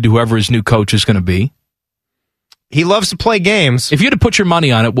acclimated to whoever his new coach is going to be. He loves to play games. If you had to put your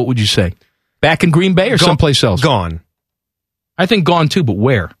money on it, what would you say? Back in Green Bay or someplace else? Gone. I think gone too, but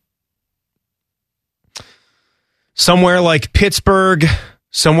where? Somewhere like Pittsburgh,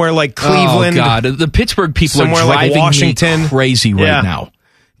 somewhere like Cleveland. Oh, God. The Pittsburgh people are driving like Washington. me crazy right now.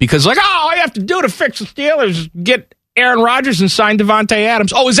 Because, all you have to do to fix the Steelers is get Aaron Rodgers and sign Devontae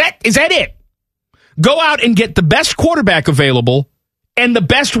Adams. Oh, is that it? Go out and get the best quarterback available and the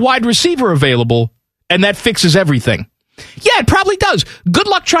best wide receiver available, and that fixes everything. Yeah, it probably does. Good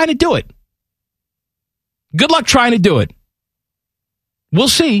luck trying to do it. We'll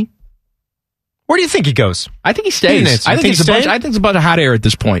see. Where do you think he goes? I think he stays. I think it's a bunch of hot air at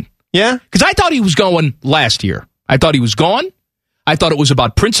this point. Yeah? Because I thought he was going last year. I thought he was gone. I thought it was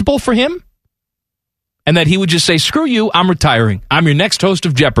about principle for him. And that he would just say, screw you, I'm retiring. I'm your next host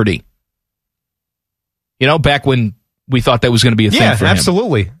of Jeopardy. Back when we thought that was going to be a thing for him. Yeah,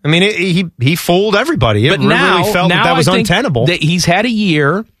 absolutely. I mean, he fooled everybody. It really felt that was untenable. That he's had a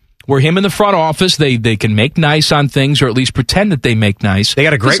year where him in the front office, they can make nice on things, or at least pretend that they make nice. They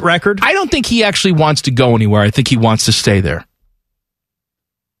got a great record. I don't think he actually wants to go anywhere. I think he wants to stay there.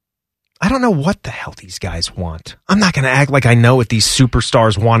 I don't know what the hell these guys want. I'm not going to act like I know what these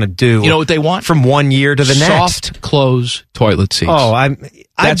superstars want to do. You know what they want? From one year to the next. Soft close toilet seats. Oh,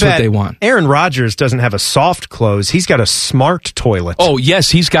 That's what they want. Aaron Rodgers doesn't have a soft close. He's got a smart toilet. Oh, yes.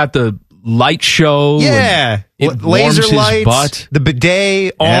 He's got the light show. Yeah. It laser warms lights. his butt. The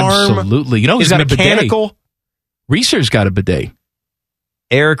bidet arm. Absolutely. He's got a mechanical. Reeser's got a bidet.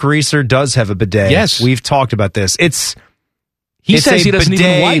 Eric Reeser does have a bidet. Yes. We've talked about this. He says he doesn't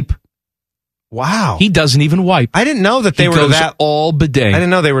even wipe. Wow. He doesn't even wipe. I didn't know that they were to that all bidet. I didn't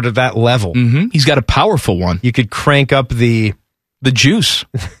know they were to that level. Mm-hmm. He's got a powerful one. You could crank up the juice.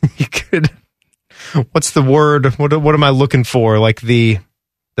 You could. What's the word? What am I looking for? Like the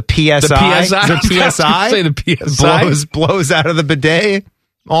PSI? The PSI? Say the PSI blows out of the bidet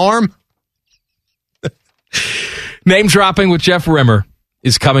arm. Name dropping with Jeff Rimmer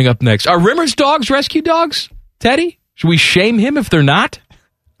is coming up next. Are Rimmer's dogs rescue dogs, Teddy? Should we shame him if they're not?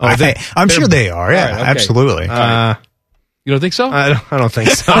 I'm sure they are. Yeah, right, okay. Absolutely. You don't think so? I don't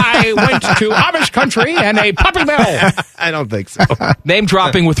think so. I went to Amish country and a puppy mill. I don't think so. Name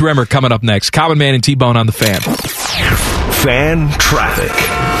dropping with Rimmer coming up next. Common Man and T-Bone on the Fan. Fan traffic.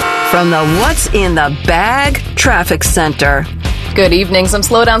 From the What's in the Bag Traffic Center. Good evening. Some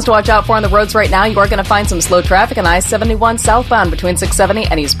slowdowns to watch out for on the roads right now. You are going to find some slow traffic on I-71 southbound between 670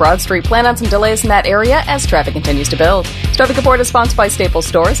 and East Broad Street. Plan on some delays in that area as traffic continues to build. This traffic report is sponsored by Staples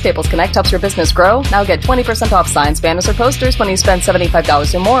Stores. Staples Connect helps your business grow. Now get 20% off signs, banners, or posters when you spend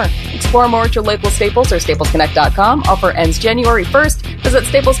 $75 or more. Explore more at your local Staples or staplesconnect.com. Offer ends January 1st. Visit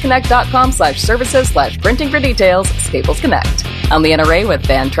staplesconnect.com/services/printing for details. Staples Connect. I'm Leanna Ray with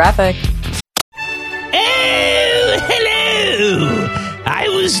Fan Traffic. Oh, hello! I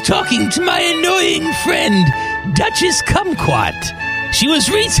was talking to my annoying friend, Duchess Kumquat. She was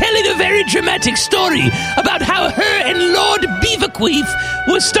retelling a very dramatic story about how her and Lord Beaverqueef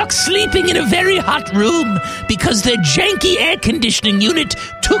were stuck sleeping in a very hot room because their janky air conditioning unit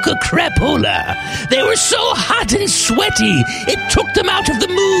took a crapola. They were so hot and sweaty, it took them out of the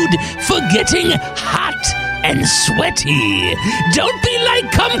mood for getting hot and sweaty. Don't be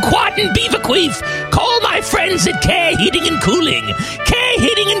like Kumquat and Beaverqueef. Call my friends at Care Heating and Cooling. Care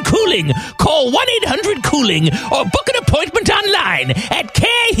Heating and Cooling. Call 1-800-COOLING or book an appointment online at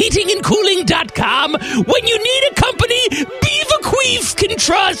careheatingandcooling.com when you need a company Beaverqueef can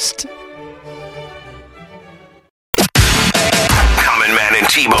trust. Common Man and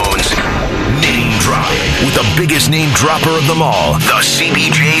T-Bone's Name Drop with the biggest name dropper of them all, the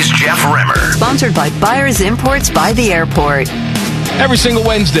CBJ's Jeff Rimmer. Sponsored by Buyers Imports by the Airport. Every single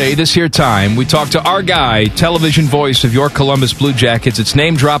Wednesday, this here time, we talk to our guy, television voice of your Columbus Blue Jackets. It's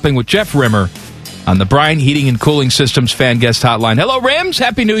Name Dropping with Jeff Rimmer on the Bryant Heating and Cooling Systems Fan Guest Hotline. Hello, Rims.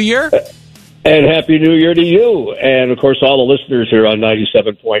 Happy New Year. And Happy New Year to you. And, of course, all the listeners here on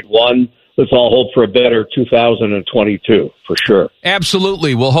 97.1. Let's all hope for a better 2022, for sure.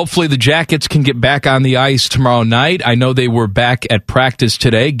 Absolutely. Well, hopefully the Jackets can get back on the ice tomorrow night. I know they were back at practice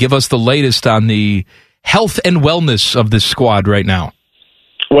today. Give us the latest on the health and wellness of this squad right now.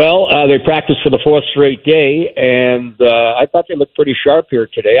 Well, they practiced for the fourth straight day, and I thought they looked pretty sharp here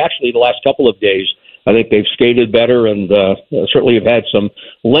today. Actually, the last couple of days, I think they've skated better and certainly have had some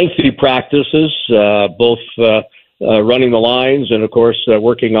lengthy practices, both running the lines and, of course,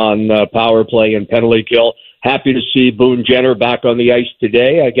 working on power play and penalty kill. Happy to see Boone Jenner back on the ice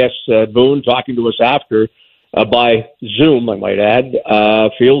today. I guess Boone, talking to us after, by Zoom, I might add,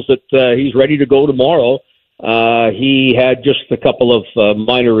 feels that he's ready to go tomorrow. He had just a couple of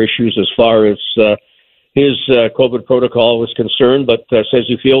minor issues as far as his COVID protocol was concerned, but says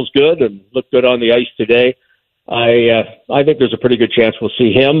he feels good and looked good on the ice today. I think there's a pretty good chance we'll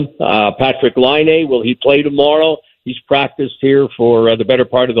see him. Patrik Laine, will he play tomorrow? He's practiced here for the better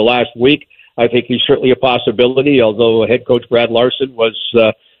part of the last week. I think he's certainly a possibility, although head coach Brad Larson was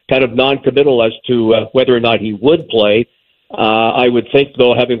kind of non-committal as to whether or not he would play. I would think,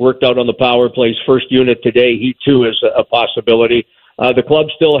 though, having worked out on the power play's first unit today, he too is a possibility. The club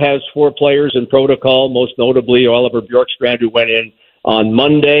still has 4 players in protocol, most notably Oliver Bjorkstrand, who went in on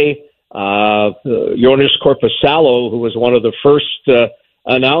Monday. Jonas Korpisalo, who was one of the first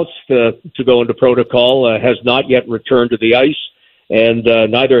announced to go into protocol, has not yet returned to the ice, and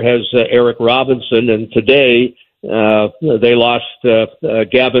neither has Eric Robinson. And today they lost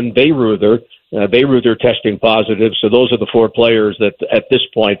Gavin Bayreuther. Bayreuther testing positive, so those are the 4 players that at this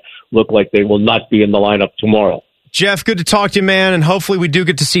point look like they will not be in the lineup tomorrow. Jeff, good to talk to you, man, and hopefully we do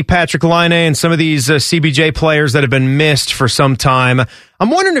get to see Patrik Laine and some of these CBJ players that have been missed for some time. I'm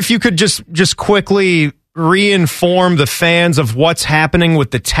wondering if you could just quickly re-inform the fans of what's happening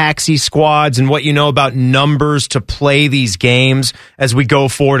with the taxi squads and what you know about numbers to play these games as we go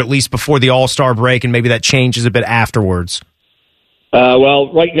forward, at least before the All-Star break, and maybe that changes a bit afterwards.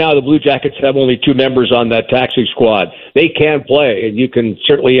 Well, right now the Blue Jackets have only 2 members on that taxi squad. They can play, and you can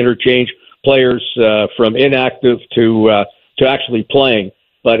certainly interchange players from inactive to actually playing.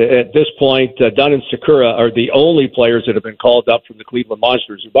 But at this point, Dunn and Sakura are the only players that have been called up from the Cleveland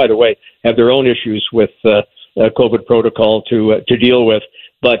Monsters, who, by the way, have their own issues with COVID protocol to deal with.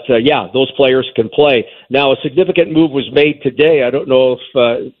 But, yeah, those players can play. Now, a significant move was made today. I don't know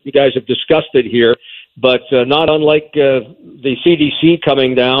if you guys have discussed it here, but not unlike the CDC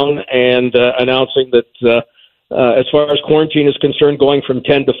coming down and announcing that as far as quarantine is concerned, going from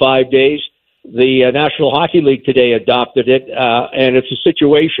 10 to 5 days, the National Hockey League today adopted it, and it's a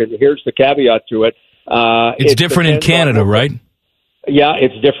situation. Here's the caveat to it. It's different in Canada, right? Yeah,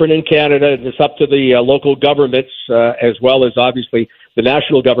 it's different in Canada. It's up to the local governments as well as, obviously, the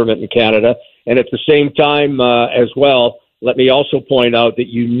national government in Canada. And at the same time as well, let me also point out that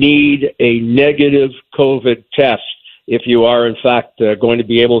you need a negative COVID test if you are, in fact, going to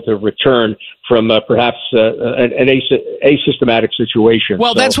be able to return from perhaps an asymptomatic situation.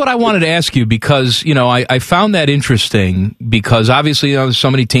 Well, that's what I wanted to ask you because, I found that interesting because obviously, there's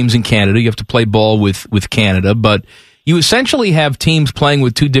so many teams in Canada. You have to play ball with Canada, but you essentially have teams playing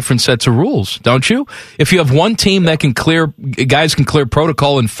with 2 different sets of rules, don't you? If you have one team that guys can clear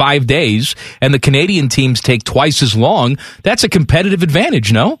protocol in 5 days and the Canadian teams take twice as long, that's a competitive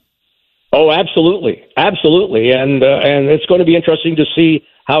advantage, no? Oh, absolutely. Absolutely. And it's going to be interesting to see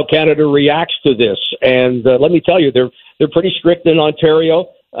how Canada reacts to this. And let me tell you, they're pretty strict in Ontario.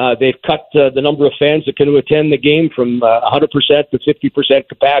 They've cut the number of fans that can attend the game from 100% to 50%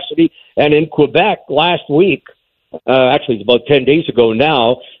 capacity. And in Quebec last week, actually it's about 10 days ago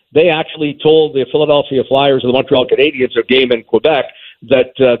now, they actually told the Philadelphia Flyers and the Montreal Canadiens, a game in Quebec,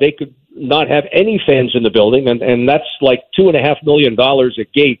 that they could not have any fans in the building, and that's like $2.5 million a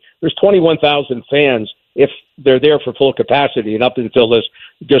gate. There's 21,000 fans if they're there for full capacity, and up until this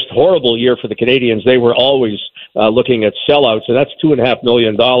just horrible year for the Canadians, they were always looking at sellouts, and that's $2.5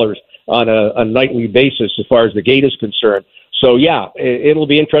 million on a nightly basis as far as the gate is concerned. So, yeah, it'll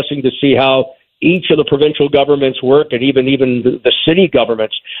be interesting to see how each of the provincial governments work, and even the city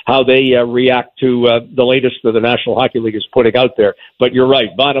governments, how they react to the latest that the National Hockey League is putting out there. But you're right.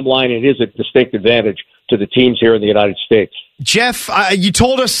 Bottom line, it is a distinct advantage to the teams here in the United States. Jeff, you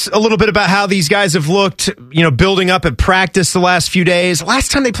told us a little bit about how these guys have looked, building up at practice the last few days. Last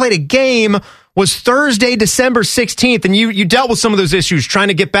time they played a game was Thursday, December 16th, and you dealt with some of those issues trying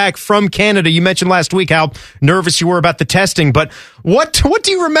to get back from Canada. You mentioned last week how nervous you were about the testing, but what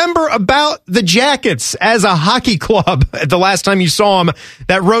do you remember about the Jackets as a hockey club the last time you saw them?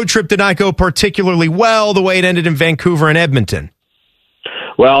 That road trip did not go particularly well, the way it ended in Vancouver and Edmonton.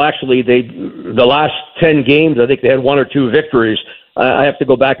 Well, actually, the last 10 games, I think they had 1 or 2 victories. I have to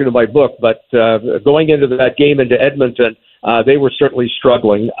go back into my book, but going into that game into Edmonton, they were certainly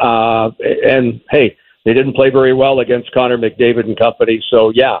struggling. And, hey, they didn't play very well against Connor McDavid and company.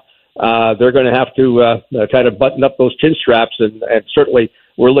 So, yeah, they're going to have to kind of button up those chin straps. And certainly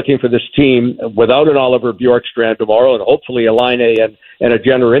we're looking for this team without an Oliver Bjorkstrand tomorrow and hopefully a Laine and a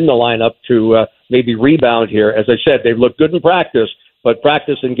Jenner in the lineup to maybe rebound here. As I said, they've looked good in practice, but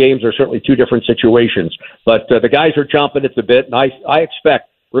practice and games are certainly 2 different situations. But the guys are chomping at the bit, and I expect,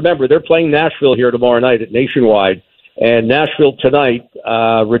 remember, they're playing Nashville here tomorrow night at Nationwide. And Nashville tonight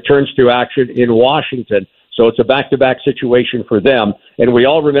returns to action in Washington. So it's a back-to-back situation for them. And we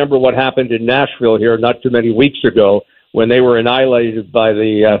all remember what happened in Nashville here not too many weeks ago when they were annihilated by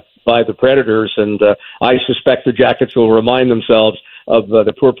the Predators. And I suspect the Jackets will remind themselves of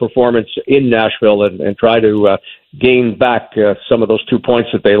the poor performance in Nashville and try to gain back some of those 2 points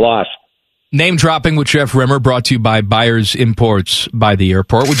that they lost. Name dropping with Jeff Rimmer, brought to you by Byers Imports by the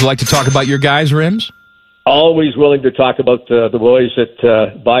airport. Would you like to talk about your guys, Rims? Always willing to talk about the boys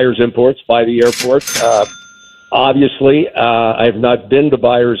at Byers Imports by the airport. Obviously, I have not been to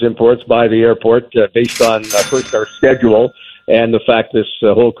Byers Imports by the airport based on first our schedule and the fact this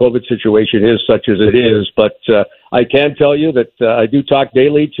whole COVID situation is such as it is. But I can tell you that I do talk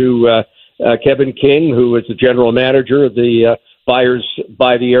daily to Kevin King, who is the general manager of the Byers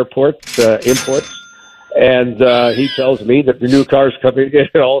by the airport imports, and he tells me that the new cars coming in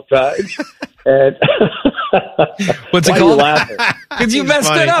at all times. And what's it called? Because you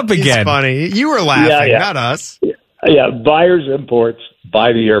messed it up again. It's funny. You were laughing, not us. Yeah, Byers Imports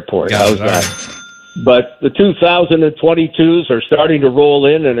by the airport. How's that? Right. But the 2022s are starting to roll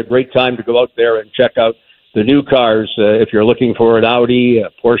in, and a great time to go out there and check out the new cars. If you're looking for an Audi,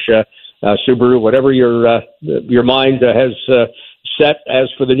 a Porsche, Subaru, whatever your mind has set as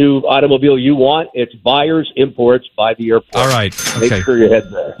for the new automobile you want, it's Byers Imports by the airport. All right. Okay. Make sure you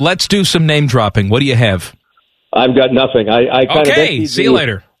head there. Let's do some name dropping. What do you have? I've got nothing. I kind of okay. See you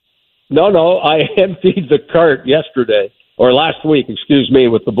later. No. I emptied the cart yesterday or last week, excuse me,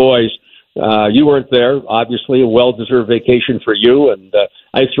 with the boys. You weren't there. Obviously, a well-deserved vacation for you, and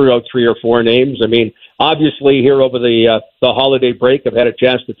I threw out 3 or 4 names. I mean, obviously, here over the holiday break, I've had a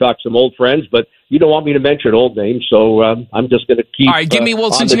chance to talk to some old friends, but you don't want me to mention old names, so I'm just going to keep. All right, give me.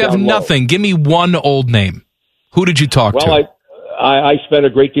 Well, since you have nothing, give me one old name. Who did you talk to? Well, I spent a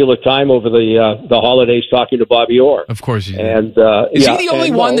great deal of time over the holidays talking to Bobby Orr. Of course, you did. And is he the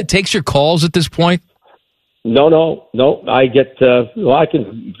only one that takes your calls at this point? No. I get. I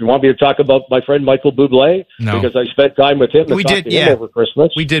can. You want me to talk about my friend Michael Bublé? No, because I spent time with him. We did. Over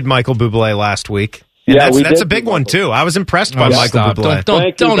Christmas. We did Michael Bublé last week. And that's a big one too. I was impressed by Michael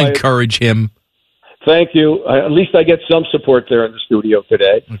Bublé. Don't encourage him. Thank you. At least I get some support there in the studio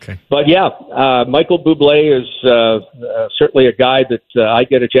today. Okay. But yeah, Michael Bublé is certainly a guy that I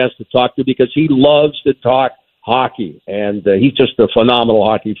get a chance to talk to because he loves to talk hockey, and he's just a phenomenal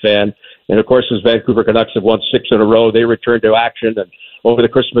hockey fan. And of course, as Vancouver Canucks have won 6 in a row, they returned to action. And over the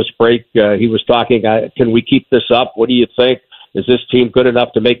Christmas break, he was talking, can we keep this up? What do you think? Is this team good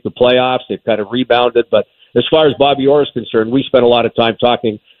enough to make the playoffs? They've kind of rebounded. But as far as Bobby Orr is concerned, we spent a lot of time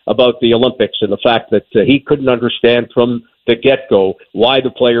talking about the Olympics and the fact that he couldn't understand from the get-go why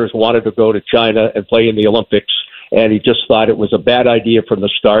the players wanted to go to China and play in the Olympics. And he just thought it was a bad idea from the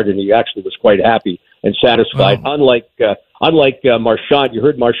start, and he actually was quite happy and satisfied. Unlike Marchand, you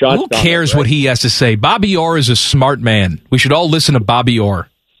heard Marchand. Who cares what he has to say? Bobby Orr is a smart man. We should all listen to Bobby Orr.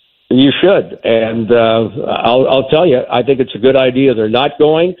 You should, and I'll tell you, I think it's a good idea. They're not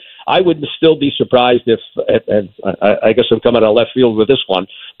going. I would still be surprised if, and I guess I'm coming out of left field with this one,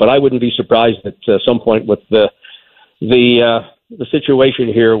 but I wouldn't be surprised at some point with the situation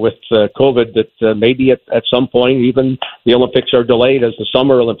here with COVID that maybe at some point even the Olympics are delayed as the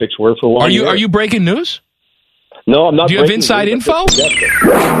Summer Olympics were for 1 year. Are you breaking news? No, I'm not. Do you have inside info?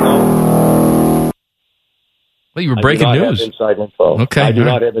 Well, you were breaking news. Have inside info. Okay, I do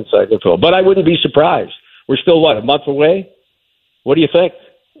not have inside info, but I wouldn't be surprised. We're still a month away? What do you think?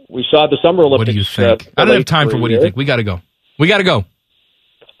 We saw the Summer Olympics. What do you think? I don't have time for what do you think. We got to go.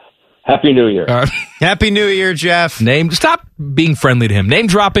 Happy New Year. Happy New Year, Jeff. Stop being friendly to him. Name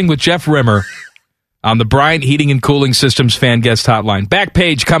dropping with Jeff Rimmer on the Bryant Heating and Cooling Systems fan guest hotline. Back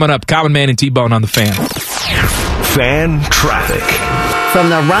page coming up. Common Man and T-Bone on the Fan. Fan traffic. From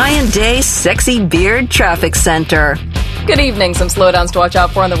the Ryan Day Sexy Beard Traffic Center. Good evening. Some slowdowns to watch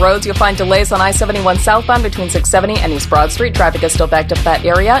out for on the roads. You'll find delays on I-71 southbound between 670 and East Broad Street. Traffic is still backed up that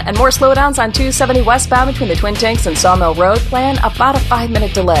area. And more slowdowns on 270 westbound between the Twin Tanks and Sawmill Road. Plan about a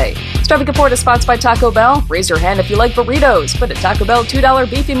 5-minute delay. This traffic report is sponsored by Taco Bell. Raise your hand if you like burritos. Put a Taco Bell $2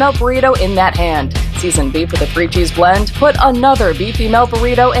 beefy melt burrito in that hand. Seasoned beef with a 3-cheese blend. Put another beefy melt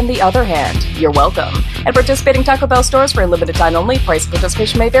burrito in the other hand. You're welcome. At participating Taco Bell stores for a limited time only. Price and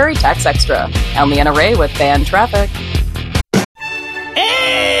participation may vary. Tax extra. I'm Leanna Ray with Fan Traffic.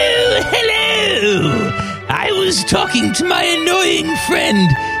 Oh, hello! I was talking to my annoying friend,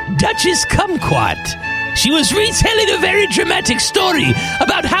 Duchess Kumquat. She was retelling a very dramatic story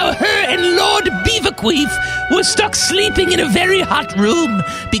about how her and Lord Beaverqueef were stuck sleeping in a very hot room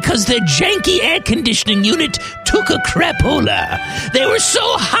because their janky air conditioning unit took a crapola. They were so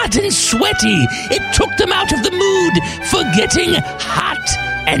hot and sweaty, it took them out of the mood for getting hot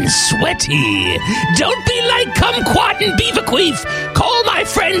and sweaty. Don't be like Kumquat and Beaverqueef. Call my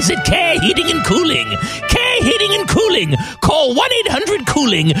friends at Care Heating and Cooling. Care Heating and Cooling. Call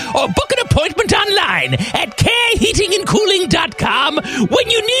 1-800-COOLING or book an appointment online at careheatingandcooling.com when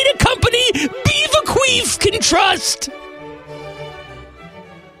you need a company Beaverqueef can trust.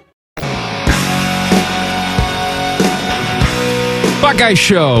 Buckeye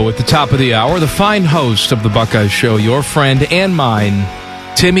Show at the top of the hour. The fine host of the Buckeye Show, your friend and mine,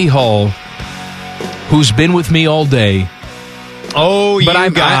 Timmy Hall, who's been with me all day. Oh,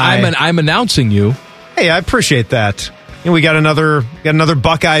 but guy. I'm announcing you. Hey, I appreciate that. We got another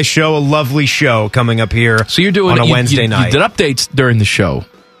Buckeye Show, a lovely show coming up here. So you're doing on a Wednesday night. You did updates during the show.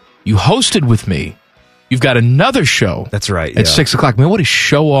 You hosted with me. You've got another show. That's right. At 6 o'clock. Man, what a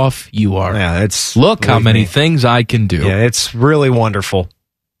show off you are. Yeah, look how many things I can do. Yeah, it's really wonderful.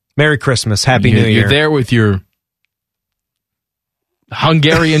 Merry Christmas. Happy New Year. You're there with your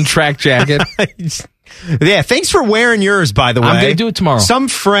Hungarian track jacket. Yeah, thanks for wearing yours, by the way. I'm going to do it tomorrow. Some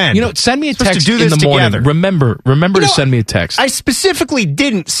friend. Send me a text to do this in the morning. together. Remember to send me a text. I specifically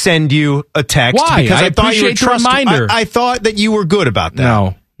didn't send you a text. Why? Because I thought you were appreciate the reminder. I thought that you were good about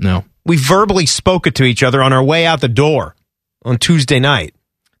that. No. We verbally spoke it to each other on our way out the door on Tuesday night.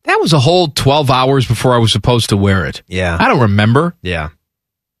 That was a whole 12 hours before I was supposed to wear it. Yeah. I don't remember. Yeah.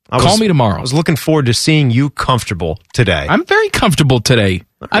 Call me tomorrow. I was looking forward to seeing you comfortable today. I'm very comfortable today.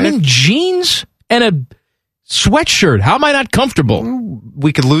 Right. I'm in jeans and a sweatshirt. How am I not comfortable?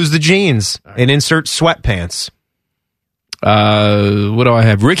 We could lose the jeans and insert sweatpants. What do I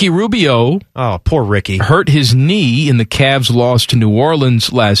have? Ricky Rubio. Oh, poor Ricky. Hurt his knee in the Cavs' loss to New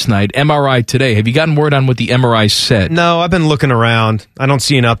Orleans last night. MRI today. Have you gotten word on what the MRI said? No, I've been looking around. I don't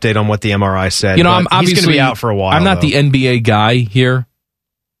see an update on what the MRI said. I'm obviously he's going to be out for a while. I'm not the NBA guy here,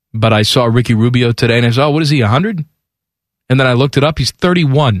 but I saw Ricky Rubio today, and I said, what is he, 100? And then I looked it up. He's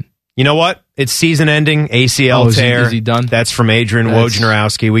 31. You know what? It's season-ending ACL tear. Is he done? That's from Adrian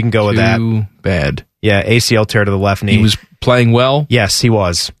Wojnarowski. We can go with that. Too bad. Yeah, ACL tear to the left knee. He was playing well? Yes, he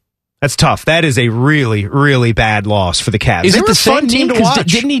was. That's tough. That is a really, really bad loss for the Cavs. Is it the same team to watch?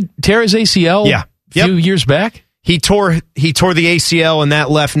 Didn't he tear his ACL a few years back? He tore the ACL in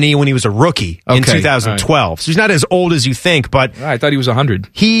that left knee when he was a rookie in 2012. Right. So he's not as old as you think, but I thought he was 100.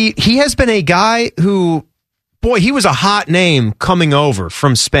 He has been a guy who, boy, he was a hot name coming over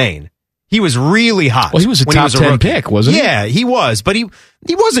from Spain. He was really hot. Well, he was a top 10 pick, wasn't he? Yeah, he was. But he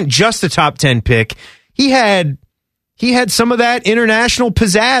wasn't just a top 10 pick. He had some of that international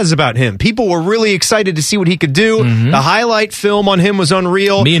pizzazz about him. People were really excited to see what he could do. Mm-hmm. The highlight film on him was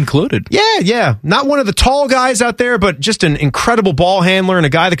unreal. Me included. Yeah. Not one of the tall guys out there, but just an incredible ball handler and a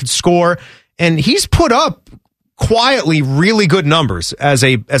guy that could score. And he's put up quietly really good numbers as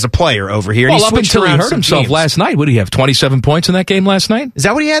a player over here. Well, and up until he hurt himself last night. What did he have, 27 points in that game last night? Is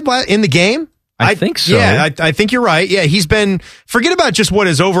that what he had in the game? I think so. Yeah, I think you're right. Yeah, forget about just what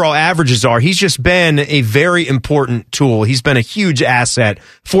his overall averages are. He's just been a very important tool. He's been a huge asset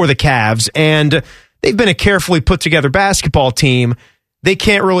for the Cavs, and they've been a carefully put together basketball team. They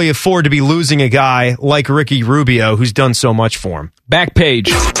can't really afford to be losing a guy like Ricky Rubio, who's done so much for him. Back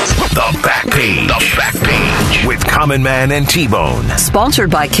page. The Back Page. The Back Page with Common Man and T-Bone.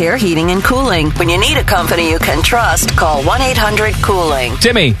 Sponsored by Care Heating and Cooling. When you need a company you can trust, call 1-800-COOLING.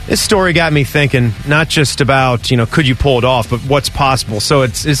 Timmy. This story got me thinking, not just about, could you pull it off, but what's possible. So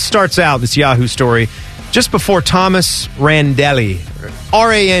it starts out, this Yahoo story, just before Thomas Randele,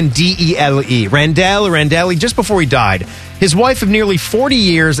 Randele, Randele, just before he died. His wife of nearly 40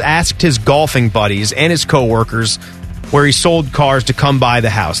 years asked his golfing buddies and his coworkers where he sold cars to come by the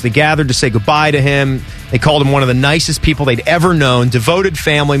house. They gathered to say goodbye to him. They called him one of the nicest people they'd ever known, devoted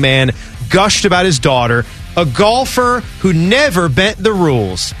family man, gushed about his daughter, a golfer who never bent the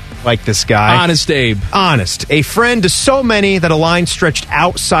rules like this guy. Honest Abe. Honest. A friend to so many that a line stretched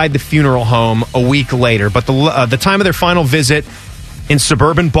outside the funeral home a week later. But the time of their final visit in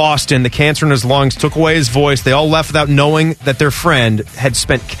suburban Boston, the cancer in his lungs took away his voice. They all left without knowing that their friend had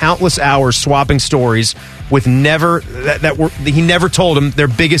spent countless hours swapping stories with he never told them their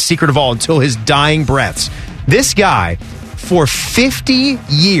biggest secret of all until his dying breaths. This guy, for 50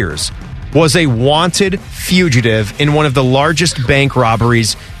 years, was a wanted fugitive in one of the largest bank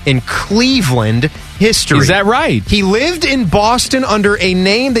robberies in Cleveland history. Is that right? He lived in Boston under a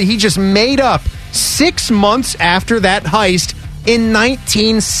name that he just made up 6 months after that heist in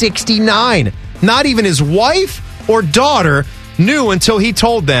 1969. Not even his wife or daughter knew until he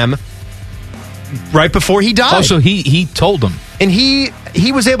told them right before he died. Oh, so he told them. And he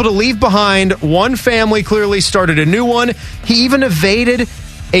was able to leave behind one family, clearly started a new one. He even evaded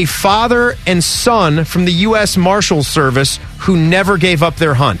a father and son from the U.S. Marshals Service who never gave up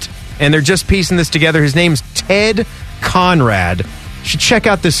their hunt. And they're just piecing this together. His name's Ted Conrad. You should check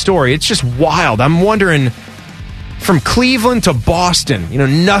out this story. It's just wild. I'm wondering, from Cleveland to Boston,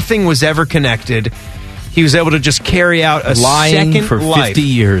 nothing was ever connected. He was able to just carry out a lying second for 50 life.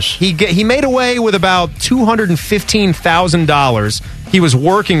 years. He made away with about $215,000. He was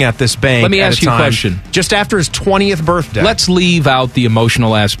working at this bank. Let me ask you a question. Just after his 20th birthday. Let's leave out the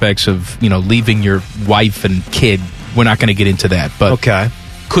emotional aspects of leaving your wife and kid. We're not going to get into that. But okay,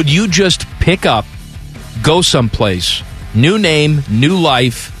 could you just pick up, go someplace, new name, new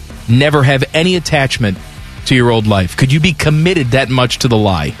life, never have any attachment to your old life? Could you be committed that much to the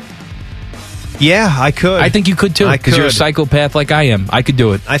lie? Yeah, I could. I think you could too, because you're a psychopath like I am. I could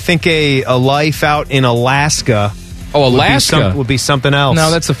do it. I think a life out in Alaska. Oh, Alaska would be something else. No,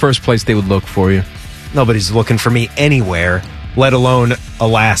 that's the first place they would look for you. Nobody's looking for me anywhere, let alone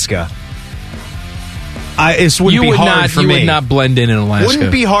Alaska. It wouldn't be hard for me. You would not blend in Alaska.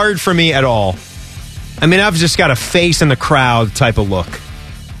 Wouldn't be hard for me at all. I mean, I've just got a face in the crowd type of look.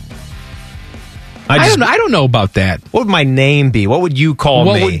 I don't know about that. What would my name be? What would you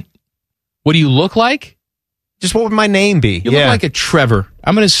call me? What do you look like? Just what would my name be? You look like a Trevor.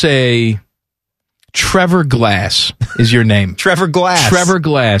 I'm going to say Trevor Glass is your name. Trevor Glass. Trevor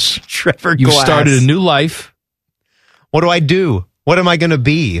Glass. Trevor Glass. You started a new life. What do I do? What am I going to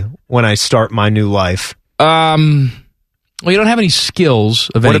be when I start my new life? Well, you don't have any skills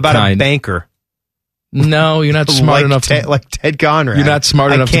of any kind. What about a banker? No, you're not smart enough. Like Ted Conrad. You're not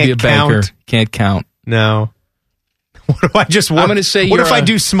smart enough to be a banker. Can't count. No. What do I just want? I'm going to say, what if I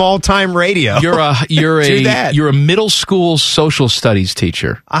do small time radio? You're a middle school social studies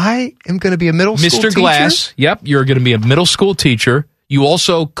teacher. I am going to be a middle school teacher. Mr. Glass. Yep, you're going to be a middle school teacher. You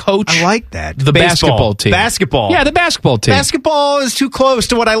also coach. I like that. The basketball team. Basketball. Yeah, the basketball team. Basketball is too close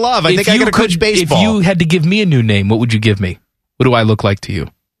to what I love. I think I got to coach baseball. If you had to give me a new name, what would you give me? What do I look like to you?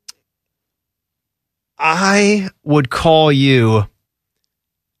 I would call you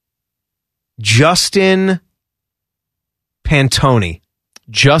Justin Pantone.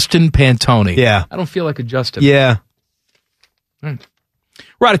 Justin Pantone. Yeah. I don't feel like a Justin. Yeah.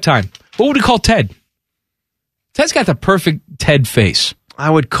 We're out of time. What would we call Ted? Ted's got the perfect Ted face. I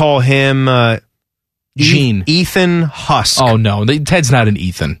would call him Gene. Ethan Husk. Oh, no. Ted's not an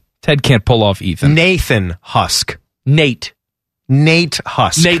Ethan. Ted can't pull off Ethan. Nathan Husk. Nate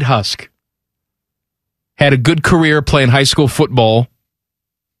Husk. Nate Husk. Had a good career playing high school football.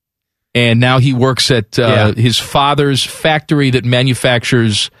 And now he works at his father's factory that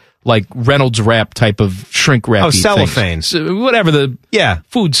manufactures like Reynolds Wrap type of shrink wrap. Oh, cellophane. So, whatever the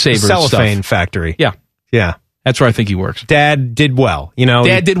food saver cellophane stuff. factory. Yeah. Yeah. That's where I think he works. Dad did well.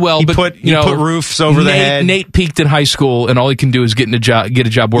 Dad did well, he but put roofs over the head. Nate peaked in high school, and all he can do is get a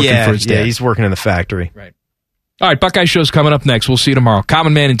job working for his dad. Yeah, he's working in the factory. Right. All right, Buckeye Show's coming up next. We'll see you tomorrow.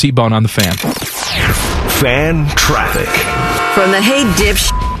 Common Man and T-Bone on the Fan. Fan traffic. From the Hey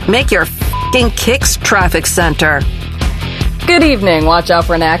Dipsh, make your f***ing Kicks Traffic Center. Good evening. Watch out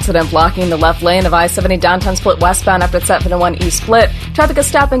for an accident blocking the left lane of I-70 downtown split westbound after 701 East Split. Traffic is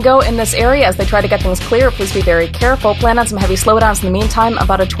stop and go in this area as they try to get things clear. Please be very careful. Plan on some heavy slowdowns in the meantime,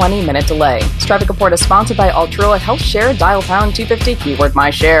 about a 20-minute delay. This traffic report is sponsored by Altrua Health Share. Dial pound 250, keyword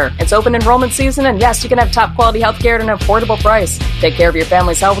MyShare. It's open enrollment season, and yes, you can have top quality health care at an affordable price. Take care of your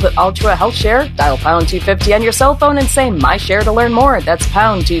family's health with Altrua Health Share. Dial pound 250 on your cell phone and say MyShare to learn more. That's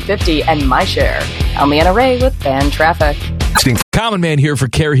pound 250 and MyShare. I'm Leanna Ray with Fan Traffic. Common Man here for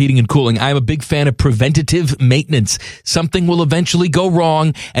Care Heating and Cooling. I'm a big fan of preventative maintenance. Something will eventually go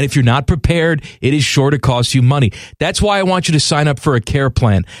wrong, and if you're not prepared, it is sure to cost you money. That's why I want you to sign up for a Care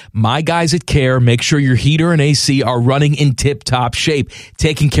plan. My guys at Care make sure your heater and AC are running in tip-top shape,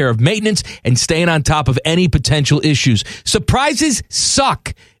 taking care of maintenance and staying on top of any potential issues. Surprises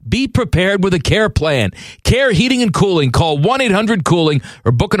suck. Be prepared with a Care plan. Care Heating and Cooling. Call 1-800-COOLING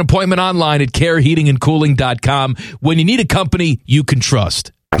or book an appointment online at careheatingandcooling.com when you need a company you can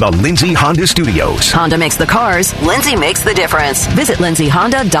trust. The Lindsay Honda Studios. Honda makes the cars. Lindsay makes the difference. Visit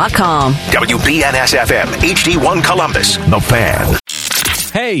lindsayhonda.com. WBNS-FM, HD1 Columbus, The Fan.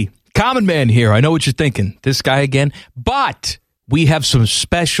 Hey, Common Man here. I know what you're thinking. This guy again. But we have some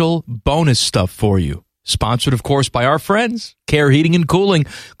special bonus stuff for you. Sponsored, of course, by our friends, Care Heating and Cooling.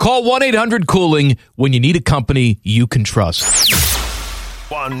 Call 1-800-COOLING when you need a company you can trust.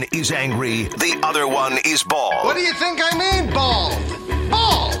 One is angry, the other one is bald. What do you think I mean, bald?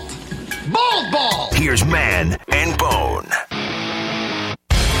 Bald. Here's Man and Bone. I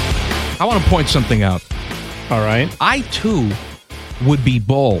want to point something out. All right. I, too, would be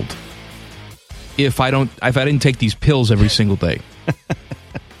bald if I didn't take these pills every single day.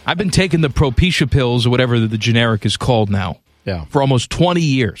 I've been taking the Propecia pills or whatever the generic is called now for almost 20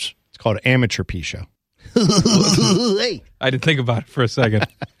 years. It's called amateurpedia. I didn't think about it for a second.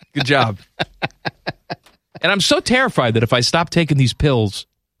 Good job. And I'm so terrified that if I stop taking these pills,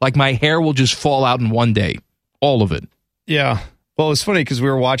 like my hair will just fall out in one day. All of it. Yeah. Well, it was funny because we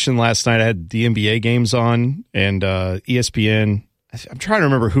were watching last night. I had the NBA games on and ESPN. I'm trying to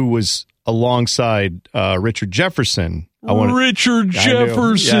remember who was alongside Richard Jefferson. Richard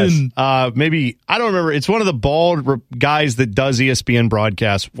Jefferson. Yes. Maybe, I don't remember. It's one of the bald guys that does ESPN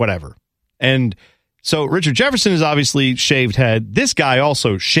broadcasts, whatever. And so Richard Jefferson is obviously shaved head. This guy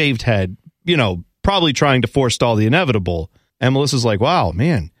also shaved head, probably trying to forestall the inevitable. And Melissa's like, wow,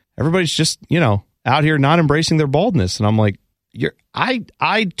 man, everybody's just, out here not embracing their baldness. And I'm like,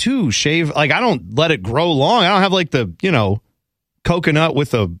 I too shave. Like, I don't let it grow long. I don't have like the, coconut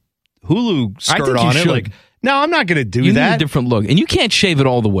with a Hulu skirt on it. Like, no, I'm not going to do that. You need a different look. And you can't shave it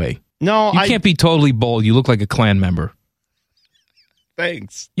all the way. No, you can't be totally bald. You look like a Klan member.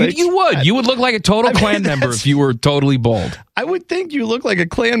 Thanks. You would. You would look like a total Klan member if you were totally bald. I would think you look like a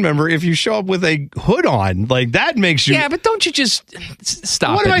Klan member if you show up with a hood on. Like, that makes you... Yeah, but don't you just...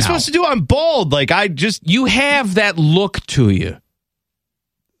 Stop What am I supposed to do? I'm bald. Like, You have that look to you.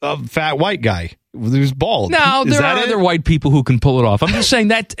 A fat white guy who's bald. No, there are other white people who can pull it off. I'm just saying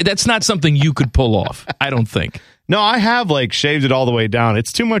that's not something you could pull off. I don't think. No, I have, shaved it all the way down.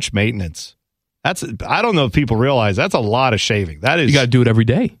 It's too much maintenance. I don't know if people realize that's a lot of shaving. That is, you got to do it every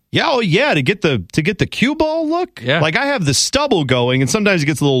day. Yeah, to get the cue ball look. Yeah, I have the stubble going, and sometimes it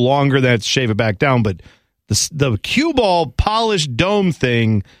gets a little longer. Then I have to shave it back down. But the cue ball polished dome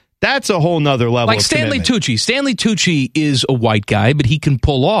thing, that's a whole nother level. Like of Stanley commitment. Tucci. Stanley Tucci is a white guy, but he can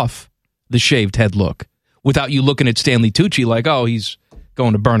pull off the shaved head look without you looking at Stanley Tucci like, oh, he's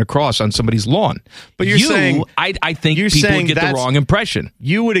going to burn a cross on somebody's lawn. But you're saying... I think people would get the wrong impression.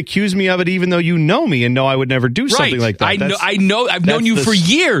 You would accuse me of it even though you know me and know I would never do something like that. I know. I've known you for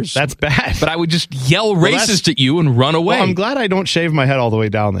years. That's bad. But I would just yell racist at you and run away. Well, I'm glad I don't shave my head all the way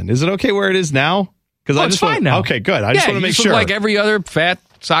down then. Is it okay where it is now? Because it's fine now. Okay, good. I just want to make sure. Look like every other fat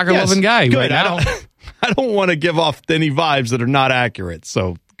soccer-loving guy good. right now. I don't want to give off any vibes that are not accurate.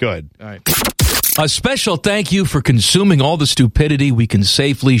 So, good. All right. A special thank you for consuming all the stupidity we can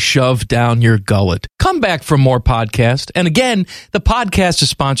safely shove down your gullet. Come back for more podcast. And again, the podcast is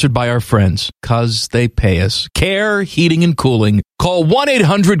sponsored by our friends, because they pay us. Care Heating and Cooling. Call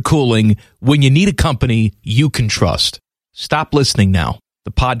 1-800-COOLING when you need a company you can trust. Stop listening now.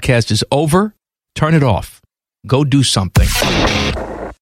 The podcast is over. Turn it off. Go do something.